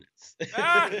dominance.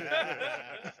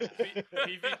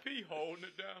 PvP holding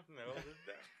it down.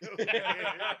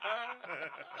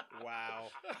 Wow.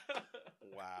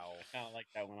 Wow. I don't like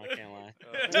that one. I can't lie.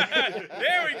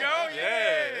 There we go. Yeah,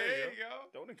 there there you you go.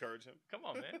 Don't encourage him. Come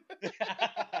on, man.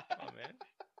 Come on,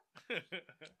 man.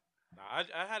 Nah,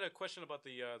 I had a question about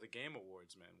the Game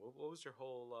Awards, man. What was your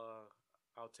whole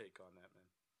outtake on that,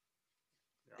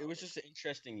 man? It was just an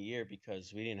interesting year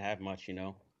because we didn't have much, you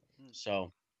know.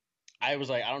 So I was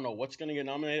like, I don't know what's gonna get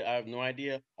nominated. I have no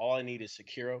idea. All I need is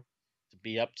Sekiro to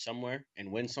be up somewhere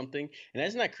and win something. And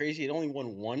isn't that crazy? It only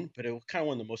won one, but it was kind of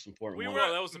one of the most important We ones. were.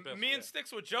 Well, that was the best, me and yeah.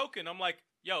 Sticks were joking. I'm like,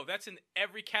 yo, that's in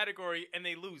every category, and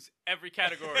they lose every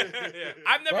category. Yeah.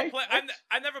 I've never Right? played.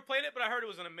 I never played it, but I heard it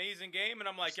was an amazing game, and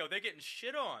I'm like, yo, they're getting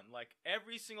shit on like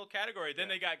every single category. Then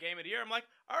they got Game of the Year. I'm like,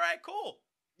 all right, cool.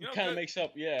 You know, It kind of good. makes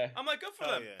up, yeah. I'm like, good for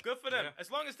Hell them. yeah. Good for them. Yeah.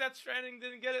 As long as Death Stranding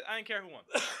didn't get it, I didn't care who won.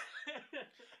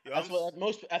 Yo, That's I'm what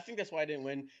most. I think that's why I didn't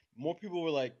win. More people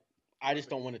were like, I just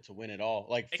don't want it to win at all.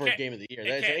 Like It for can't- Game of the Year,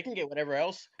 it can't. it can get whatever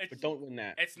else, It's- but don't win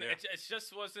that. It's Yeah. it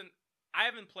just wasn't. I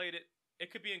haven't played it.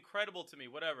 it could be incredible to me,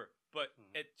 whatever. But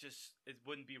it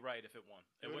wouldn't be right if it won.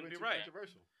 It wouldn't be right.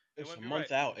 Controversial. It's a wouldn't be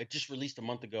month right. out. It just released a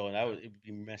month ago, and it would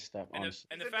be messed up. Honestly.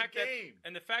 And the It's in fact the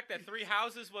that game. Three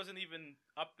Houses wasn't even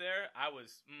up there, I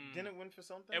was. Didn't it win for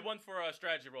something? It won for a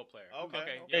strategy role player.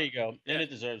 Okay. There you go, and Yeah. it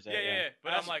deserves that. Yeah.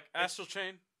 But I'm like, Astral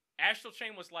Chain. Astral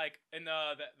Chain was like in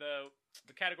the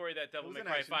category that Devil It was May an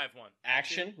Cry action. 5 won.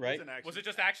 Action, right? It's an action. Was it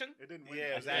just action? It didn't win. Yeah,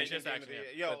 it was Yeah, action just game action, of the yeah.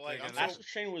 year. Yo, But like thing I'm is, so Astral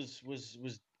Chain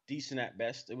was decent at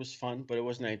best. It was fun, but it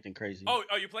wasn't anything crazy. Oh,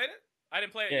 you played it? I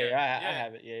didn't play it yeah, yet. I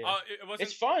have it. Yeah. It wasn't.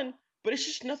 It's fun, but it's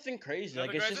just nothing crazy. Nothing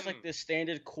Like it's crazy? just like this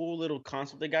standard cool little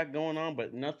concept they got going on,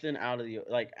 but nothing out of the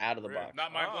Really? box.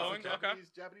 Not mind blowing. It's a Okay.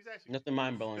 Japanese action. Nothing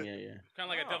mind blowing. Yeah. Kind of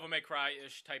like a Oh. Devil May Cry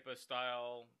ish type of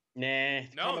style. Nah, the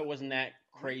No? combat wasn't that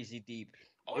crazy deep.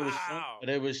 Oh, It was fun, Wow. but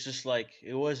it was just like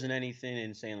it wasn't anything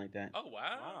insane like that. Oh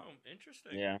wow. Wow.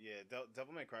 Interesting. Yeah, Yeah,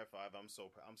 Devil May Cry 5. I'm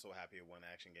so happy it won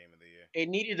Action Game of the Year. it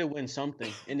needed to win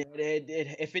something, and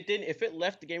if it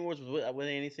left the Game Awards with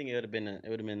anything, it would have been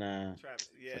Travis.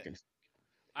 Yeah. freaking.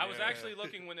 I was Yeah. actually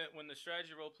looking when the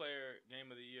strategy role player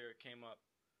game of the year came up.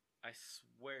 I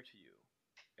swear to you,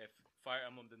 if Fire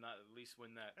Emblem did not at least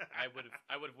win that, I would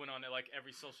have went on like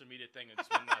every social media thing and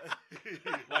just went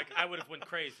nuts. Like I would have went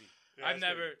crazy. Yeah, I've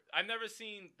that's never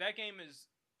seen that game.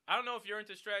 I don't know if you're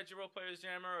into strategy role players,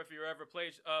 Jammer, or if you ever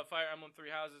played Fire Emblem Three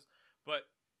Houses, but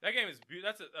that game is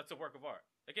that's a work of art.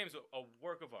 That game's a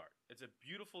work of art. It's a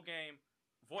beautiful game.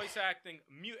 Voice acting,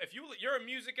 if you're a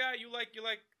music guy, you like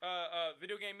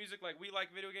video game music like we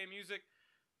like video game music.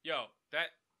 Yo,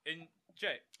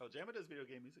 Jay. Oh, Jammer does video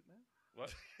game music, man.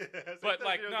 What? But But,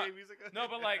 like, no, game music? No,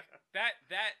 but like that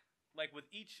like with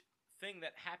each thing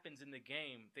that happens in the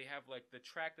game, they have like the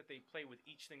track that they play with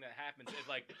each thing that happens. It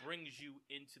like brings you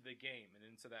into the game and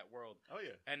into that world. Oh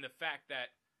yeah. And the fact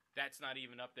that that's not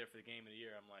even up there for the game of the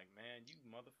year, I'm like, man, you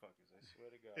motherfuckers! I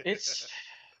swear to God. It's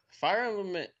Fire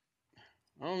Emblem.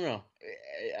 I don't know.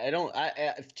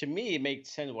 To me, it makes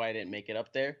sense why I didn't make it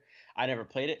up there. I never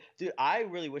played it, dude. I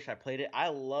really wish I played it. I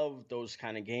love those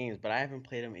kind of games, but I haven't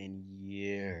played them in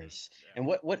years. And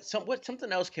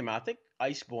something else came out? I think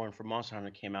Iceborne for Monster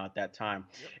Hunter came out at that time.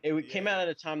 It came out at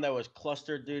a time that was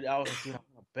clustered, dude. I was like, dude, I'm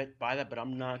gonna buy that, but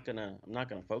I'm not gonna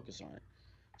focus on it.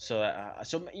 So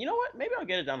you know what? Maybe I'll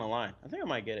get it down the line. I think I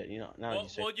might get it. You know, now that you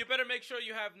say. Well, you better make sure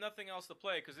you have nothing else to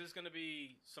play because there's gonna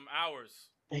be some hours.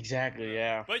 Exactly.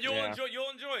 Yeah. But you'll yeah. enjoy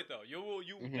it though. You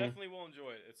Mhm. definitely will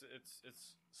enjoy it.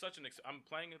 It's such an. I'm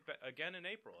playing it again in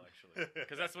April actually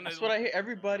because that's when That's what I hear.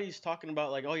 Everybody's talking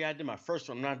about. Like, oh yeah, I did my first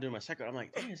one. I'm not doing my second one. I'm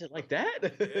like, damn, is it like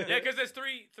that? Yeah, because there's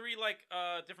three like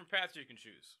different paths you can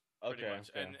choose. Pretty Okay, much.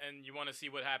 okay. And you want to see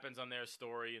what happens on their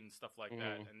story and stuff like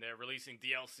that. Mhm. And they're releasing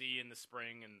DLC in the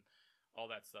spring and all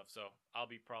that stuff. So I'll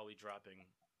be probably dropping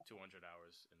 200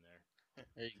 hours in there.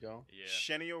 There you go. Yeah.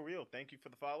 Shenny O'Real, thank you for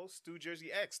the follow. Stu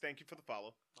Jersey X, thank you for the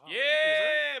follow. Wow,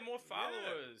 Yeah, more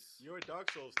followers. You're a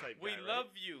Dark Souls type We guy, right? love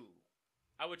you.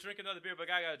 I would drink another beer, but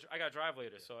I got to drive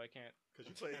later, so I can't. Because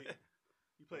you play That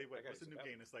what's the guy's new a-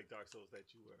 game that's like Dark Souls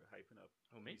that you were hyping up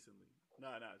Who, me? recently? No,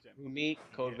 Jam. Who me?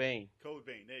 Code Yeah. Vein. Code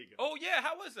Vein. There you go. Oh yeah,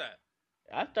 how was that?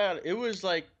 I thought it was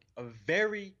like a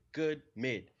very good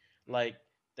mid. Like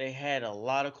they had a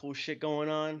lot of cool shit going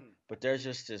on, but there's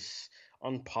just this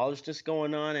unpolishedness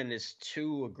going on, and it's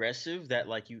too aggressive that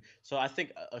like you. So I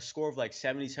think a score of like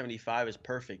 70, 75 is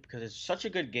perfect because it's such a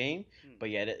good game, but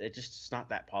yet it just it's not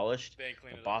that polished. They ain't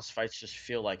clean The it boss fights just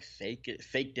feel like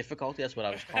fake difficulty. That's what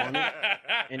I was calling it.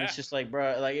 And it's just like,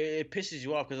 bro, like it pisses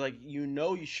you off because like you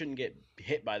shouldn't get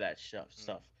hit by that stuff,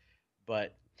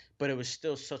 but it was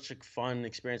still such a fun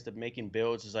experience. That making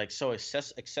builds is like so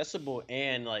accessible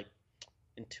and like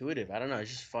intuitive. I don't know, it's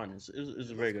just fun. It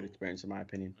was a very good experience in my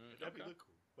opinion. That'd be look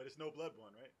cool. But it's no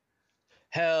Bloodborne, right?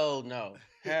 Hell no,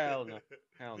 hell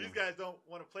no. These guys don't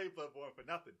want to play Bloodborne for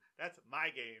nothing. That's my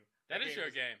game. That is your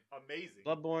game. Amazing.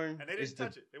 Bloodborne And they is didn't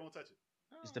touch it. They won't touch it.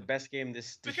 is the best game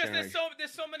this Because generation.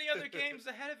 there's so many other games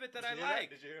ahead of it that I Did you hear like.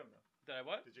 Did you hear him though? Did I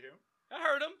what? Did you hear him? I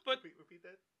heard him, but Repeat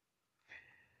that.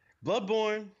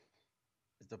 Bloodborne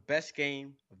is the best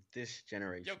game of this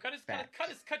generation. yo, cut Fact.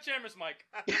 Jammer's mic.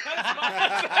 Cut his mic.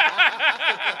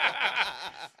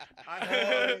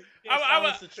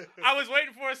 I was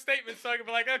waiting for a statement so I could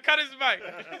be like, cut his mic.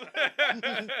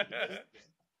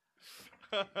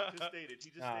 He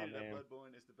just stated that man.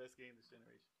 Bloodborne is the best game this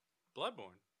generation.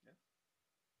 Bloodborne.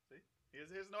 He has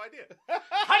no idea.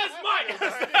 Cut his mic.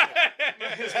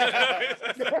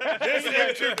 This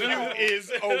interview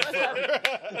is over.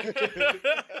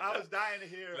 I was dying to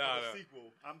hear No, a no.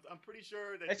 sequel. I'm pretty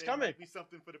sure that It's there coming. might be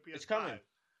something for the PS5. It's coming.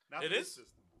 Not It for this is?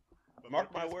 system. But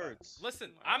Mark for my PS5, words.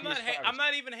 Listen, I'm I'm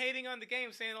not even hating on the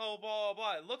game, saying blah blah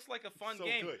blah. It looks like a fun So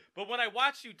game, good. but when I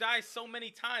watch you die so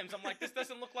many times, I'm like, this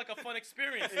doesn't look like a fun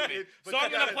experience to me. But So you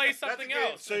I'm gonna gotta- play that's a something game.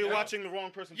 else. So you're watching the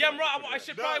wrong person. Yeah, play. I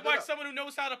should No, probably no, watch no. someone who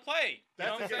knows how to play. You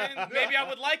know That's what a I'm game. saying? Maybe I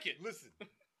would like it. Listen,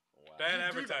 Bad I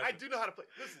advertising. do know how to play.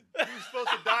 Listen, you're supposed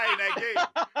to die in that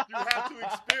game. You have to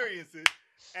experience it,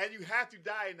 and you have to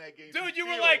die in that game. to Dude, you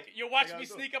were feel like, you're watching like me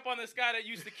I was sneak up on this guy that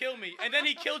used to kill me, and then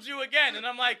he killed you again, and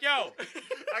I'm like, yo,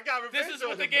 I got revenge. this is on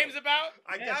what the him, game's though. about?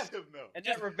 I Yes. got him though. And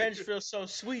that revenge feels so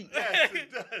sweet. Yes,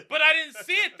 it does. But I didn't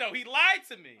see it, though. He lied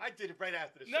to me. I did it right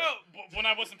after the show. No, but when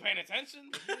I wasn't paying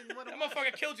attention, You didn't wanna that watch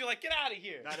motherfucker killed you like, get out of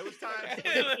here. Now there was times.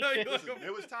 You listen, look-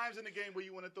 there was times in the game where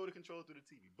you want to throw the controller through the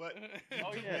TV, but you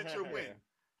Oh, do yeah. get your win.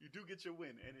 You do get your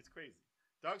win, and it's crazy.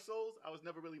 Dark Souls, I was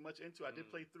never really much into. I did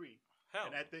play 3, Hell.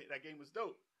 and that game was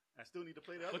dope. I still need to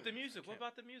play the other. But the one. music, what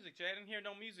about the music, Jay? I didn't hear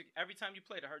no music. Every time you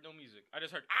played, I heard no music. I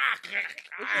just heard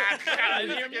I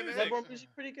didn't hear music. Bloodborne music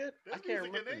pretty good. There's I can't music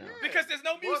in remember there, now. yeah. Because there's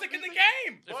no Boss music in the music-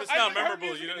 game. If Boss it's I not never heard memorable,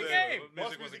 music you in know the the game. Boss music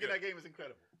wasn't music in good. that game is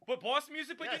incredible. But boss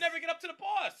music, but you Yes. never get up to the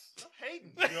boss. Stop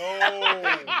hating.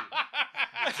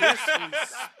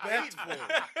 Disrespectful.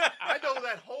 I know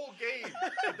that whole game.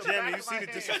 at the Jimmy, back you of see my the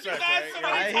hand. disrespect, died right? so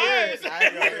Yeah. many I hear it. I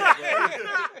hear it.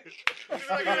 bro.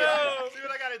 See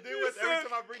what I gotta deal with every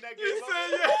time I bring that game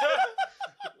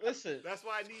up? Listen, That's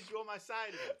why I need you on my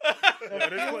side.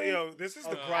 This is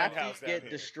the Oh, grind after you house down get here.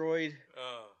 destroyed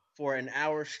for an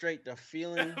hour straight, the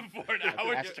feeling For an of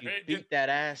hour after you straight. beat that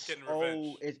ass, Getting oh,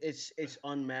 revenge. it's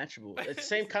unmatchable. It's the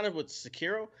same kind of with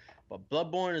Sekiro, but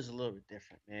Bloodborne is a little bit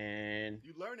different, man.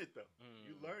 You learn it though.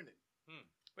 You learn it.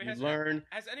 Wait, You has, learn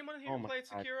has anyone here Oh my played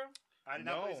God. Sekiro? I did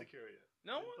not play No. Sekiro yet.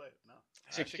 No I didn't one? play it. No.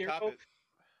 I should cop Sekiro. it.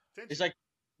 Tension. It's like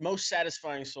most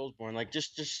satisfying Soulsborne. Like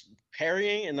just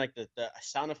parrying and like the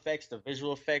sound effects, the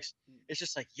visual effects. It's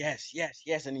just like yes, yes,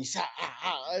 yes, and he's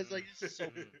it's like it's just so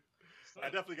I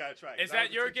definitely gotta try it. Is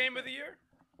that your game of the year?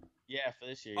 yeah for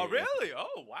this year. Oh, yeah. really?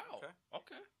 Oh, wow.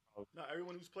 Okay. No,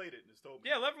 everyone who's played it has told me.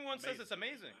 Yeah, everyone says Amazing. it's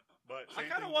amazing. But I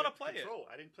same kinda thing wanna with play it. Control.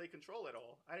 I didn't play Control at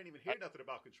all. I didn't even hear nothing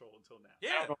about Control until now.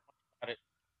 Yeah.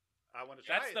 I want to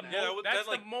try That's it the now. that's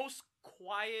like- the most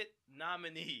quiet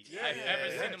nominee Yeah, I've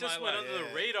ever yeah. seen in just my went life. under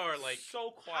the radar, like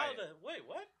so how quiet. wait,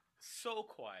 what? So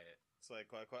quiet. It's like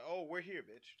quite. Oh, we're here,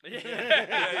 bitch.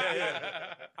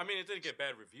 Yeah. I mean, it didn't get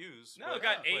bad reviews. No, but, it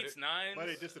got but 8s, 9s. But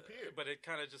it disappeared. But it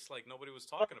kind of just like nobody was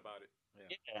talking about it.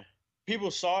 Yeah.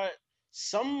 People saw it.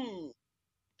 Some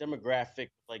demographic,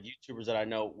 like YouTubers that I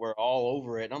know, were all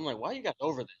over it. And I'm like, why you guys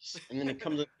over this? And then it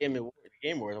comes to the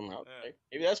Game Awards. I'm like, okay,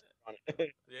 maybe that's on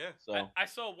it. Yeah. So I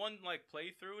saw one like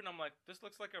playthrough and I'm like, this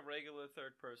looks like a regular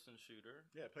third-person shooter.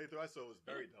 Yeah, playthrough I saw was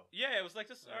very dull. Yeah, it was like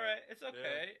this. All Yeah. right, it's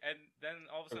okay. And then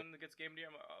all of a sudden it gets Game of the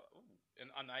Year. I'm like, oh, ooh. And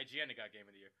on IGN it got Game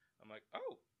of the Year. I'm like,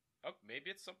 oh, maybe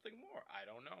it's something more. I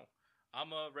don't know. I'm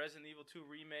a Resident Evil 2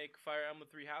 remake, Fire Emblem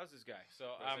Three Houses guy.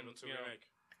 So I'm, Resident Evil 2 you know, remake.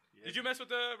 Yeah. Did you mess with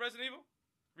the Resident Evil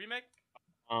remake?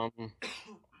 um,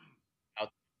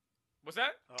 What's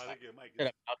that? Oh, I think your mic said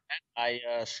is... about that,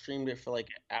 I streamed it for like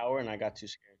an hour and I got too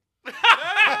scared. Big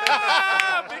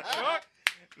Chuck.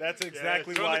 That's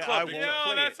exactly Join the why club, I big won't Yo,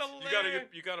 play that's it. hilarious.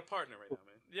 You got a partner right now,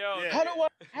 man. Yo, Yeah.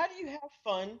 How do you have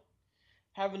fun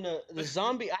having the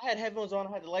zombie? I had headphones on,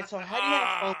 I had the lights on. How do you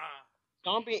have fun?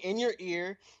 Zombie in your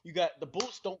ear. You got the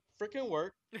bullets don't freaking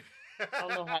work. I don't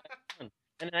know how that's done.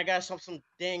 And then I got some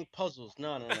dang puzzles.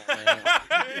 No. Yo, that's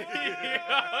hilarious.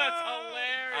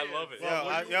 I love it.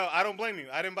 I don't blame you.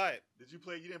 I didn't buy it. Did you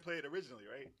play? You didn't play it originally,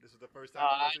 right? This was the first time.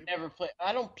 I you never play.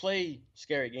 I don't play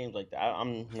scary games like that.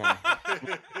 I'm no. You're like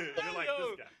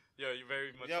this guy. Yo, you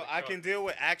very much. Yo, like I Chuck. can deal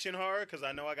with action horror because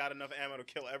I know I got enough ammo to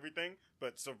kill everything.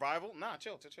 But survival, nah,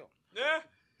 chill. Yeah.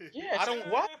 Yeah, I don't-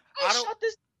 What? I I don't- shot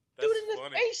this That's dude in the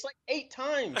funny. face like 8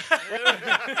 times.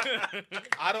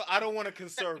 I don't want to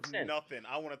conserve 100%. nothing.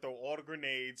 I want to throw all the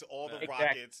grenades, all the Exactly.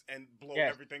 rockets, and blow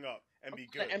Yes. everything up and be I'm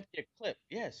gonna good. empty a clip.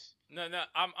 Yes. No,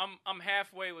 I'm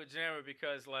halfway with Jammer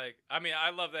because like I mean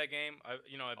I love that game. I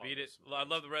beat it. I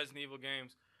love the Resident Evil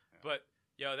games, but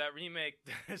yo that remake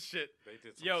that shit. They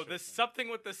did some Yo, shit, there's man. something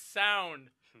with the sound.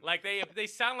 Like they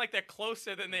sound like they're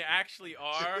closer than they actually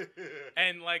are,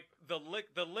 and like the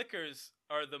lickers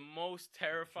are the most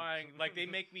terrifying. Like they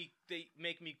make me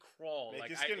crawl. Make like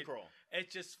your skin crawl.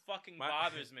 It just fucking My-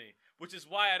 bothers me, which is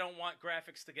why I don't want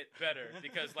graphics to get better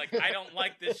because like I don't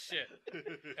like this shit.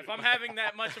 If I'm having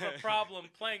that much of a problem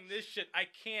playing this shit, I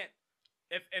can't.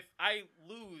 If I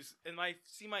lose and I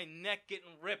see my neck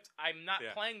getting ripped, I'm not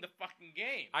Yeah. playing the fucking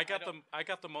game. I got don't-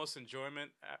 the most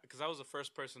enjoyment because I was the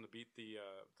first person to beat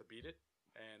it,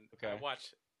 and Okay. I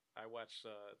watched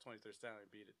 23rd Stanley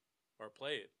beat it or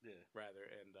play it rather,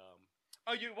 and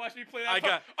Oh, you watched me play that? I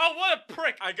got- Oh, what a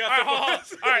prick! I got All right, the hold on.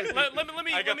 most- All right, let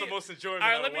me. I got let me, the most enjoyment. All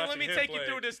right, out of let me watching him take you play.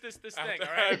 through this thing. After All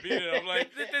I right. beat it, I'm like,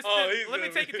 This- he's let me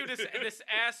gonna take you be- through this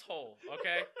asshole.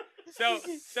 Okay. So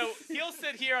he'll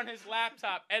sit here on his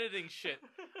laptop editing shit.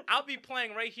 I'll be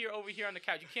playing right here over here on the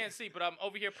couch. You can't see, but I'm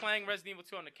over here playing Resident Evil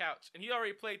 2 on the couch, and he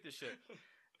already played this shit.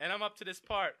 And I'm up to this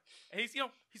part, and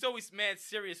he's always mad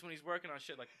serious when he's working on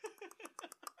shit. Like,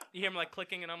 you hear him like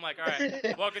clicking, and I'm like, all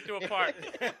right, walking through a part,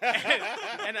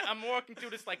 and I'm walking through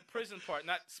this like prison part.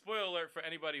 Not spoiler alert for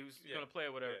anybody who's gonna play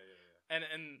or whatever. And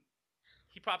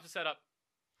he pops his head up.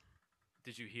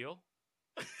 Did you heal?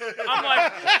 I'm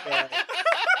like,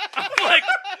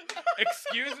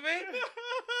 excuse me?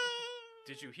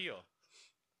 Did you heal?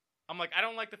 I'm like, I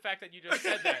don't like the fact that you just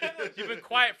said that. You've been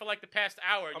quiet for like the past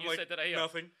hour, and I'm you like, said that I healed.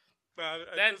 nothing.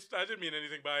 I didn't mean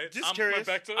anything by it. Just I'm curious. went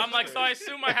back to I'm like, so I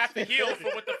assume I have to heal for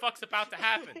what the fuck's about to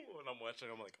happen. When I'm watching,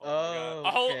 I'm like, oh my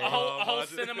god. A whole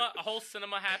Okay.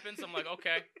 cinema happens. I'm like,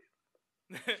 okay.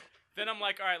 Then I'm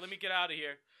like, all right, let me get out of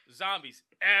here. Zombies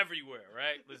everywhere,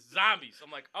 right? There's zombies.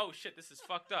 I'm like, oh shit, this is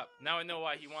fucked up. Now I know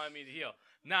why he wanted me to heal.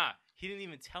 Nah, he didn't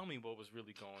even tell me what was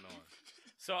really going on.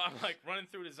 So I'm like running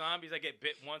through the zombies. I get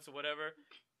bit once or whatever.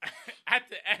 At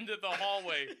the end of the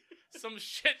hallway, some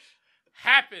shit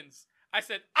happens. I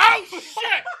said, oh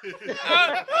shit!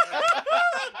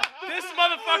 This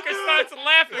motherfucker starts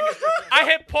laughing. I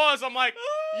hit pause. I'm like,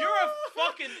 you're a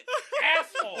fucking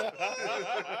asshole.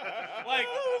 Like,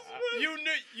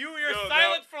 you're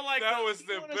silent for like. That was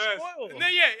the best. No,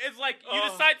 yeah, it's like you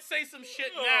decide to say some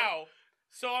shit now.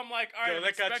 So I'm like, all right. Yo,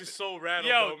 that got you so rattled,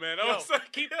 Yo, though, man. yo, I was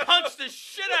like, he punched the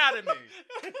shit out of me.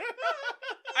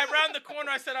 I round the corner.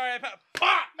 I said, all right,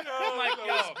 pop. I'm like, that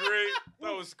yo, was great.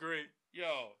 That was great.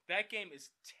 yo, that game is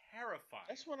terrifying.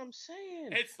 That's what I'm saying.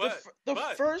 It's the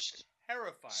first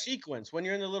terrifying. sequence when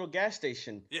you're in the little gas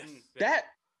station. Yes. That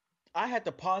I had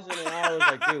to pause it and I was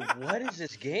like, dude, what is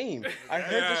this game? I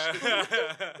heard this.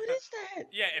 What is that?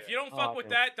 Yeah, if you don't fuck Oh, with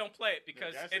okay. that, don't play it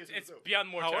because gas it's stations do. beyond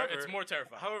more. However, It's more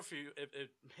terrifying. However, for you,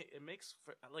 it makes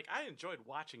like I enjoyed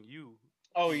watching you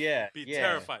Oh yeah, be yeah.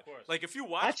 terrified. Of course. Like if you My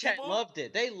watch chat people, loved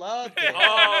it. They loved it.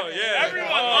 oh yeah, Everyone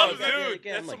oh, loves it. dude.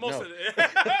 Again, That's I'm the like, most.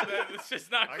 no. It's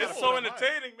just not I good. gotta It's pull so it up.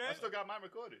 entertaining, I man. still got mine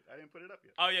recorded. I didn't put it up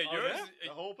yet. Oh yeah, Oh, yours.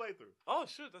 The whole playthrough. Oh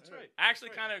shit, that's Yeah. right. I actually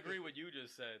kind of agree with you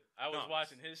just said. I was No,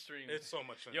 watching his streams. It's so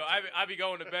much fun. Yo, I be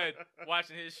going to bed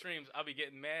watching his streams. I'll be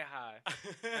getting mad high,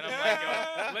 and I'm like,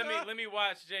 yo, let me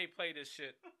watch Jay play this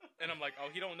shit. And I'm like, oh,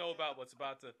 he don't know about what's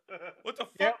about to. What the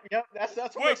fuck? Yep. That's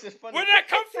what Where, makes it funny. where did that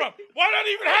come from? Why did that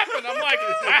even happen? I'm like,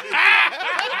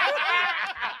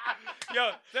 yo,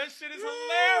 that shit is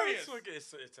hilarious.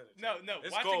 It's No,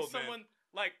 it's watching gold, someone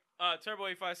like Turbo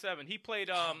 857, he played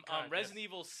God, Resident yes.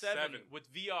 Evil 7 7.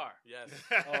 with VR. Yes.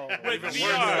 Oh, With Even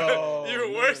VR. worse.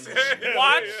 Even worse.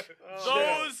 Watch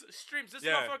Oh, those streams. This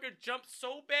Yeah. motherfucker jumped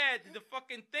so bad, the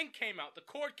fucking thing came out. The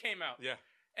cord came out. Yeah.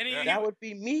 And he, Yeah. that would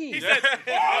be me. he Yeah. said,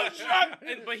 oh,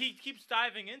 shit! But he keeps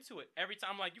diving into it every time.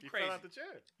 I'm like, you You crazy. fell out the chair.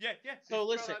 Yeah. So He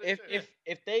listen, fell out of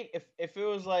if his if it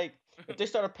was like if they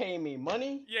started paying me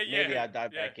money, Yeah, maybe yeah, I'd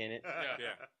dive yeah. back in it.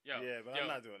 Yo, Yeah, but yo. I'm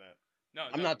not doing that. No,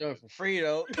 I'm not doing it for free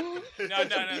though. no. It's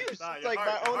abuse. Nah, It's your like heart-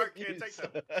 my your own heart can't abuse.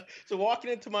 take So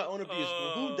walking into my own abuse,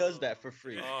 well, who does that for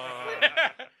free?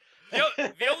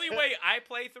 The only way I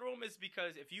play through them is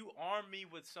because if you arm me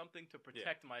with something to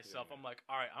protect myself, I'm like,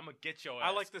 all right, I'm gonna get your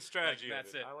ass. I like the strategy.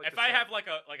 That's of it. it. I like If the I have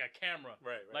strategy. like a camera,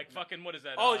 right. like fucking what is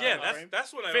that? Oh yeah, Frame?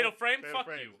 that's what I. Fatal Frame. Fatal Fuck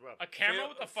Frame you. is rough. A camera?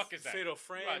 What the fuck is that? Fatal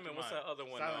Frame Right, and what's come that other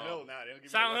one? Silent Hill. Nah, they don't give me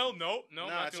Silent no Hill? weapons. No,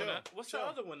 Nah, not doing chill. that. What's Sure. the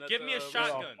other one? That, Give me a was-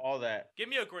 shotgun. All that, Give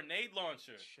me a grenade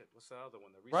launcher. Shit, what's the other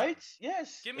one? The right?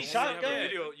 Yes. Give me The some- one where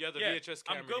yeah. you have the Yeah, VHS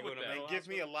I'm camera. good you with go to that. Mental And give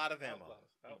me a Hospital. lot of ammo.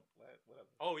 Whatever.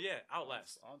 Oh yeah,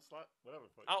 Outlast. Onslaught? Whatever.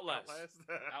 Fuck. Outlast.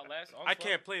 Outlast. I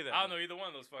can't play that. I don't man. know either one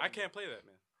of those. Fucking I can't play that,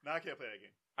 man. No, I can't play that game.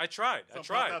 I tried. I Some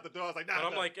tried. popped out the door. I was like, nah. But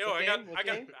I'm nah. like, yo, What I got game? What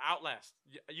game? Outlast.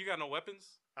 You got no weapons.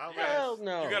 Outlast. Hell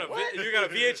no. You got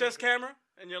a VHS camera,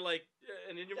 and you're like,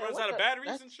 and then you Yeah, runs what out of the- batteries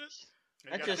that's- and shit. You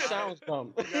That gotta just hide. sounds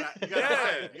dumb. You gotta Yeah.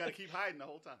 hide. You gotta keep hiding the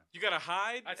whole time. You gotta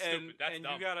hide, That's and stupid. That's and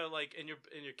dumb. you gotta like, and your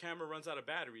camera runs out of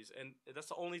batteries, and that's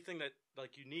the only thing that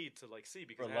like you need to like see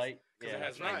because For it has, light, because yeah. it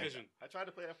has That's night right. vision. I tried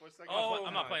to play that for a second. Oh,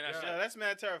 I'm not my playing that God. shit. Yeah, that's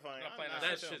mad terrifying. I'm not playing I'm that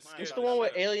not shit. playing That that. It's the one with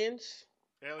Shut up. aliens.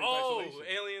 Alien Oh, Isolation.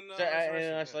 Alien. Is that Isolation,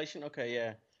 in yeah. isolation? Okay,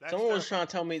 yeah. That's Someone was terrifying. trying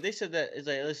to tell me. They said that it's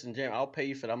like, listen, Jam, I'll pay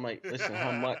you for that. I'm like, listen, how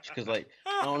much? Because like,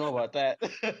 I don't know about that. They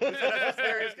said that's the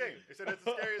scariest game. They said that's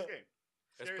the scariest game.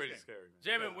 That's Scariest pretty game.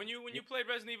 scary, man. Jamin, when you played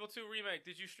Resident Evil 2 remake,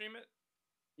 did you stream it?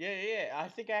 Yeah. I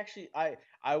think actually I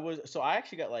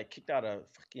actually got like kicked out of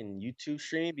fucking YouTube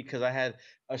streaming because I had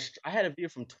a video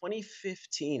from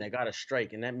 2015. I got a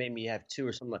strike and that made me have two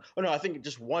or something. Oh no, I think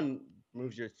just one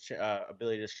removes your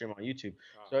ability to stream on YouTube.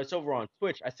 Oh. So it's over on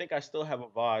Twitch. I think I still have a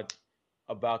VOD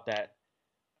about that.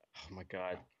 Oh my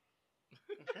god.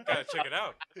 Gotta check it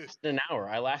out.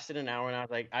 I lasted an hour, and I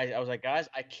was like, guys,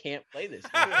 I can't play this.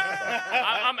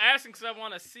 I'm asking because I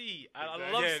want to see. I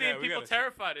love Yeah, seeing we people gotta see.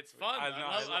 terrified. It's fun.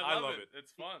 I love it.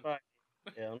 It's fun.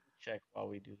 Yeah, let me check while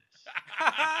we do this.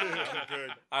 I'm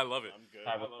good. I love it. I'm good.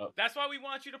 Have it love up. That's why we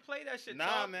want you to play that shit. Nah,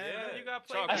 Chalk. man. Yeah. You gotta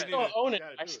play Chalk, I that. still own it.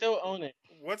 Gotta I do it. still own it.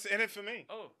 What's in it for me?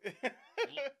 Oh,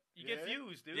 you get Yeah.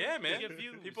 views, dude. Yeah, man. You get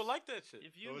views. People like that shit. You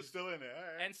get Oh, views it's still in there. All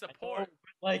right. and support.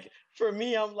 Like for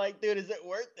me, I'm like, dude, is it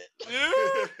worth it?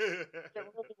 Is it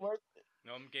really worth it?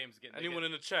 No, them games getting. Anyone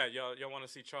in the chat, y'all want to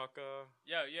see Chalk?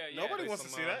 Yeah. Nobody play wants to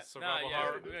some, see that. Survival yeah,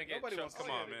 horror. we're gonna get. Nobody wants to Come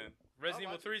see on, that. man. Resident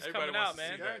Evil I'll watch 3 is Everybody coming out, wants to see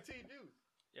man. that. Guaranteed views.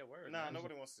 Yeah, word. Nah, man.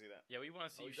 nobody wants to see that. Yeah, we want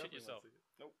to see Oh, you shit definitely yourself. wanna see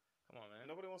it. Nope. Come on, man.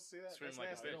 Nobody wants to see that. Stream That's like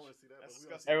nasty. I don't want to see that. That's But we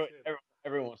gonna disgusting. see shit.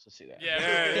 Everyone wants to see that. Yeah.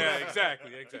 Yeah, exactly.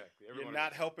 You're Everyone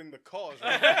not helping the cause.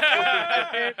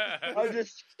 I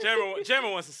just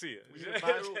Jammer wants to see it.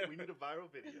 We need a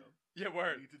viral video. Yeah, We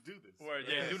word. need to do this. Word.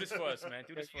 Yeah, do this for us, man.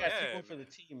 Do this for yeah, us. Yeah, people for the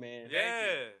team, man.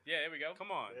 Yeah. Yeah, there we go.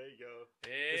 Come on. There you go.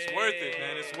 It's worth it,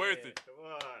 man. It's worth it.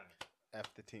 Come on. F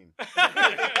the team.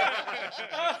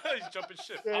 He's jumping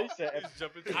ship. Yeah, he said He's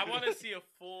jumping. I want to see a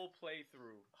full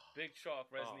playthrough. Big Chalk,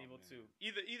 Resident Oh, Evil man.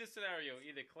 2. Either scenario,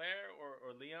 either Claire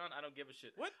or Leon. I don't give a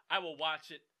shit. What? I will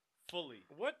watch it fully.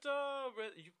 Which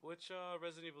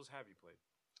Resident Evils have you played?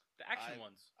 The action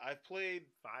ones. I've played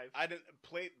 5. I didn't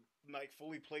play like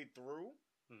fully played through.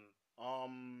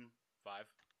 Mhm. 5.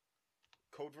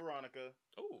 Code Veronica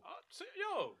Ooh.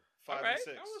 Yo, 5 Alright. and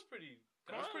 6. that was pretty.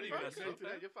 That Come was on, pretty fine, messed Get up. into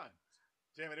that. You're fine.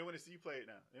 Jamie, they want to see you play it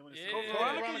now. They want to see Yeah. Code Yeah.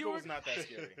 Veronica Veronica, you was were- not that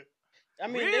scary. I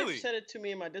mean, Really? they said it to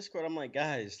me in my Discord. I'm like,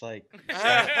 guys, like,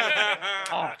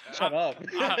 Ah, shut up.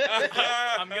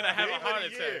 I'm gonna have Game a of heart the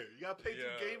attack. year. You got to play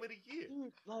Yeah. through Game of the Year.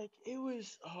 Dude, like, it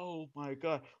was, oh my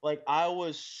god, like I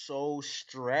was so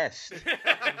stressed.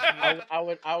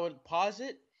 I would pause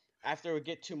it after it would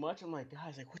get too much. I'm like,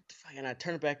 guys, like, what the fuck? And I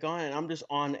turn it back on, and I'm just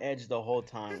on edge the whole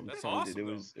time. I'm That's telling you, awesome, dude,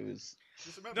 it was.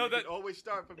 Just remember, No, you that- can always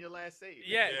start from your last save.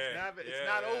 Yeah. It's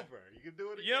not over. You can do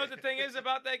it again. You know what the thing is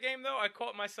about that game though? I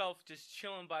caught myself just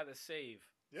chilling by the save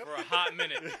Yep. for a hot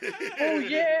minute. Oh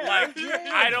yeah, Like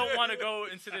yeah. I don't want to go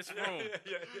into this room.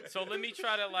 Yeah. So let me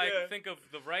try to like Yeah. think of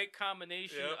the right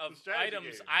combination Yep. of Strategy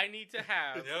items game. I need to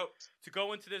have Yep. to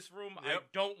go into this room I Yep.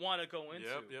 don't want to go into.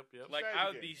 Yep. Like Strategy I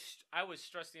would game. be, I was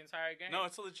stressed the entire game. No,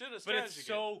 it's a legit but strategy it's game.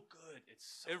 so good.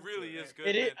 It's so It really good. is good.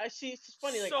 It is. man. I see. It's just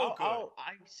funny. Like So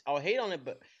I'll hate on it,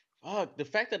 but fuck, the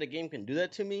fact that a game can do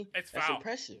that to me, It's that's foul.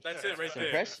 impressive. That's it right It's there.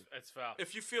 impressive. It's foul.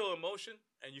 If you feel emotion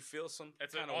and you feel some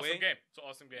It's an kind of awesome way, game. It's an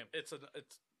awesome game. it's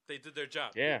they did their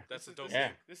job. Yeah. That's a dope Yeah.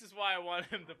 game. This is why I want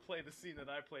him to play the scene that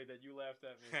I played that you laughed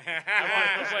at me. I want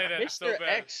him to play that so Mr. bad.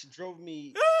 X drove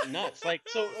me nuts. Like,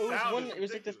 so it was Sound one. is It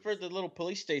was like the ridiculous. first the little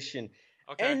police station,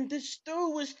 Okay. and this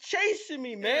dude was chasing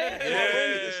me, man. And I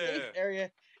went into the safe Yeah.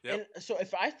 area, Yep. and so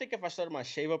if I started my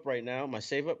save up right now, my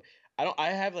save up, I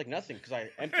have like nothing because I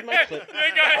emptied my clip. They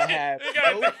got- I have they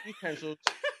got- no utensils.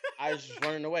 I was just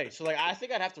running away. So like I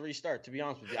think I'd have to restart. To be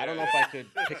honest with you, I don't know if I could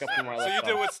pick up from where I So left you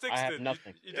did off. what Sticks I have did.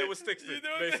 nothing. You did what Sticks You did, did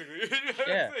what- basically.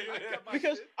 Yeah. My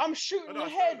Because shit. I'm shooting Oh, no, the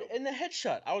it's head terrible. in the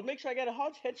headshot. I would make sure I got a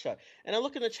hot headshot. And I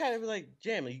look in the chat and be like,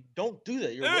 Jam, you don't do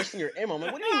that. You're wasting your ammo. I'm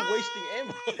like, what do you mean wasting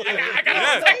ammo? I gotta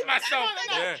Yeah. protect myself. I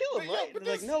gotta Yeah. kill him, But yo, right? but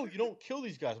They're like, this- no, you don't kill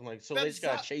these guys. I'm like, so they That's just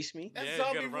gotta not- chase me? That's Yeah, you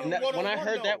zombie gotta run. rule And when I 101,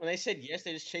 heard that, though. when they said yes,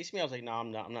 they just chased me. I was like, no,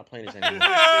 I'm not playing this anymore.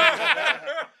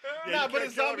 Yeah, Nah, you but can't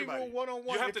it's kill zombie everybody. rule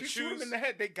 101. You have If to you shoot them choose- in the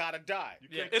head, they gotta die. You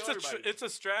Yeah. can't It's kill a everybody. it's a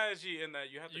strategy in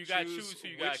that you have to You gotta choose choose who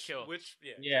you gotta which- kill. Which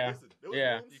Yeah. Listen, there was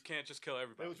Yeah. rooms- You can't just kill There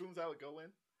everybody. was rooms I would go in.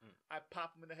 Mm. I'd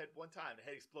pop him in the head one time, the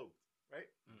head explodes, right?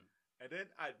 Mm. And then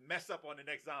I'd mess up on the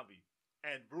next zombie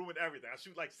and ruin everything. I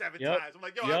shoot like 7 Yep. times. I'm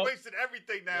like, yo, I Yep. wasted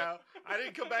everything now. I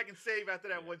didn't come back and save after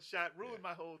that one shot. Ruined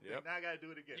my whole thing. Yep. Now I gotta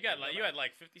do it again. You had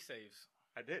like 50 saves.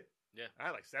 I did. Yeah. I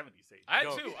had like 70 saves. I had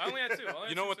Yo. 2. I only had 2. I only had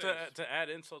You know 2 what? saves. To add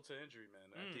insult to injury,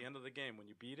 man. At Mm. the end of the game, when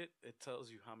you beat it, it tells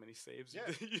you how many saves Yeah.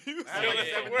 you used. I had Yeah, like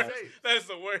yeah, 70 yeah. saves. That is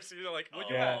the worst. You're like, What oh.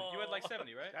 you Yeah. had? You had like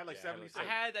 70, right? I had like Yeah, 70 like I saves.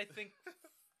 had, I think,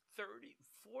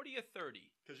 40 or 30.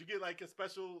 Because you get like a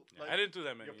special, Yeah, like, I didn't do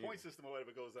that many. your point either. system or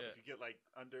whatever goes up Yeah. if you get like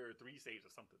under 3 saves or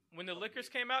something. When the Something liquors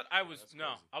weird. came out, I was that's no,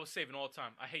 crazy. I was saving all the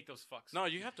time. I hate those fucks. No,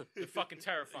 you have to. They're fucking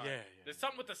terrifying. Yeah, There's yeah,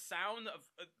 something with the sound of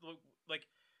like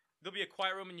there'll be a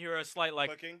quiet room and you hear a slight like.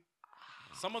 Clicking.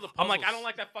 Some of the I'm like, I puzzles- don't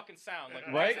like that fucking sound. Like,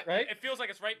 Right, it, right. It feels like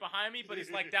it's right behind me, but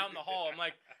it's like down the hall. I'm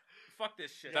like, fuck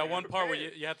this shit. That Yeah, one part where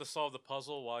prepared. you have to solve the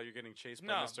puzzle while you're getting chased by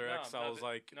No, Mr. no, X. I no, was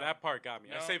like, no. that part got me.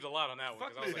 I No. saved a lot on that one Fuck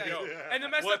because I was this like, guy. yo, And the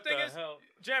messed what up thing the is, hell?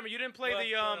 Jeremy, you didn't play What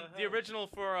the the hell? original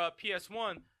for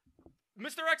PS1.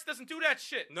 Mr. X doesn't do that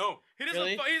shit. No. He doesn't.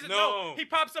 Really? He doesn't. No. No. He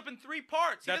pops up in 3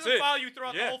 parts. He That's doesn't it. follow you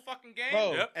throughout the Yeah. whole fucking game.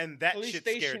 Bro, Yep. And that police shit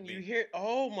station, scared me. you hear?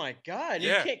 Oh my god!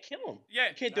 Yeah. You can't kill him. Yeah.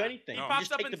 You can't do anything. He No. You pops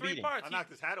just up take in the 3 beating. parts. I knocked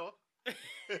his hat off.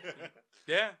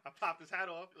 Yeah. I popped his hat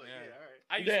off. Like, Yeah. yeah, all right.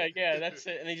 I use, Yeah, that's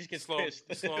it. And he just gets Slow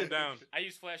pissed. him down. I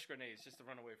use flash grenades just to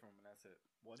run away from him, and that's it.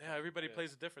 Yeah, everybody Yeah.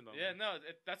 plays it different though. Yeah, man. no,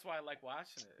 that's why I like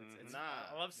watching it. It's, Nah.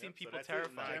 I love seeing Yep, so people that's it.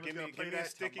 terrified. Nah, Give Jammer's me, gonna play give me a that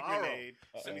sticky tomorrow. grenade.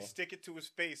 Let me Uh-oh. stick it to his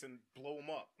face and blow him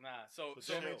up. Nah, so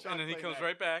Jammer chill. try And then he play comes that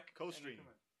right back. Co-stream.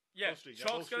 yeah, Post-stream, yeah,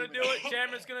 Chalk's gonna do post-stream it.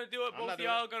 Jammer's gonna do it. I'm Both not of doing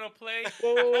y'all gonna play.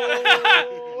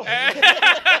 Whoa.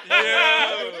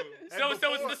 Yo. So it's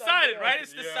before- decided, right?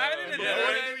 It's Yeah. decided. and Yeah. then-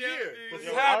 Already New Year. yeah, This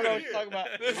yeah. is I don't know what happening. you're talking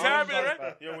about. This is I don't know what happening, you're right? talking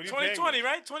about. Yo, when you 2020,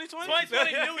 right? 2020.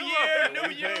 2020, new year, new What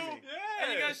do you you. pay me? Yeah.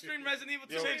 And you gotta stream Resident Evil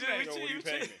 2 Yo, Change it, remake. yo, what do you you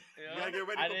pay change- me? You gotta get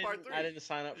ready I for part didn't. 3. I didn't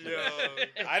sign up for Yo.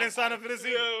 that. I didn't sign up for this either.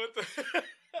 Yo, what the?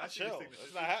 I see Chill. this thing-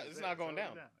 It's not- it's not going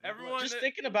down. Everyone, Just that-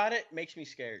 thinking about it makes me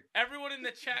scared. everyone in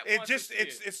the chat. It wants just to see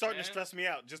it's it, starting man. to stress me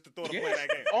out just the thought of Yeah. playing that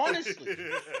game. Honestly.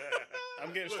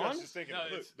 I'm getting Look, stressed just thinking. no,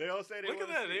 about it. Look, they all say they Look at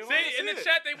wanna that, see they it. wanna See, in the see it.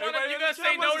 chat, they want to. Everybody You in gotta the say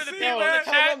chat no to wants the to see people it. in the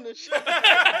Tell chat. him to shut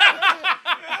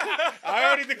I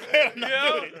already declared I'm not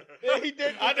Yo. doing it. Yeah, he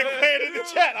did. I declared in the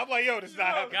chat. I'm like, yo, this is not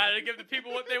happening. Gotta give the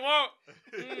people what they want.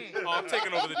 Oh, I'm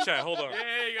taking over the chat. Hold on.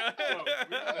 There you go.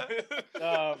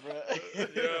 Oh, bro.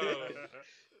 Yo.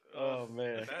 Oh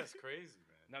man. That's crazy,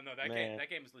 man. No, Man. that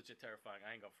game is legit terrifying.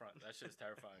 I ain't gonna front. That shit is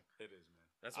terrifying. It is, man.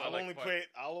 That's why I'll I like only to play. play it.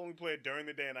 I'll only play it during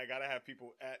the day, and I gotta have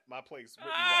people at my place with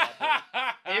me while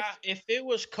I play. If it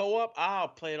was co-op, I'll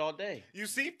play it all day. You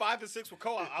see, 5 and 6 with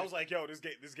co-op. I was like, yo, this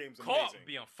game's amazing. Co-op would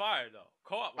be on fire though.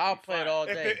 Co-op. Would I'll be play fire. it all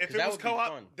If day. it, if 'cause it that was would be co-op,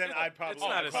 fun. then I'd probably. It's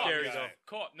not as Co-op, scary yeah. though.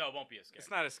 Co-op. No, it won't be as scary. It's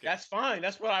not as scary. That's fine.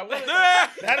 That's what I want. That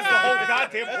is the whole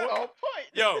goddamn That's the point. whole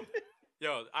point.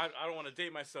 Yo, I don't want to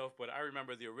date myself, but I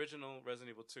remember the original Resident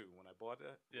Evil 2 when I bought it.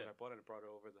 Yeah. When I bought it and brought it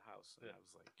over to the house, and Yeah. I was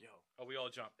like, yo, Oh, we all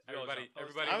jumped. We all everybody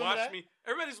jumped. I remember watched that. me.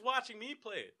 Everybody's watching me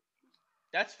play it.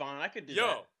 That's fine. I could do Yo.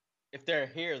 that. If they're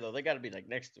here though, they got to be like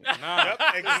next to me. Nah. Yep,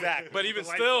 exactly. But even The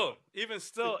lights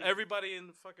still, on. everybody in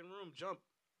the fucking room jumped.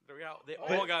 They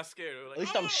But all got scared. They were like, At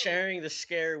least I'm "Oh!" sharing the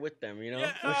scare with them. You know.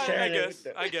 Yeah, I'm I sharing it guess. with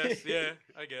them. I guess. Yeah,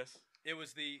 I guess. It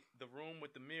was the room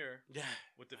with the mirror Yeah.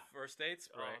 with the first aid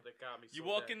spray. Oh, that got me. You so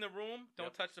walk bad. in the room, don't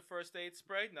Yep. touch the first aid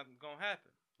spray, nothing's gonna happen.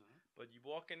 Mhm. But you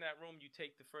walk in that room, you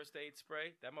take the first aid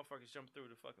spray, that motherfucker's jump through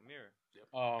the fucking mirror,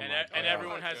 Oh and, my and God.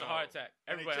 everyone has a Yo. heart attack.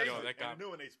 And Everybody they has a changed heart that it, got and the new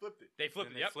one they flipped it. They flipped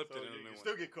And it. they Yep. flipped So it in you a new can one.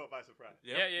 still get caught by surprise.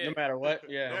 Yep. Yeah, yeah. No matter what.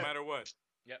 Yeah. No matter what.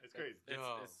 Yep. It's crazy.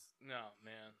 Yo. No,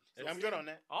 man. Yeah, I'm good on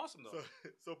that. Awesome though.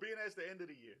 So being as the end of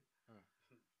the year, Huh.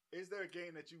 is there a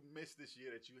game that you missed this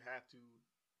year that you have to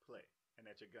play and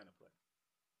that you're gonna play?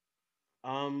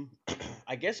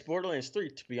 I guess Borderlands 3.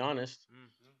 To be honest.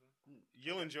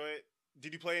 You'll enjoy it.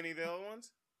 Did you play any of the other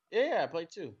ones? Yeah, I played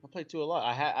 2. I played 2 a lot.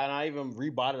 I even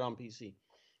rebought it on PC.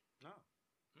 No.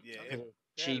 Yeah, Okay. if- Because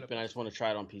it's cheap, and I just want to try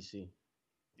it on PC.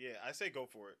 yeah. I say go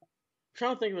for it. I'm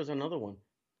trying to think if there's another one.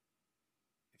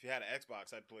 If you had an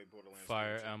Xbox, I'd play Borderlands.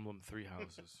 Fire 2 too. Emblem Three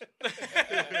Houses.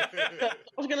 I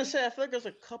was gonna say I feel like there's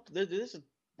a couple. There's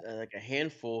like a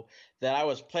handful that I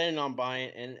was planning on buying,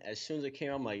 and as soon as it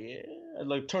came, I'm like, yeah, I'd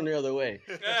like turn the other way.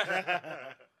 I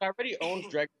already owned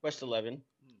Dragon Quest 11,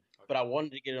 but I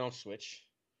wanted to get it on Switch.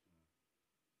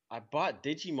 I bought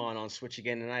Digimon on Switch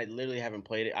again, and I literally haven't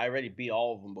played it. I already beat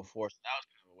all of them before, so that was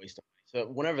kind of a waste of money.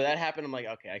 So whenever that happened, I'm like,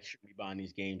 okay, I shouldn't be buying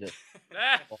these games at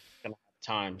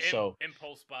time. So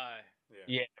Impulse buy.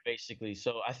 yeah, basically.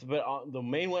 So but the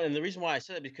main one, and the reason why I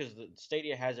said it because the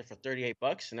Stadia has it for $38,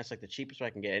 and that's like the cheapest I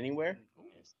can get anywhere.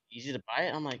 It's easy to buy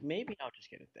it. I'm like, maybe I'll just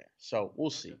get it there. So we'll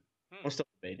see. Hmm. I'm still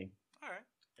debating. All right.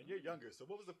 And you're younger, so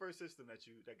what was the first system that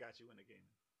got you into gaming?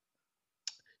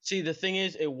 See, the thing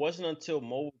is, it wasn't until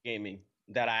mobile gaming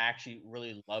that I actually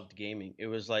really loved gaming. It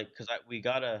was like because I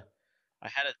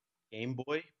had a Game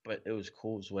Boy, but it was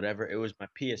cool. It was whatever. It was my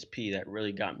PSP that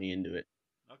really got me into it.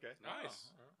 Okay.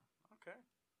 Nice. Okay.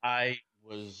 I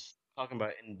was talking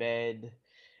about in bed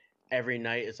every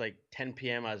night. It's like 10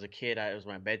 p.m. as a kid. It was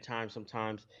my bedtime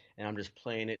sometimes, and I'm just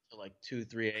playing it till like 2,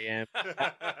 3 a.m.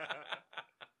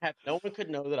 No one could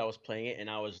know that I was playing it, and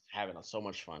I was having so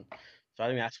much fun. So I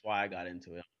think that's why I got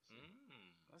into it.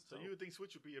 That's So dope. you would think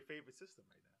Switch would be your favorite system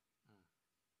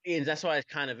right now? And that's why it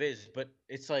kind of is. But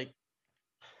it's like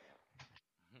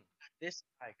this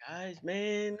guy, guys,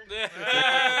 man. Yeah.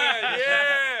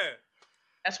 Yeah.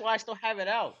 That's why I still have it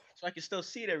out, so I can still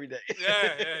see it every day.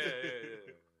 Yeah.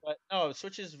 But no,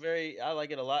 Switch is I like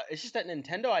it a lot. It's just that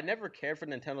Nintendo, I never cared for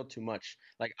Nintendo too much.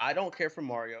 Like, I don't care for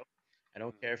Mario. I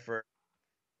don't care for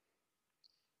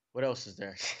What else is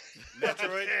there?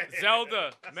 Metroid. Zelda,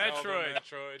 Zelda, Metroid,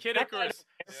 Metroid. Kid Icarus,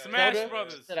 Smash Zelda,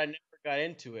 Brothers. That I never got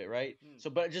into it, right? Hmm. So,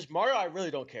 but just Mario, I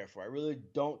really don't care for. I really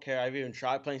don't care. I've even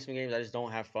tried playing some games. I just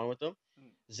don't have fun with them. Hmm.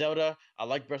 Zelda, I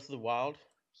like Breath of the Wild,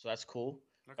 so that's cool.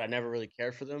 But I never really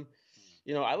cared for them.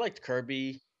 You know, I liked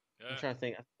Kirby. I'm trying to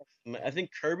think. I think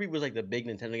Kirby was like the big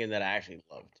Nintendo game that I actually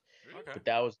loved. Okay. But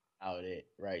that was about it,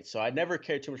 right? So I never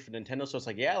cared too much for Nintendo. So it's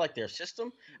like, yeah, I like their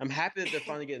system. I'm happy that they're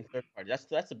finally getting third party.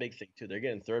 That's the big thing too. They're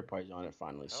getting third parties on it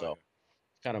finally. Hell So yeah.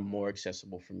 it's kind of more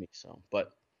accessible for me. So,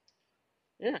 but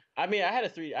yeah, I mean, I had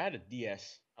a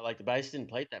DS. I liked it, but I just didn't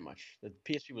play it that much. The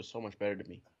PSP was so much better to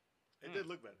me. It did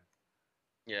look better.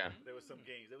 Yeah. There were some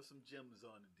games. There were some gems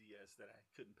on the DS that I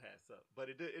couldn't pass up. But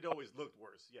it always looked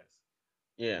worse. Yes.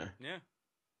 Yeah. Yeah.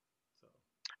 So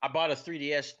I bought a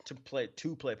 3DS to play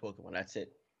Pokemon. That's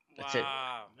it. That's it.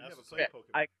 Wow. you never what's played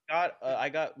Yeah, Pokemon. I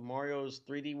got Mario's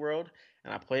 3D World,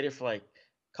 and I played it for like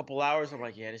a couple hours. I'm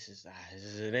like, yeah, this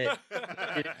isn't it.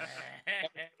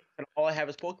 And all I have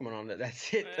is Pokemon on it.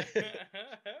 That's it.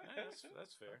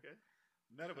 That's fair. Okay.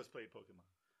 None of us played Pokemon.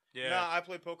 Yeah. Nah, I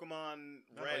played Pokemon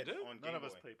None Red of us do? on Game None of Boy.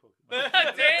 us played Pokemon.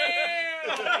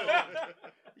 Damn!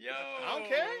 Yo. I don't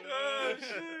care. Oh,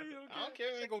 shit, I don't care.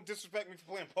 You ain't gonna disrespect me for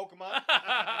playing Pokemon.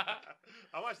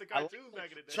 I watched the I like cartoons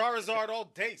back in the day. Charizard all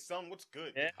day, son. What's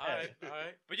good? Yeah. All right. All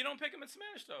right. But you don't pick him in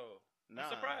Smash though. Nah,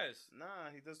 surprised.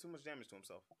 Nah, he does too much damage to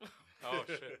himself. Oh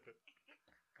shit.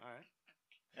 All right.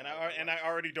 And I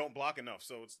already don't block enough,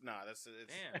 so it's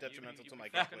it's Damn, detrimental you to my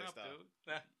be fucking gameplay up, style.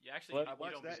 dude. You actually, What? I you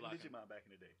watched don't be that and blocking. Digimon back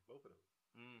in the day. Both of them.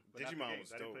 Mm. But not the Digimon games.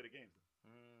 was I didn't dope. play the games.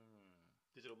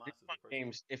 Digital Monsters. the first one.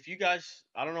 Games. If you guys,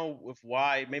 I don't know if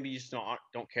why, maybe you just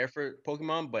don't care for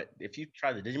Pokemon, but if you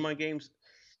try the Digimon games,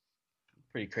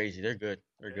 pretty crazy. They're good.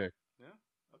 They're good.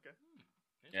 Okay.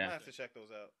 Yeah. I have to check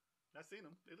those out I've seen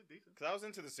them. They look decent. because I was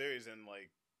into the series and like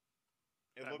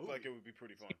it That looked like movie. it would be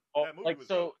pretty fun. Oh, That movie like was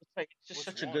so, dope. it's like it's just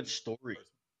Which such a one? good story.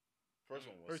 First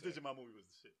one was First sick. Digimon movie was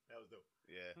the shit. That was dope.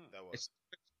 Yeah, that was. It's a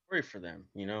good story for them,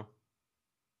 you know.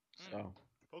 So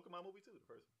Pokemon movie too. The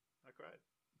first one. I cried.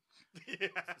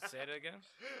 Yeah. Say that again.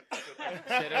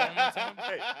 Say that one more time.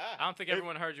 Hey, I don't think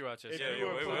everyone heard you out there. if Say you it.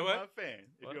 were a wait, Pokemon what? fan,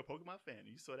 if What? you're a Pokemon fan, and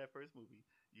you saw that first movie,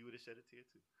 you would have shed a tear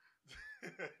too.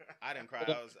 I didn't cry.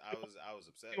 I was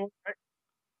upset.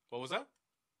 What was that?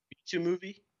 Pikachu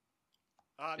movie.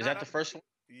 Is that the first one?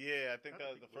 Yeah, I think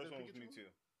Not the the first Pikachu one was movie? Mewtwo.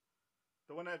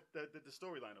 The one that did the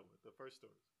storyline over the first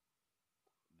story.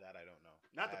 That I don't know.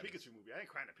 Not I the haven't- Pikachu movie. I ain't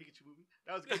crying the Pikachu movie.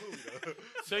 That was a good movie though.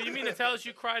 So you mean to tell us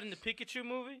you cried in the Pikachu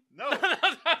movie? No,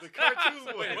 the cartoon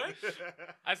one. Wait, what?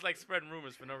 I was like spreading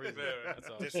rumors for no reason. That's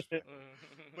all. Disrespect.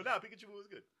 But no, Pikachu movie was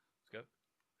good. It's good.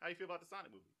 How you feel about the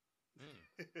Sonic movie?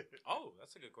 Oh,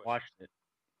 that's a good question. Watched it.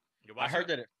 You I watched heard it?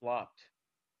 that it flopped.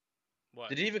 What?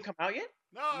 Did it even come out yet?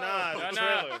 No, Nah, No, the no.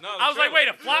 trailer. No, I was like, wait,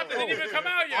 a trailer. flop didn't even come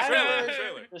out I yet. heard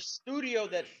trailer. the studio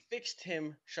that fixed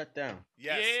him shut down.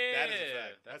 Yes, yeah, that is a fact.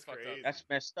 That's That's fucked crazy. up. That's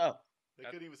messed up. They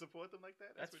couldn't even support them like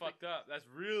that. That's ridiculous. fucked up. That's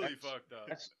really That's- fucked up.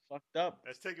 That's fucked up.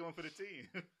 That's taking one for the team.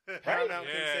 Paramount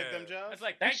couldn't Yeah. save them jobs. That's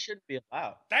like, That thank, shouldn't be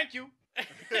allowed. thank you.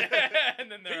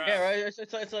 And then they're Yeah, out. right.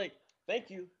 It's like thank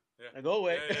you. Yeah. Now go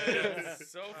away. Yeah.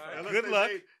 So fucked. Unless Good they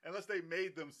luck. unless they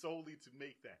made them solely to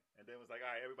make that, and then it was like,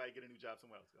 all right, everybody get a new job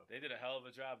somewhere else. Go. They did a hell of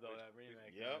a job though. That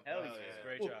remake. Yep. Hell Hell yeah. yeah.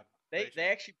 Great Well, job. They Great they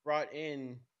job. actually brought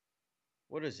in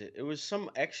what is it? It was some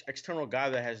external guy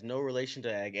that has no relation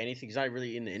to like anything. He's not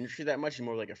really in the industry that much. He's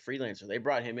more like a freelancer. They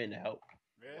brought him in to help.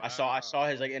 Yeah. I saw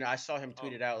his like, and I saw him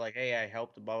tweet it out like, "Hey, I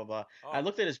helped." Blah blah blah. Oh. I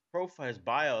looked at his profile, his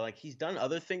bio. Like he's done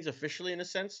other things officially in a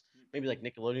sense, maybe like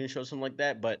Nickelodeon show something like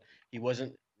that, but he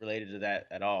wasn't related to that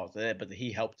at all. But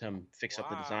he helped him fix up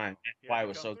the Wow. design. That's Yeah, why they it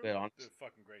was come so through. good. On Did a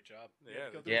fucking great job. Yeah.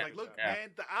 Because they they Yeah. was like, look, Yeah.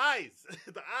 man, the eyes,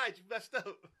 the eyes, you messed up.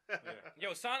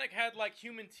 Yo, Sonic had like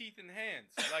human teeth and hands.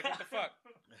 Like what the fuck?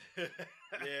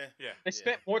 Yeah. Yeah. they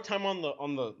spent more time on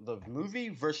the movie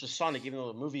versus Sonic, even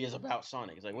though the movie is about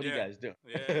Sonic. It's like, what are you Yeah. guys doing?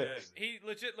 Yeah. He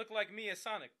legit looked like me as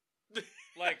Sonic.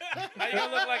 Like, how you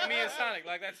gonna look like me as Sonic?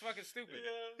 Like that's fucking stupid.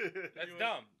 That's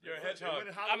dumb. You're a They hedgehog. went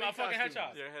in I'm a Halloween fucking costumes.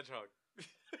 hedgehog. You're a hedgehog.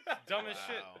 Dumb as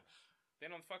shit. Wow. They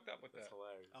don't fucked up with That's that.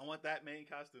 hilarious. I want that main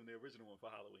costume, the original one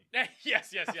for Halloween. yes, yes,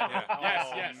 yes, Yeah. yes,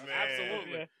 Oh, yes, man.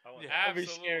 absolutely, I want Yeah. that. That'd be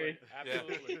absolutely, scary.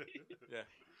 absolutely.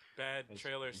 Bad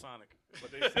trailer Sonic.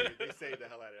 But they saved the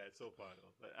hell out of that so far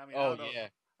though. But, I mean, I Oh don't know, yeah,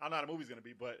 I don't know how the movie's gonna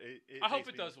be, but it I hope makes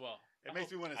it me- does well. It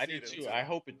makes me want to I see do it. too. I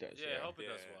hope it does. Yeah, I hope it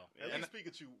does Yeah. well. At And-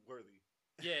 least Pikachu worthy.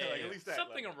 Yeah, Like, at least that,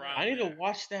 something like- around. I need to there.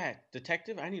 watch that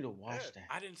Detective. I need to watch Yeah. that.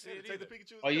 I didn't see Yeah, it take either. the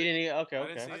Pikachu. Oh, you didn't? Okay, I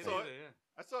didn't see okay. I it saw either. it. Yeah.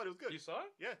 I saw it. It was good. You saw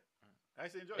it? Yeah. I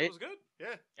actually enjoyed It it. was good.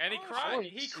 Yeah. And he Oh, cried. sure.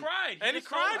 He cried. And he just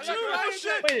cried told too. me. Oh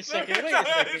shit! Wait a second. Wait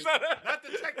a second. Not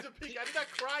Detective Pikachu. I did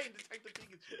not cry in Detective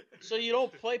Pikachu. So you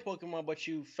don't play Pokemon, but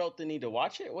you felt the need to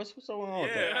watch it? What's going on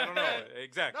with Yeah, that? I don't know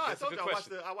exactly. No, I That's a told good you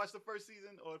question. I watched the first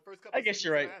season or the first couple. I guess seasons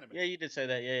you're right. of anime. Yeah, you did say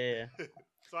that. Yeah.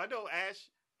 So I know Ash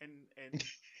and I mean,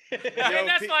 yeah.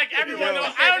 that's like everyone yo.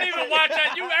 knows. I don't even watch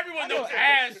that. Everyone knows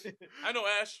Ash. I know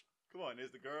Ash. come on,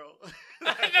 there's the girl.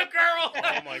 The girl.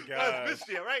 Oh my No, god. it's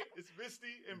Misty, all right? It's Misty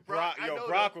and Brock. I know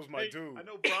Brock them. was my dude. I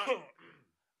know Brock.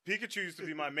 Pikachu used to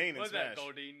be my main in What's that? Smash.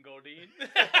 Goldeen.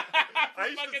 I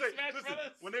used to Fucking say, Smash listen,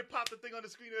 Brothers. when they pop the thing on the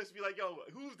screen, I used to be like, yo,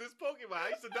 who's this Pokemon? I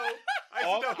used to know.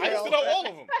 I used to know all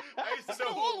of them. I used to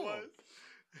know who it was.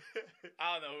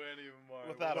 I don't know who any of them are.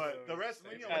 Without But the rest,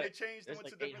 when they changed, they There's went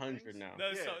to like different 800 things. now.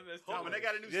 There's Yeah. there's No, when they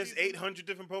got a new There's season, 800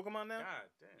 different Pokemon now. God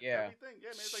damn. Yeah. everything.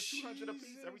 Yeah, man, it's like 200 a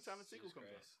piece every time a sequel comes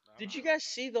out. Did you guys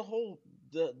see the whole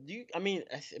I mean,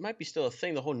 it might be still a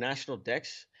thing. The whole national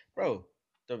Dex, bro.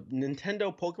 The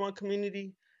Nintendo Pokemon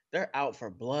community, they're out for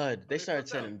blood. They they started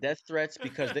fucked up. sending death threats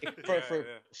because they for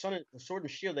Yeah. Sword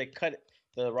and Shield they cut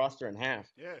the roster in half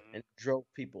Yeah. and drove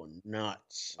people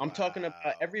nuts. I'm talking about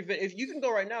Wow. every if you can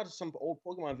go right now to some old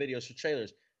Pokemon videos for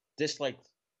trailers, disliked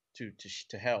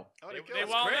to hell. Oh, They killed us.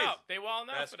 wilding crazy. out. They wilding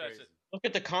out That's for that crazy. shit. Look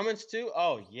at the comments too.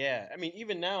 Oh yeah, I mean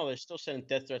even now they're still sending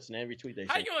death threats in every tweet they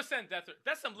How send. you gonna send death threats?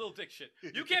 That's some little dick shit.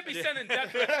 You can't be Yeah. sending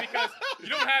death threats because you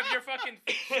don't have your fucking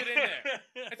shit in there.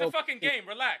 It's a fucking game.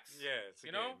 Relax. Yeah, it's a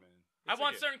You game, know? man. I It's a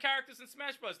want game. certain characters in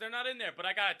Smash Bros. They're not in there, but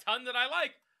I got a ton that I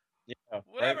like. Yeah, right?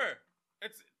 Whatever.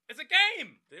 It's a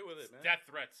game. Deal with it, man. Death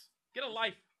threats. Get a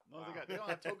life. No, they don't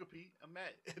have Togepi. I'm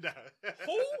mad.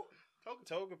 Who?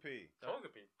 Togepi.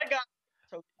 Togepi.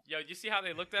 Yo, you see how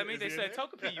they looked at me? Is They he in said there?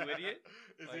 Togepi, you idiot.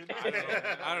 Is Like, he in I don't there?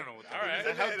 know. I don't know what All right. He's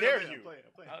in How there. dare I'm you. playing,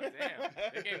 I'm playing. Oh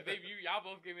damn! Y'all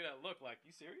both gave me that look. Like,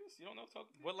 you serious? You don't know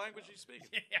Togepi? What language are you speaking?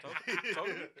 Yeah.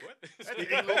 Togepi? What?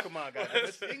 Speaking Pokemon guy.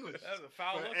 That's English. That's a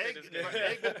foul For look. egg- They just for gave me.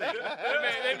 egg with that.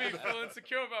 They made me feel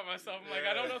insecure about myself. I'm like,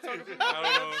 I don't know Togepi. I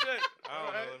don't know. Shit. I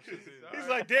don't know them shits either. He's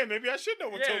like, damn, maybe I should know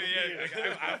what Yeah, Togepi yeah. is.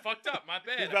 Like, I fucked up. My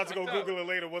bad. He's about to go I fucked up. Google it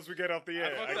later once we get off the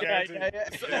air. fucked I up. guarantee.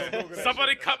 Yeah. Google that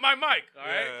Somebody shit. cut my mic. All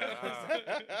right.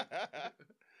 Yeah,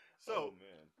 So,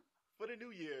 man. for the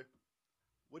new year,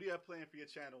 what do you have planned for your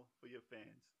channel, for your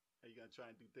fans? Are you going to try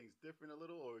and do things different a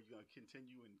little, or are you going to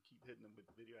continue and keep hitting them with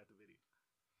video after video?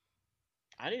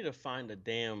 I need to find a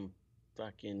damn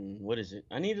fucking what is it?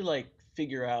 I need to like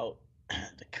figure out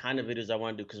the kind of videos I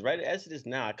want to do because right as it is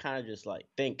now, I kind of just like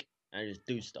think and I just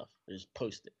do stuff. I just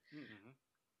post it. Mhm.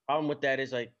 Problem with that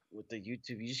is like with the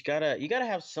YouTube, you gotta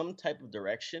have some type of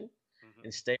direction Mhm.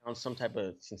 and stay on some type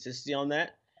of consistency on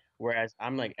that. Whereas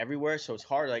I'm like everywhere, so it's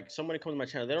hard. Like somebody comes to my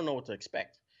channel, they don't know what to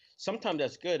expect. Sometimes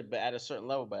that's good, but at a certain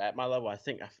level. But at my level, I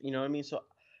think you know what I mean. So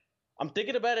I'm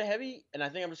thinking about it heavy, and I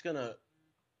think I'm just gonna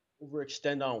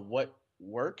overextend on what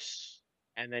works,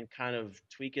 and then kind of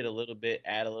tweak it a little bit,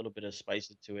 add a little bit of spice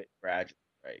to it gradually,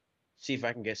 right? See if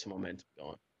I can get some momentum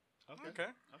going. Okay.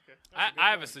 Okay.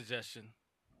 I have a suggestion.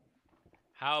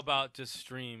 How about just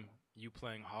stream you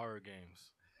playing horror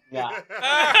games? Yeah,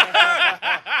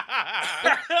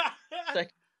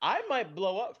 like I might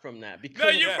blow up from that because No,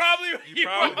 you Yes. probably You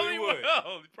probably will. would.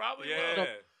 You probably Yeah. will.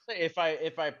 if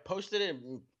I posted it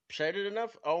and shared it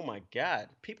enough, oh my god,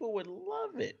 people would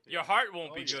love it. Your heart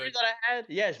won't be The story good. that I had,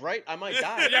 yes, right, I might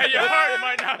die. Yeah, your heart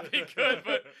might not be good,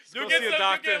 but Go you'll see get a some. You'll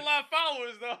doctor. get a lot of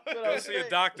followers though. But Go I'm see a saying,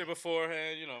 doctor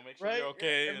beforehand, you know, make sure right? you're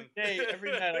okay. Every day,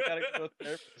 every night, I gotta go to the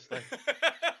therapist. Like,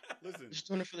 Listen, I'm just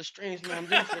doing it for the streams, man. I'm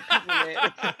doing it for the people,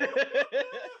 man.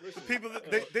 The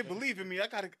people, they believe in me. I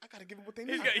gotta give them what they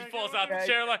need. He falls out Yeah. the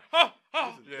chair like, oh,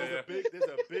 oh. listen, Yeah. there's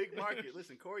a big market.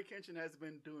 Listen, Corey Kenshin has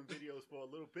been doing videos for a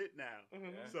little bit now, Yeah.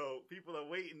 so people are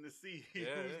waiting to see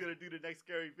Yeah, who's yeah. gonna do the next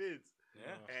scary vids.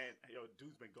 Yeah. And yo,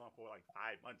 dude's been gone for like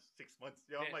 5 months, 6 months.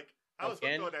 Yo, I'm Yeah. like, I was hooked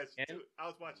Again? on that shit Again? too. I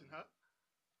was watching, huh?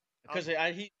 Because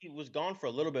he was gone for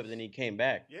a little bit, but then he came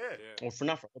back. Yeah. Yeah. Well, for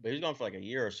not for a little bit, he was gone for like a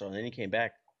year or so, and then he came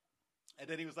back. And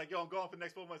then he was like, yo, I'm going for the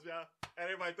next 4 months, man. And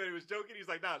everybody thought he was joking. He was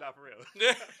like, nah, not for real.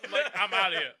 I'm like, I'm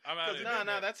out of here. I'm out of here.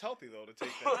 Nah, that's healthy though to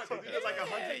take that. He did like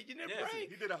 100. you didn't Yeah. break.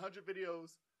 He did 100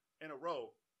 videos in a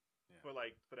row Yeah.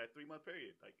 for that 3 month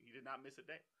period. Like he did not miss a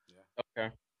day.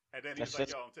 Okay. And then he was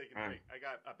That's- like, yo, I'm taking a alright. break.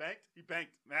 I banked. He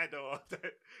banked mad though.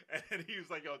 And then he was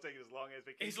like, yo, I'm taking this long ass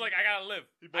vacation. He's like, I gotta live.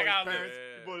 he I bought, his gotta live. parents,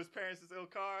 Yeah. he bought his parents his little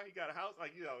car. He got a house.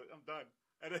 Like, you know, I'm done.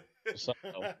 And then, What's up,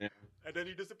 though? Yeah. And then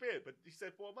he disappeared. But he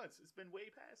said 4 months. It's been way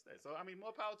past that. So I mean,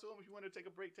 more power to him. If you want to take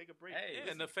a break, take a break. Hey,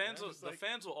 Yeah, and the fans will It's like-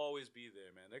 fans will always be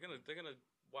there, man. They're gonna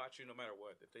watch you no matter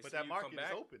what. If they But see that you market come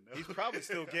back, is open. Though. He's probably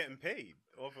still getting paid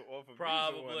off of views or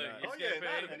Probably. whatnot. Oh He's yeah, getting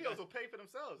now paid. the videos will pay for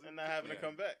themselves and not having to Yeah.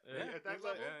 come back. Yeah. At that He's like,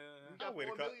 level, yeah. you got I'll wait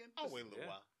 4 million. I'll wait a little Yeah.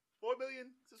 while. 4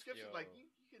 million subscriptions. Yo. Like you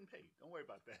getting paid. Don't worry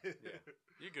about that. Yeah.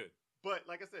 You're good. But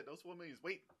like I said, those 4 million is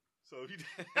waiting. So if you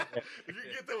if you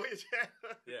get the way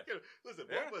Yeah. listen,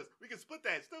 Yeah. both of us, we can split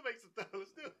that. Still make some stuff.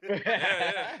 Let's do it.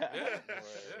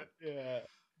 Yeah.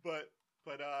 But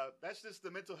that's just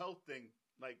the mental health thing,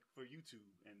 like for YouTube,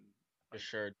 and For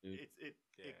sure, dude. it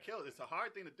Yeah. kills. It's a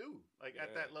hard thing to do, like at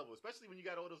Yeah. that level, especially when you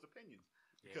got all those opinions,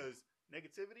 Yeah. because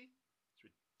negativity, it's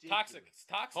ridiculous. Toxic. It's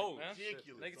toxic, Holy man. shit.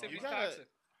 Ridiculous. Negativity You is gotta- toxic.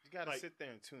 You gotta Like- sit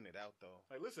there and tune it out, though.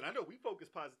 Like, listen, I know we focus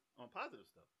on positive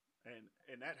stuff,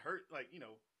 and that hurt. Like,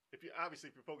 if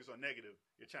you focus on negative,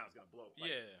 your channel's gonna blow. Like,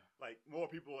 Yeah. like more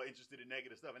people are interested in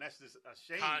negative stuff, and that's just a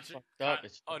shame. Fucked up.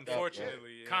 It's fucked up, bro.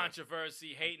 Unfortunately, yeah.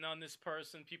 Controversy, hating on this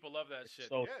person. People love that shit.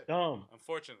 So Yeah. dumb.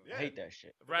 Unfortunately, I hate that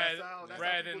shit. But Rather- that's how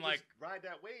rather people than, just ride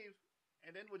that wave,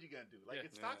 and then what you gonna do? Like, Yeah.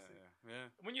 it's toxic. Yeah.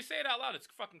 When you say it out loud, it's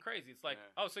fucking crazy. It's like, Yeah.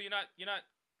 oh, so you're not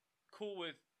cool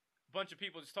with a bunch of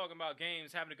people just talking about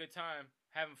games, having a good time,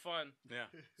 having fun. Yeah.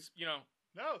 You know,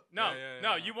 No, no, Yeah.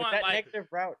 no. You But want that like,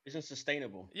 negative route isn't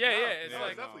sustainable. yeah, No, yeah. It's no,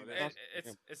 like definitely not.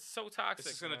 it's so toxic. It's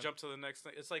just gonna man. jump to the next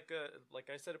thing. It's like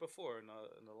I said it before in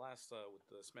the last with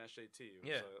the Smash JT.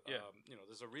 It was, Yeah.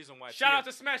 there's a reason why. Shout out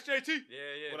to Smash JT.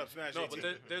 Yeah. What up, Smash No, JT?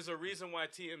 but there's a reason why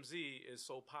TMZ is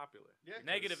so popular. yeah, 'cause-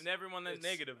 Negative, everyone that's It's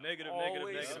negative.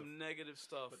 Always some negative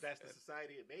stuff. But that's the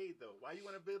society it made, though. Why you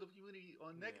want to build a community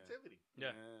on Yeah. negativity?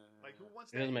 Yeah. Like, who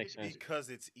wants It that? doesn't make in sense. Because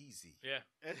it's easy. Yeah.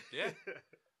 Yeah.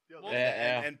 Yo, Well,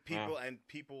 Yeah, And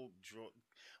people draw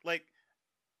like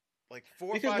 4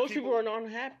 or Because 5 most people are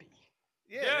unhappy.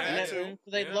 Yeah, Yeah, that And too. and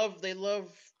they Yeah. love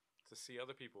To see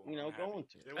other people, going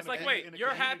to. They It's wanna like, be wait, in a you're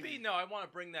community. happy? No, I want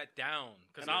to bring that down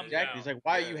because And I'm Exactly. down. It's like,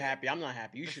 why are Yeah. you happy? I'm not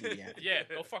happy. You shouldn't be happy. Yeah,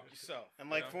 go fuck yourself. And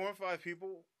you like know? 4 or 5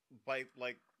 people,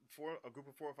 like a group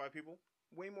of 4 or 5 people,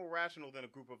 way more rational than a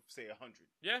group of say 100.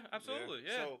 Yeah, absolutely.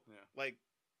 Yeah. So Yeah. like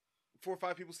 4 or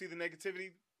 5 people see the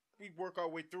negativity, we work our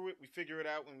way through it, we figure it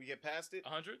out when we get past it.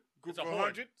 100. Group It's a of horde.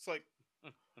 100, it's like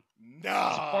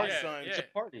nah, party. son. It's a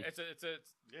party. It's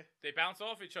Yeah. they bounce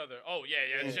off each other. Oh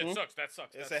yeah, Mhm. shit sucks. That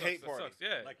sucks. It's that a sucks, hate that party. Sucks.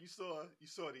 Yeah. Like you saw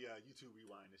the YouTube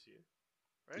Rewind this year,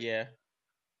 right? Yeah,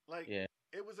 Like Yeah.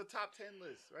 it was a top 10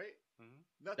 list, right? Mhm.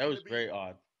 Nothing that was to be, very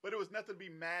odd. but it was nothing to be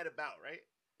mad about, right?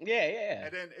 Yeah, yeah.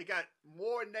 And then it got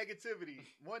more negativity,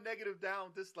 more negative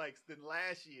down dislikes than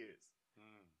last year's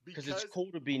Because it's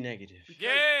cool to be negative. because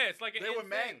Yeah, it's like an They were in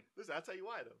mad. thing. Listen, I'll tell you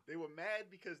why though. They were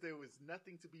mad because there was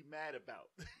nothing to be mad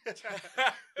about.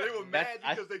 They were mad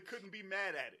because they couldn't be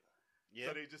mad at it. Yeah.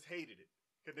 So they just hated it.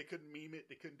 Because they couldn't meme it.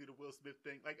 They couldn't do the Will Smith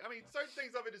thing. Like, I mean, certain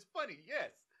things of it is funny,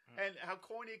 yes. And how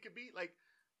corny it could be. Like,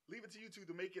 leave it to YouTube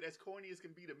to make it as corny as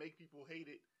can be to make people hate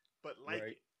it, but like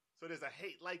Right. it. So there's a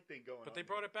hate-like thing going on. But they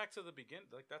brought it back to the beginning.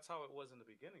 Like that's how it was in the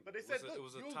beginning. But they It said, was a- look, it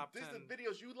was a you, top this 10. is the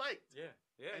videos you liked. Yeah,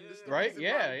 yeah, And this is the Right? reason why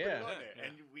Yeah, we put it yeah. on there. Yeah.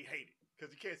 And we hate it.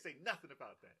 Because you can't say nothing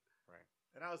about that. Right.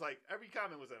 And I was like, every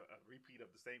comment was a repeat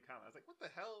of the same comment. I was like, what the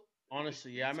hell?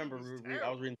 Honestly, yeah, I remember. YouTube is I was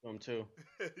terrible. reading them too.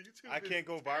 YouTube I is can't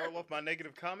go viral terrible. off my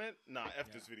negative comment. Nah, F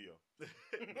this video. They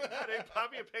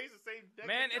copy and paste the same.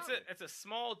 Man, negative it's a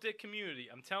small dick community.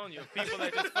 I'm telling you, of people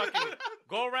that just fucking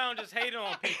go around just hating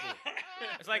on people.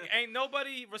 It's like ain't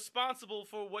nobody responsible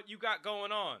for what you got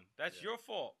going on. That's Yeah. your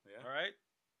fault. Yeah. All right.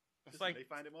 It's Listen, like they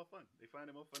find it more fun. They find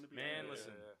it more fun to be. Man, on there.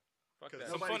 listen. fuck 'Cause that.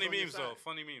 Some Nobody's funny on your memes though. side.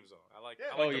 Funny memes though. I like. Yeah.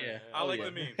 I like Oh, the, yeah. I Oh, like yeah.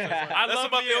 the memes. I That's love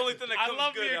about me the a- only thing that I comes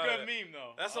love good me a out good of it. meme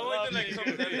though. That's the I only love thing that me a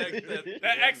comes. good meme. That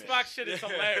That yeah, Xbox shit is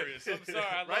hilarious. I'm sorry.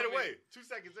 I love Right it. away, 2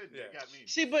 seconds in, Yeah. you got me.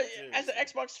 See, but as an Seriously.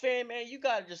 Xbox fan, man, you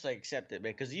gotta just like accept it,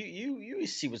 man, because you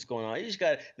see what's going on. You just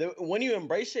got when you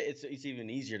embrace it, it's even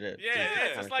easier to. Yeah, to it's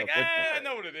kinda just like, cope with I it.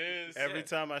 know what it is. Every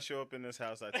time I show up in this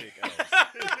house, I take L's.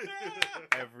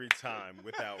 Every time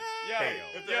without Yo, fail.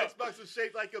 If the Yo. Xbox was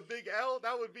shaped like a big L,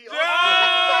 that would be Yo!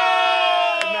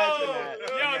 awesome. Imagine that.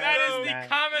 Yo, that is the Imagine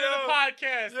comment of the Yo.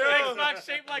 podcast. The Yo. Xbox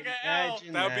shaped like an L.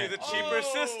 Imagine That would be the cheaper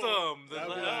Oh. system. The That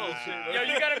would be L the shit. cheaper- Yo,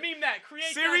 you gotta meme that.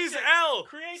 Create Series that shit. L.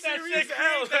 Create that Series shit.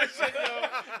 L. Create that shit,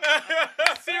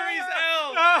 yo. Series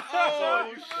L. That's all Oh, you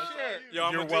shit. Yo,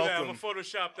 I'm You're gonna do that. I'm welcome. gonna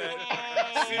Photoshop that.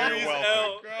 Oh, Series You're welcome.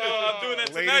 L. Yo, I'm doing that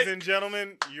tonight. Ladies and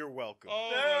gentlemen, you're welcome.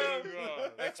 Oh, my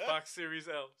God. Xbox Series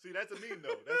L. See, that's a meme though.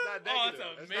 That's not Oh, negative.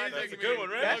 that's not amazing. That's a good one,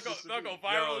 right? They'll That's go, they'll go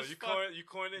viral. Yo, as you fuck.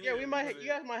 coined it. Yeah, here. you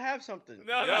guys might have something.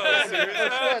 No, Yo, no. Series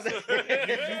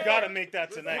L. You gotta make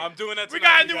that tonight. I'm doing that We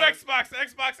tonight. got a new Xbox,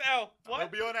 Xbox L. We'll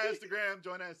What? be on our Instagram.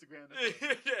 Join our Instagram.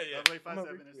 yeah. Lovely57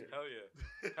 Instagram. Hell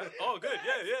yeah. Oh, good.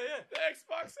 Yeah. The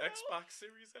Xbox L. Xbox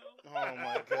Series L. Oh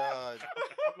my god.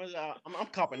 I'm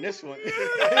copping this one.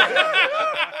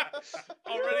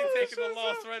 Already taking the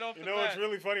loss right off You the know bat. what's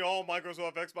really funny? All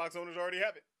Microsoft Xbox owners already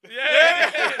have it.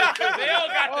 Yeah. They all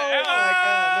got Oh the L. my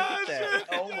god, look Ah, at that. shit.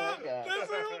 Oh my god.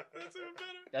 That's even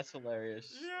better. That's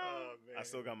hilarious. Oh, man. I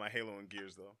still got my Halo and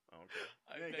Gears though.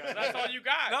 I don't care. That's all you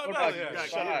got. No, What no, about yeah.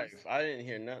 Gears got 5? Gears. I didn't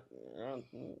hear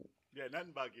nothing. Yeah, nothing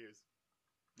about Gears.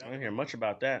 I didn't hear much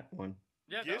about that one.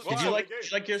 Yeah, Gears that Did was you Wow.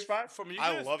 like Gears 5? From you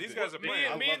I guys, loved these it. guys are Me playing.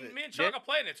 I and, me love and, it. me and Chalk are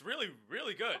playing. It's really,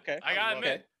 really good. Okay. I gotta love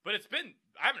admit. it. But it's been,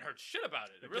 I haven't heard shit about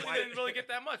it. It really didn't really get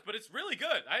that much, but it's really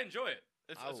good. I enjoy it.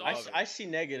 It's I awesome. love it. I see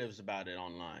negatives about it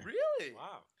online. Really?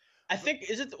 Wow. I think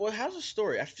how's the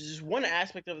story? There's one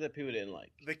aspect of it that people didn't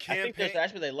like. The I think there's campaign. an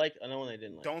aspect they liked, another one they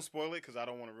didn't like. Don't spoil it because I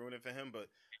don't want to ruin it for him. But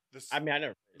I mean, I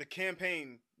never. the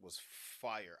campaign was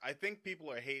fire. I think people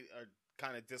are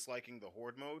kind of disliking the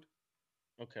horde mode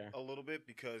Okay. a little bit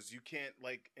because you can't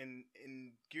like in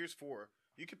Gears 4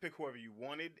 you could pick whoever you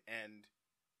wanted and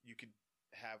you could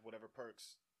have whatever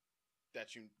perks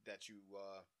that you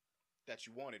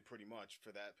wanted pretty much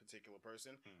for that particular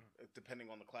person depending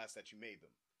on the class that you made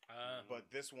them. But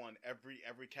this one,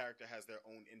 every character has their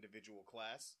own individual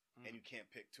class, and you can't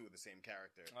pick two of the same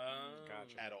character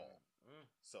Gotcha. at all.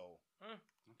 So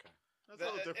Okay. That's a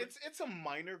little different. it's a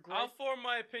minor gripe. I'll form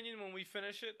my opinion when we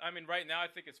finish it. I mean, right now I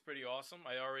think it's pretty awesome.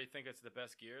 I already think it's the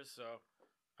best Gears, so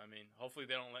I mean, hopefully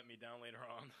they don't let me down later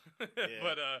on. Yeah.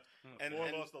 But and, Four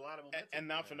and, lost a lot of momentum. and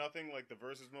not for nothing, like the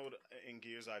versus mode in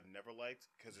Gears, I've never liked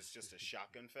because it's just a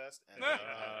shotgun fest, and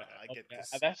I get Okay,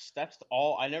 this. That's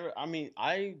all. I mean,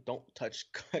 I don't touch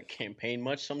campaign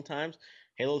much sometimes.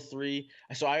 Halo 3.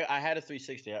 So I had a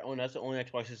 360. That's the only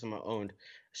Xbox system I owned.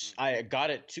 I got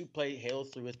it to play Halo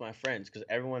 3 with my friends because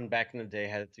everyone back in the day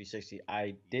had a 360.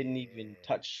 I didn't even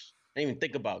touch. I didn't even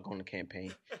think about going to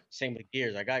campaign. Same with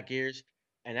Gears. I got Gears,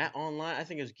 and that online. I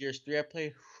think it was Gears 3 I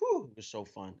played. Whew, it was so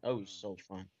fun. Oh, it was so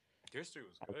fun. Gears 3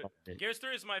 was I good. loved it. Gears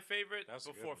 3 is my favorite That's a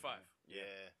good before one, 5. man. Yeah,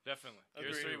 Definitely.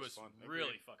 Agreed. Gears 3 It was was fun.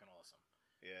 really fucking awesome.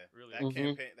 yeah. Really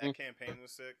That good. campaign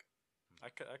was sick. I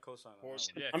co-sign on that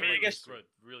Horse- one. Yeah, I mean, I 3 guess- was good.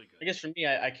 Really good. I guess for me,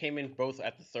 I came in both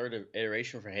at the third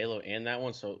iteration for Halo and that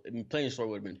one, so playing the story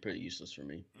would have been pretty useless for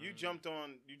me. You jumped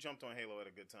on Halo at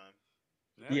a good time.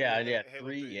 Yeah, Halo yeah, 3,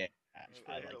 3. yeah. You just I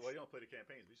play liked Halo, well, you don't play the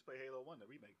campaigns. We just play Halo 1, the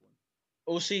remake one.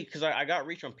 Oh, see, because I got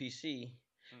Reach on PC,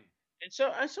 and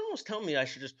so someone was telling me I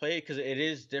should just play it because it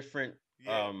is different.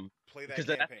 Yeah, play that because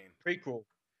that's campaign. prequel.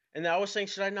 And I was saying,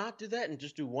 should I not do that and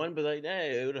just do one? But like,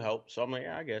 it would help. So I'm like,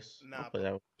 yeah, I guess. Nah, I'll play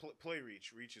that one. Play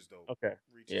Reach. Reach is dope. Okay.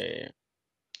 Reach is Yeah, dope. yeah, yeah.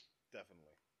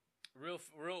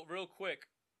 Definitely. Real quick.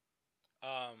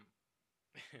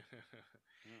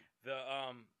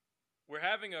 We're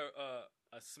having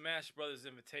a Smash Brothers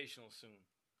Invitational soon.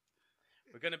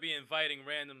 We're gonna be inviting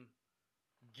random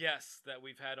guests that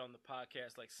we've had on the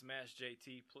podcast, like Smash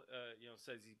JT.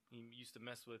 Says he used to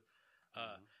mess with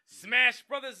Smash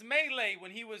Brothers Melee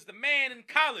when he was the man in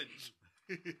college.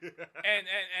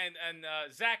 and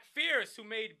Zach Fierce, who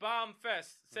made Bomb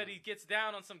Fest, said he gets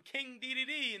down on some King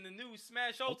DDD in the new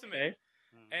Smash Ultimate. Okay.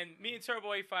 And me and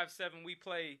Turbo 857, we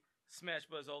play Smash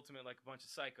Bros. Ultimate like a bunch of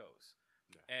psychos.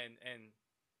 Yeah. And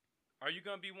are you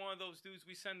gonna be one of those dudes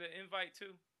we send an invite to?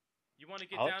 You want to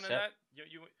get I'll down to accept. that?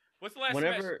 What's the last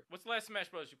Whenever- What's the last Smash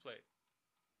Bros. You played?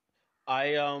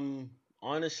 I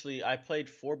honestly I played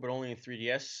 4, but only in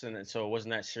 3DS, and so it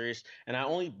wasn't that serious. And I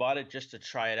only bought it just to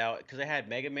try it out because I had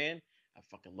Mega Man. I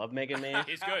fucking love Mega Man.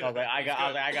 He's good. So I was like, I He's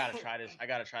good. gotta try this. I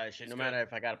gotta try this shit, He's no good. matter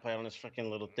if I gotta play on this fucking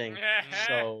little thing.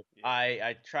 So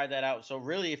I tried that out. So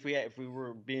really, if we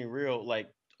were being real, like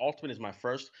Ultimate is my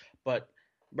first. But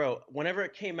bro, whenever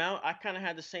it came out, I kind of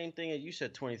had the same thing that you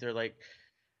said, 23rd. Like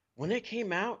when it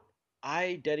came out,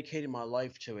 I dedicated my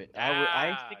life to it.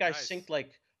 I think nice. I synced like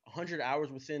 100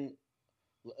 hours within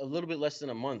a little bit less than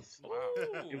a month. Wow.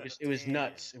 It was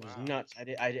nuts. It was nuts.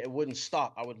 It wouldn't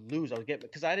stop. I would lose. I would get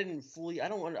because I didn't fully.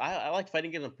 I like fighting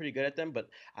games. I'm pretty good at them, but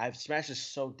Smash is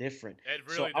so different.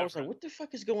 It's So really I was like, different. what the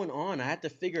fuck is going on? I had to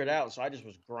figure it out. So I just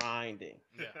was grinding.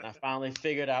 Yeah. And I finally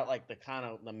figured out like the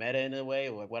meta in a way,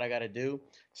 like what I got to do.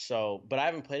 So, but I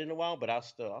haven't played in a while. But I'll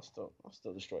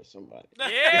still destroy somebody.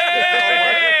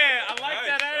 Yeah, I like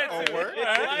that Nice. attitude. A word?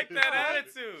 I like that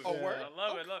attitude. A word? I love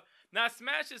Now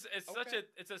Smash is such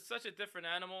Okay. such a different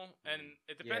animal, and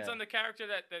it depends Yeah. on the character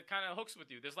that kind of hooks with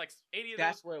you. There's like 80 of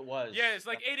That's those. what it was. Yeah, it's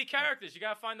like 80 characters. You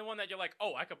gotta find the one that you're like,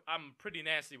 oh, I'm pretty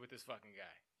nasty with this fucking guy.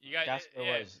 You got. That's what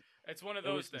yeah, it was. It's one of It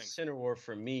those was the things. Incineroar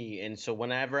for me, and so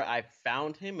whenever I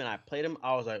found him and I played him,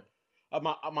 I was like,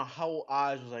 my whole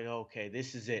eyes was like, okay,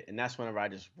 this is it, and that's whenever I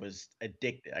just was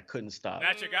addicted. I couldn't stop.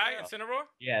 That's your guy, Incineroar.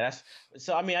 Yeah, that's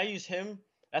so. I mean, I use him.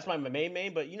 That's my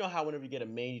main, but you know how whenever you get a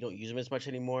main, you don't use him as much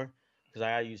anymore. Because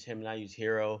I use him and I use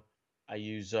Hero. I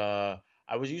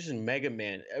was using Mega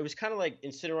Man. It was kind of like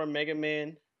Incineroar, Mega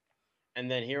Man,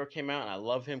 and then Hero came out, and I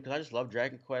love him because I just love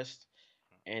Dragon Quest.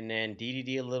 And then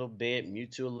DDD a little bit,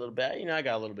 Mewtwo a little bit. You know, I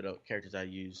got a little bit of characters I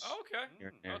use. Okay. here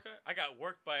and there. Okay. I got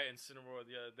worked by Incineroar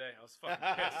the other day. I was fucking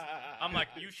pissed. I'm like,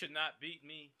 you should not beat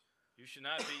me. You should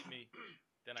not beat me.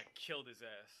 Then I killed his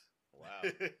ass.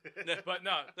 Wow. But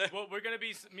no, well, we're gonna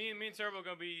be me and Turbo are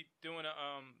gonna be doing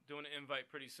an invite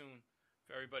pretty soon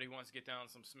for everybody who wants to get down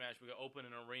some Smash. We're gonna open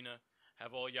an arena,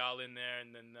 have all y'all in there,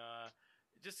 and then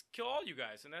just kill all you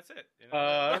guys, and that's it. You know?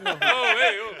 I don't know. Oh,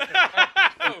 hey,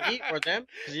 oh. Me or them?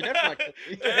 Because you never like.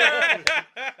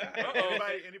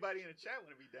 Anybody in the chat want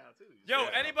to be down too? Yo,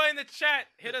 anybody in the chat,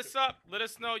 hit us up. Let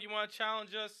us know you want to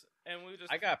challenge us, and we'll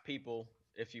just. I got people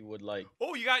if you would like.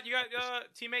 Oh, you got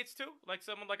teammates too? Like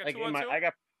someone like a Like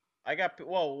 2-on-2? I got.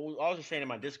 Well, I was just saying in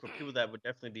my Discord, people that would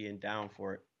definitely be down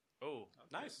for it. Oh,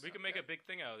 Nice. We can make a big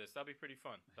thing out of this. That'd be pretty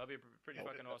fun. That'd be pretty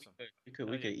fucking awesome. We could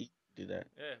do that.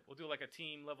 Yeah, we'll do like a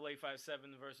team level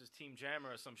 857 versus Team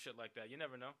Jammer or some shit like that. You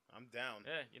never know. I'm down.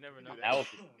 Yeah, you never know. That would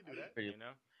You can do that. pretty. You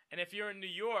know. And if you're in New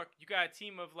York, you got a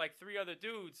team of like 3 other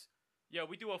dudes. Yo,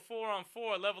 we do a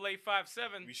 4-on-4 level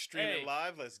 857. We stream it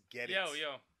live. Let's get it.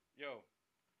 Yo.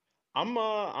 I'm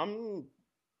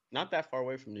not that far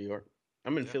away from New York.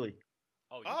 I'm in Philly.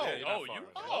 Oh, Oh, Yeah, you're not you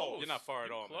far. close. You're not far at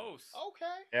You all, man. Close.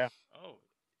 Okay. Oh,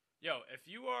 yo, if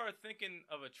you are thinking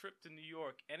of a trip to New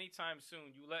York anytime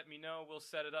soon, you let me know. We'll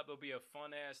set it up. It'll be a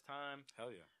fun ass time.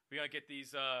 Hell yeah. We're gonna get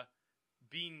these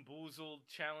Bean Boozled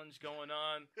challenge going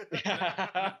on.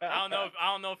 I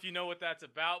don't know if you know what that's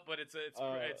about, but it's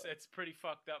pretty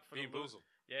fucked up for Bean the Boozled.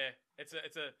 Yeah, it's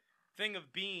a thing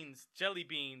of beans, jelly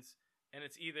beans, and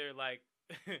it's either like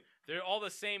they're all the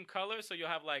same color, so you'll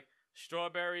have like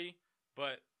strawberry,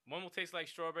 but one will taste like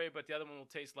strawberry, but the other one will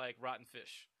taste like rotten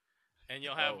fish. And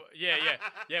you'll have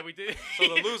we did. So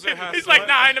the loser has He's to- like,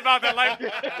 nah, I ain't about that life.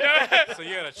 So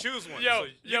you gotta choose one. Yo,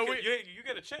 so you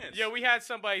get a chance. Yeah, we had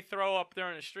somebody throw up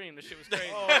during the stream. The shit was crazy.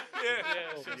 Oh, yeah, Yeah,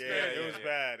 shit was it crazy. was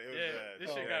bad. It was Yeah, bad. this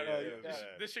shit Yeah, got yeah, it was bad.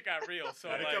 this shit got real. So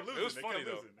Nah, they like, kept losing. it was They funny, kept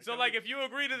though. losing. They so kept like losing. if you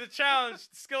agree to the challenge,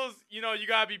 skills, you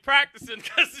gotta be practicing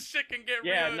because the shit can get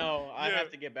Yeah, real. no, I Yeah.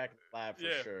 have to get back to the lab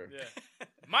for sure. Yeah,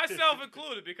 myself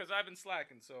included because I've been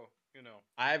slacking. So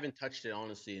I haven't touched it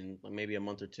honestly in like, maybe a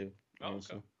month or two.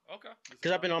 Honestly. Okay.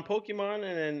 Because I've been on Pokemon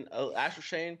and then Astral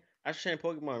Chain and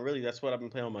Pokemon. Really, that's what I've been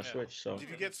playing on my Yeah. Switch. So Did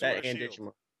you get Sword that or and Shield?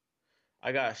 Digimon.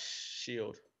 I got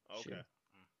Shield. Okay. Shield.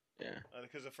 Yeah,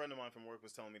 Because a friend of mine from work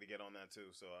was telling me to get on that too,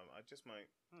 so I just might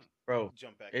bro,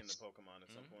 jump back It's- into Pokemon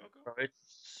at some point.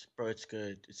 it's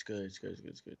good. It's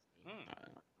good. Hmm.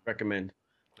 Recommend.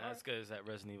 Not as good as that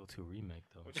Resident Evil 2 remake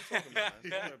though. What you talking about,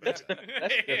 man? Don't worry about that.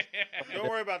 That's good. Don't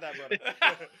worry about that, brother.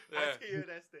 I hear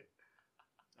that stick.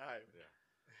 All right.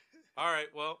 All right.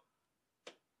 Well,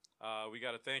 we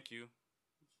got to thank you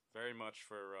very much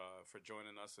for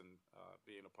joining us and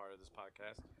being a part of this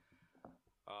podcast.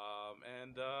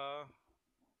 And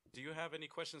do you have any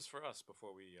questions for us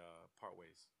before we part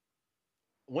ways?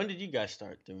 When did you guys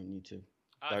start doing YouTube?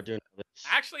 Start doing this?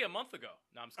 Actually, a month ago.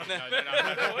 No, I'm just kidding. No.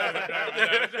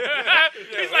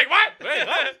 He's like, what? Wait,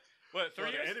 what? What? 3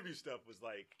 So the years? interview stuff was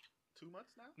like 2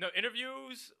 months now. No,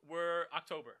 interviews were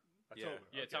October. October.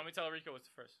 Yeah, okay. Tommy Tellerico was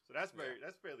the first. So that's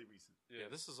fairly recent. Yeah,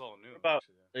 this is all new. What about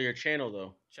actually. your channel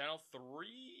though? Channel 3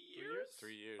 years? years?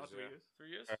 3 years. About 3 yeah. years. 3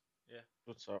 years?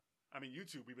 What's up? I mean,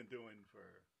 YouTube we've been doing for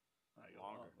like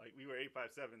Longer. Like we were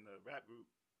 857, the rap group,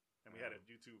 and we had a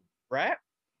YouTube. Rap?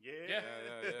 Yeah.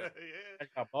 Yeah. I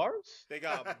got bars. They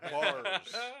got bars.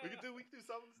 We could do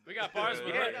something. We got bars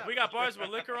with Yeah. we got bars with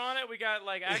liquor on it. We got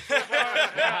like actual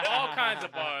bars. We got all kinds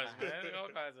of bars, man. All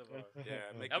kinds of bars.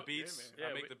 Yeah, make Now- the beats. Yeah,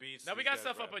 I make the beats. Now we these got guys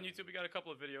stuff up rap on YouTube. We got a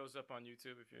couple of videos up on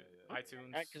YouTube if you're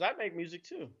iTunes. Because I make music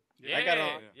too. Yeah, I got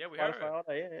on yeah, we heard. Spotify, all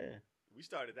that. Yeah. We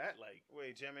started that like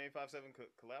Wait, Jam 857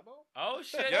 collabo? Oh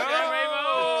shit, Yo! Jam Rainbow.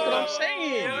 That's what I'm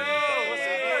saying. Yo, what's up?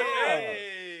 up?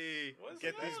 Hey.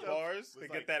 Get these up? bars Was to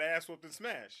like- get that ass whooped and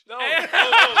smash. No.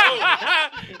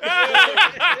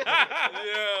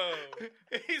 Yo.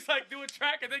 He's like doing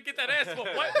track and then get that ass. What?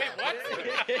 Wait, what?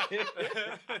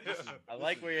 I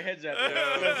like where your head's at.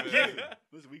 Let's Bro. get it.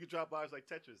 Listen, we could drop bars like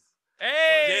Tetris.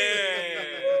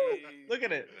 Hey. Look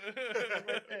at it.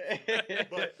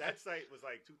 But that site was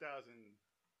like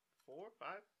 2004, 5.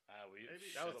 Maybe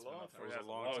That was a long time. It was a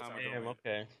long time ago. Damn,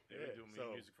 okay. They were doing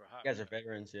so- music for hot. You guys are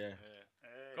veterans, yeah.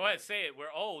 Hey, Go ahead, say it.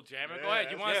 We're old, Jammer. Go Yeah,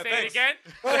 ahead. You want to that's- say yeah, it again?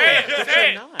 Oh, Say it. yes, Say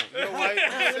it. you're not. You know why? You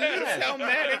Yeah. sound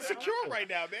mad insecure right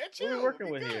now, man. Chill. What are we working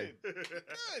Be with good. here? Good.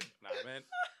 Nah, man.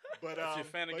 But If you're a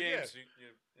fan of but games, yeah, you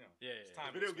know, Yeah, it's yeah.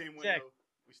 time. video game Jack. window.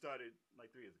 We started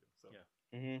like 3 years ago. So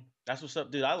Yeah. That's what's up,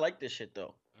 dude. I like this shit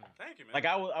though. Thank you, man. Like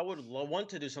I would want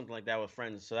to do something like that with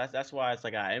friends. So that's why it's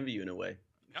like I envy you in a way.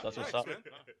 So that's what's Thanks, up. man.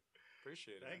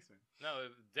 Appreciate it. Thanks, man. No,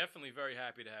 definitely very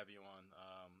happy to have you on.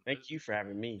 Thank you for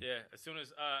having me. Yeah, as soon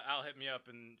as Al hit me up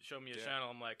and showed me a Yeah. channel,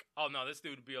 I'm like, oh no, this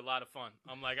dude would be a lot of fun.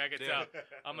 I'm like, I could Yeah. tell.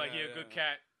 I'm like, Yeah, you're a yeah, good yeah.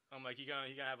 cat. I'm like, he gonna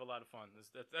have a lot of fun.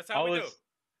 That's how we do.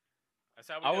 That's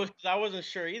how we do. I wasn't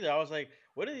sure either. I was like,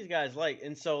 what are these guys like?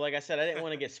 And so, like I said, I didn't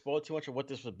want to get spoiled too much of what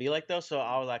this would be like, though. So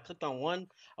I clicked on one.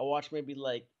 I watched maybe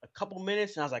like a couple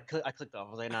minutes, and I was like, I clicked off.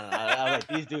 I was like, no. I was like,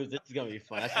 these dudes, this is gonna be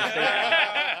fun. That's just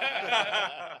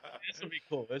this will be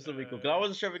cool. This will be cool. Because I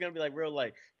wasn't sure if it's gonna be like real,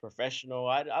 like professional.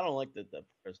 I don't like the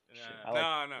professional shit. I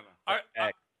like No.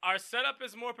 Our setup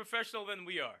is more professional than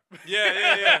we are. Yeah.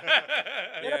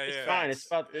 yeah, it's yeah. fine. It's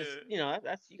about this. Yeah. You know,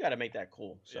 that's you got to make that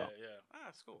cool. So Yeah. Ah,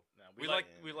 it's cool. Nah, We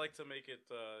like to make it,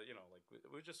 you know, like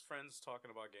we're just friends talking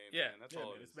about games. Yeah. man. That's Yeah,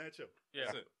 all man, it it's is. mad chill. Yeah,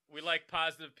 That's it. we like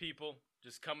positive people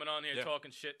just coming on here Yeah.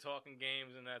 talking shit, talking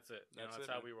games, and that's it. You know, That's that's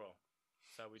it, how man. we roll.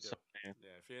 That's how we do. So, man.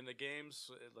 Yeah, if you're in the games,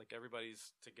 like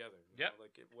everybody's together. You Yep. know,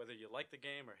 like whether you like the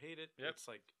game or hate it, Yep. it's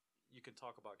like you can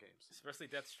talk about games. Especially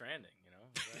Death Stranding, you know.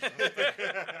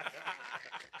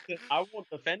 I won't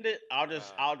defend it. I'll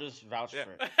just vouch Yeah.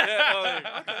 for it. Yeah, oh,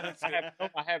 yeah. Okay, that's good.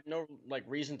 I have no like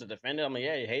reason to defend it. I'm like,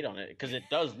 yeah, you hate on it because it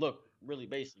does look really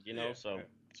basic, you know. Yeah, so yeah.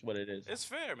 it's what it is. It's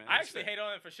fair, man. I It's actually fair. hate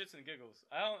on it for shits and giggles.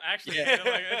 I don't actually Yeah. hate on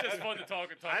it. It's just fun to talk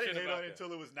I shit didn't hate about on it it.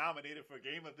 until it was nominated for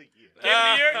Game of the Year.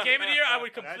 Game of the year, I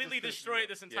would That completely just pisses destroy me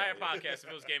this off. entire Yeah. podcast if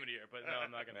it was Game of the Year. But no,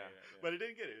 I'm not gonna. Yeah. hate it, But it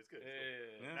didn't get it. It's good. yeah.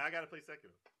 It's cool. Yeah. Now I gotta play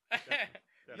Sekiro. No,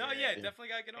 Definitely. yeah, Yeah. definitely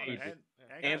gotta get on Hey, it.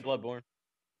 And Bloodborne.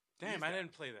 Damn, I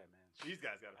didn't play that, man. These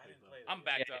guys gotta I play. didn't play Bloodborne. that. I'm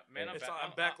backed Yeah. up, man. It's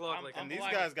on backlog, like, And these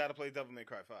blind. guys got to play Devil May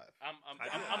Cry 5.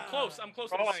 I'm close. I'm close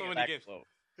to Oh, playing so it. many games. Backflow.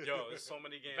 Yo, there's so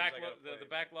many games. I gotta Backlog, play. the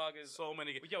backlog is. So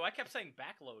many games. Yo, I kept saying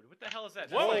backload. What the hell is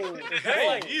that? Whoa. That's like, Hey,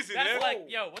 like, easy, that's man. like,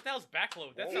 yo, what the hell's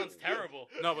backload? That sounds terrible.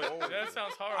 No, but That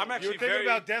sounds horrible. I'm You actually were thinking very.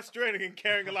 about Death Stranding and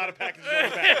carrying a lot of packages on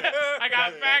the back. I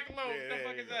got Yeah, backload. yeah, What the yeah,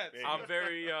 fuck yeah, is that? yeah. I'm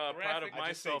very proud of Graphic. I just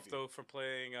myself saved you. though for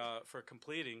playing, for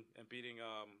completing and beating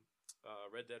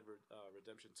Red Dead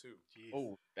Redemption 2. Jeez.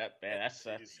 Oh, that's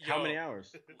Jeez. how Yo. many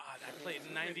hours? I played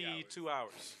 92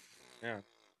 hours. Yeah.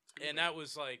 And that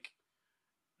was like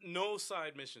no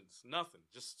side missions, nothing,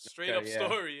 just straight Okay, up yeah.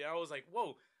 story. I was like,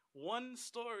 whoa. One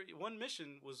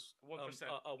mission was 1%. 1%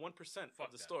 Fuck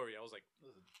of the that. story. I was like,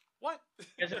 what? You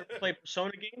guys ever play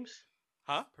Persona games?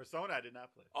 Huh? Persona I did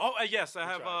not play. Oh, yes, I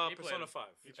have tried. He played Persona it. 5.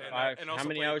 He tried. And, Five. and How also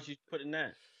many played hours you put in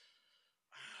that?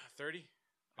 30.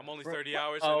 I'm only Bro, 30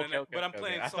 hours, Oh, and then, but I'm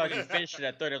playing I so thought many. you finished it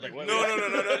at 30. I was like, what? No.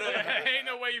 Ain't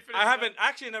no way you finish I haven't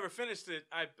actually never finished it.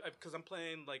 I because I'm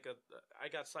playing like I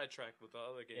got sidetracked with the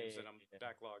other games yeah, and I'm yeah.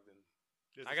 backlogged and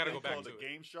There's I this gotta thing go back called to the it.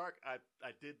 Game Shark. I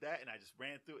did that and I just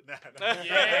ran through it. Nah,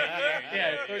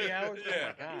 Yeah, 30 hours? Yeah.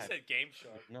 Oh my He God. said Game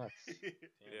Shark. Nuts.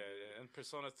 yeah, and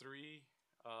Persona 3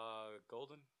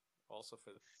 Golden also for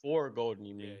the 4 golden,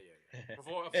 you mean? yeah.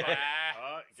 Before, I'm sorry,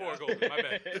 Ah, 4 Golden. My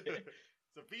bad.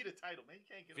 It's a Vita title, man. You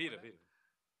can't get Vita, on that.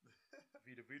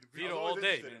 Vita. I Vita was all always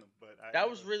day, interested in man. them, but I That never-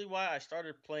 was really why I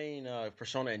started playing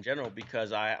Persona in general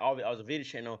because I was a Vita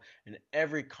channel and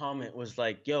every comment was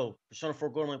like, "Yo, Persona 4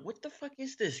 Golden." I'm like, what the fuck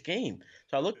is this game?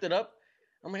 So I looked it up.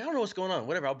 I'm like, I don't know what's going on.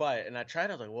 Whatever, I'll buy it. And I tried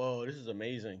it. I was like, whoa, this is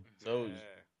amazing. So Yeah.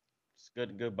 it's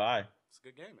good. Goodbye. It's a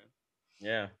good game, man.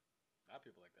 Yeah. A lot of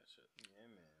people like that shit. Yeah,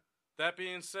 man. That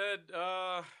being said,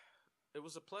 it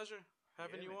was a pleasure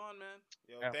having Yeah, you man. on, man.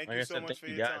 Yo, Yeah, thank like you I so said, much thank for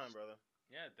you your guys. time, brother.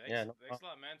 Yeah, thanks. Yeah, no Thanks a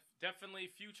lot, man. Definitely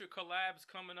future collabs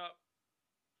coming up.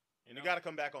 And you got to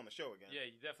come back on the show again. Yeah,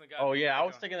 you definitely got. Oh yeah, I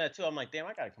was thinking that too. I'm like, damn,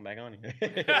 I gotta come back on here.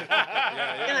 And I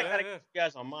Yeah, gotta yeah. get you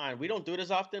guys on mine. We don't do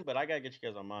this often, but I gotta get you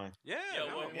guys on mine. Yeah, Yeah, no,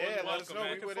 well, more yeah, than let us welcome, know. man.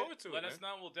 We Looking with it. forward to Let it, us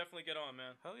man. know. We'll definitely get on,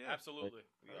 man. Hell yeah. Absolutely.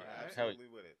 We are Alright. absolutely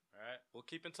with it. All right. We'll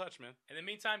keep in touch, man. In the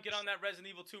meantime, get on that Resident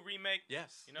Evil 2 remake.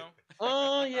 Yes. You know.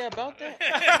 Oh yeah, about that.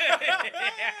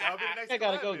 That'll be the next I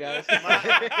gotta collab, go, man.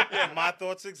 guys. My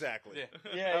thoughts exactly. Yeah.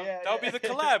 Yeah, That'll be the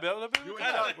collab. That'll be You the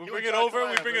and collab. Chuck- We you bring and it Chuck over.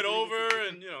 We collab, bring it Resident Evil over, 2.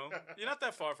 and you're not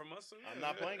that far from us. So, I'm yeah.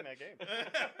 not playing that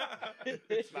game.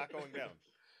 It's not going down.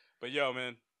 But yo,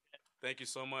 man, thank you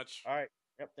so much. All right.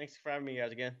 Yep. Thanks for having me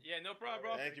guys again. Yeah, no problem,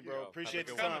 bro. Thank you, you, bro. bro. Appreciate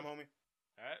Have the a good time, homie.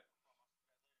 All right.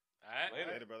 All right.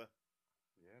 excited, brother.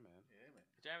 Yeah, man. Yeah, man.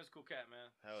 Jam is a cool cat, man.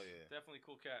 Hell yeah. Definitely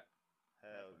cool cat.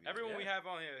 Hell yeah. Everyone we Yeah. have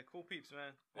on here, cool peeps,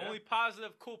 man. Yeah. Only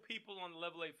positive, cool people on the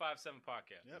Level 857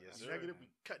 podcast. Yep. Yes, Yes, sir. negative, we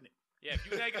cutting it. Yeah, if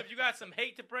you negative, you got some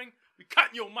hate to bring, we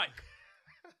cutting your mic.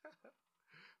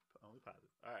 Only positive.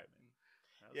 All right, man.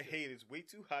 That was Your good. hate is way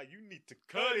too high. You need to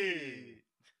cut it.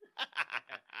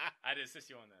 I did assist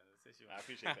you on that. I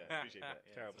appreciate that. I appreciate that.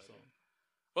 Yeah, Terrible so- song.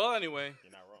 Well, anyway,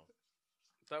 You're not wrong.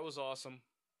 that was awesome.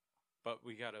 But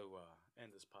we got to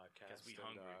end this podcast. 'Cause we and,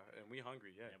 hungry. And we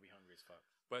hungry, yeah. Yeah, we hungry as fuck.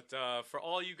 But for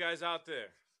all you guys out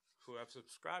there who have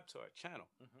subscribed to our channel,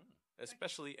 Mm-hmm.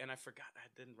 especially, and I forgot, I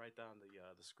didn't write down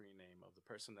the screen name of the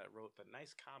person that wrote the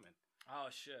nice comment. Oh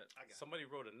shit! Somebody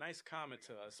wrote a nice comment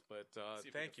to us, but See if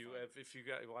we thank can you. find it. If you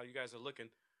guys, while you guys are looking,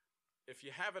 if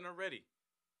you haven't already,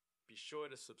 be sure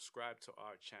to subscribe to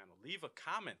our channel. Leave a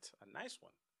comment, a nice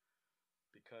one,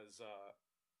 because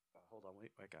hold on,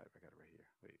 wait, I got it right here.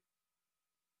 Wait,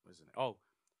 what is it? Oh,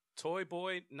 Toy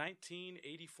Boy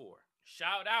 1984.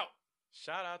 Shout out.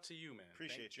 Shout out to you, man.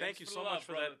 Appreciate you. Thank you for so the much love,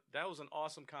 for brother. that. That was an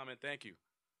awesome comment. Thank you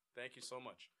so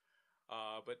much.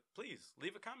 But please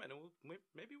leave a comment, and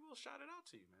maybe we'll shout it out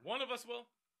to you, man. One of us will.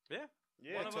 Yeah,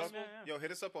 Yeah, One of talk, us will, Yo,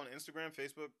 hit us up on Instagram,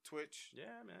 Facebook, Twitch,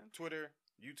 yeah, man. Twitter,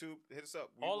 YouTube. Hit us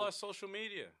up. We All will our social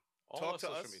media. All talk our to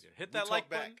social us. media. Hit We that talk like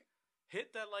back. button.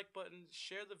 Hit that like button.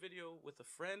 Share the video with a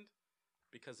friend,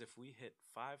 because if we hit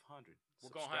 500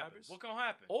 What gonna happen? subscribers What gonna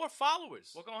happen? or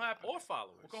followers, What gonna happen? or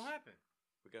followers, What gonna happen?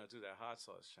 we're gonna do that hot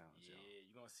sauce challenge. Yeah, yo.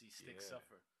 you're gonna see Stick Yeah.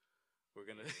 suffer. We're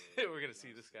gonna Yeah, we're gonna you're see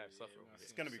gonna this guy see- suffer. yeah, over you're gonna here.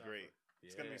 It's gonna be Suffer. great.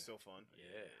 It's gonna be Yeah. so fun.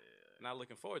 Yeah. Not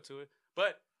looking forward to it,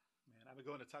 but Man, I've been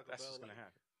going to Taco that's Bell just gonna like,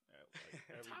 happen. like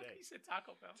every Taco, day. he said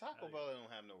Taco Bell. Taco Bell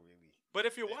don't have no really. But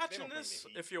if you're They watching don't bring this, the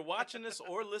heat. if you're watching this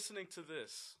or listening to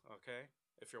this, okay,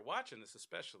 if you're watching this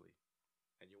especially,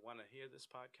 and you want to hear this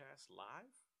podcast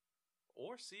live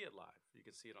or see it live, you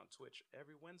can see it on Twitch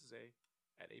every Wednesday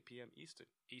at 8 p.m. Eastern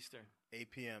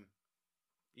 8 p.m.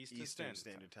 Eastern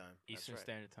Standard Time. That's Eastern right.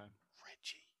 Standard Time.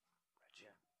 Reggie.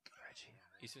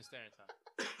 Eastern Standard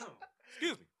Time.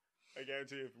 Excuse me. I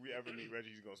guarantee you, if we ever meet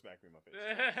Reggie, he's gonna smack me in my face.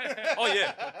 Oh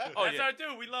yeah. Oh That's yeah. our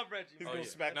dude. We love Reggie. He's Oh, gonna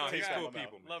yeah. smack No, the he's taste out cool of my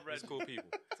mouth. people. Man. Love He's Reggie. cool people.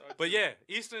 That's our But dude. yeah,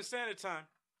 Eastern Standard Time,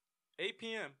 8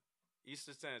 p.m.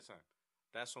 Eastern Standard Time.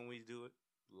 That's when we do it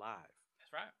live.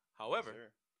 That's right. However, Sir.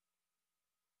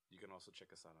 you can also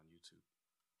check us out on YouTube.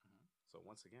 Mm-hmm. So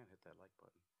once again, hit that like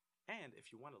button. And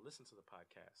if you want to listen to the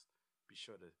podcast, be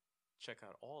sure to check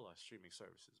out all our streaming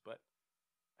services. But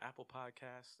Apple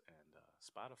Podcasts and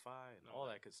Spotify and all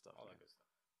that good stuff. All man. that good stuff.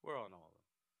 We're on all of them.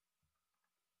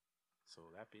 So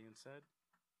that being said,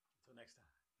 Until next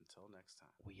time. until next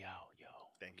time. We out, yo.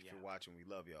 Thank you Yeah. for watching. We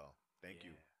love y'all. Thank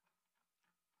you.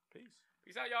 Peace.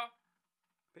 Peace out, y'all.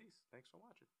 Peace. Thanks for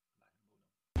watching.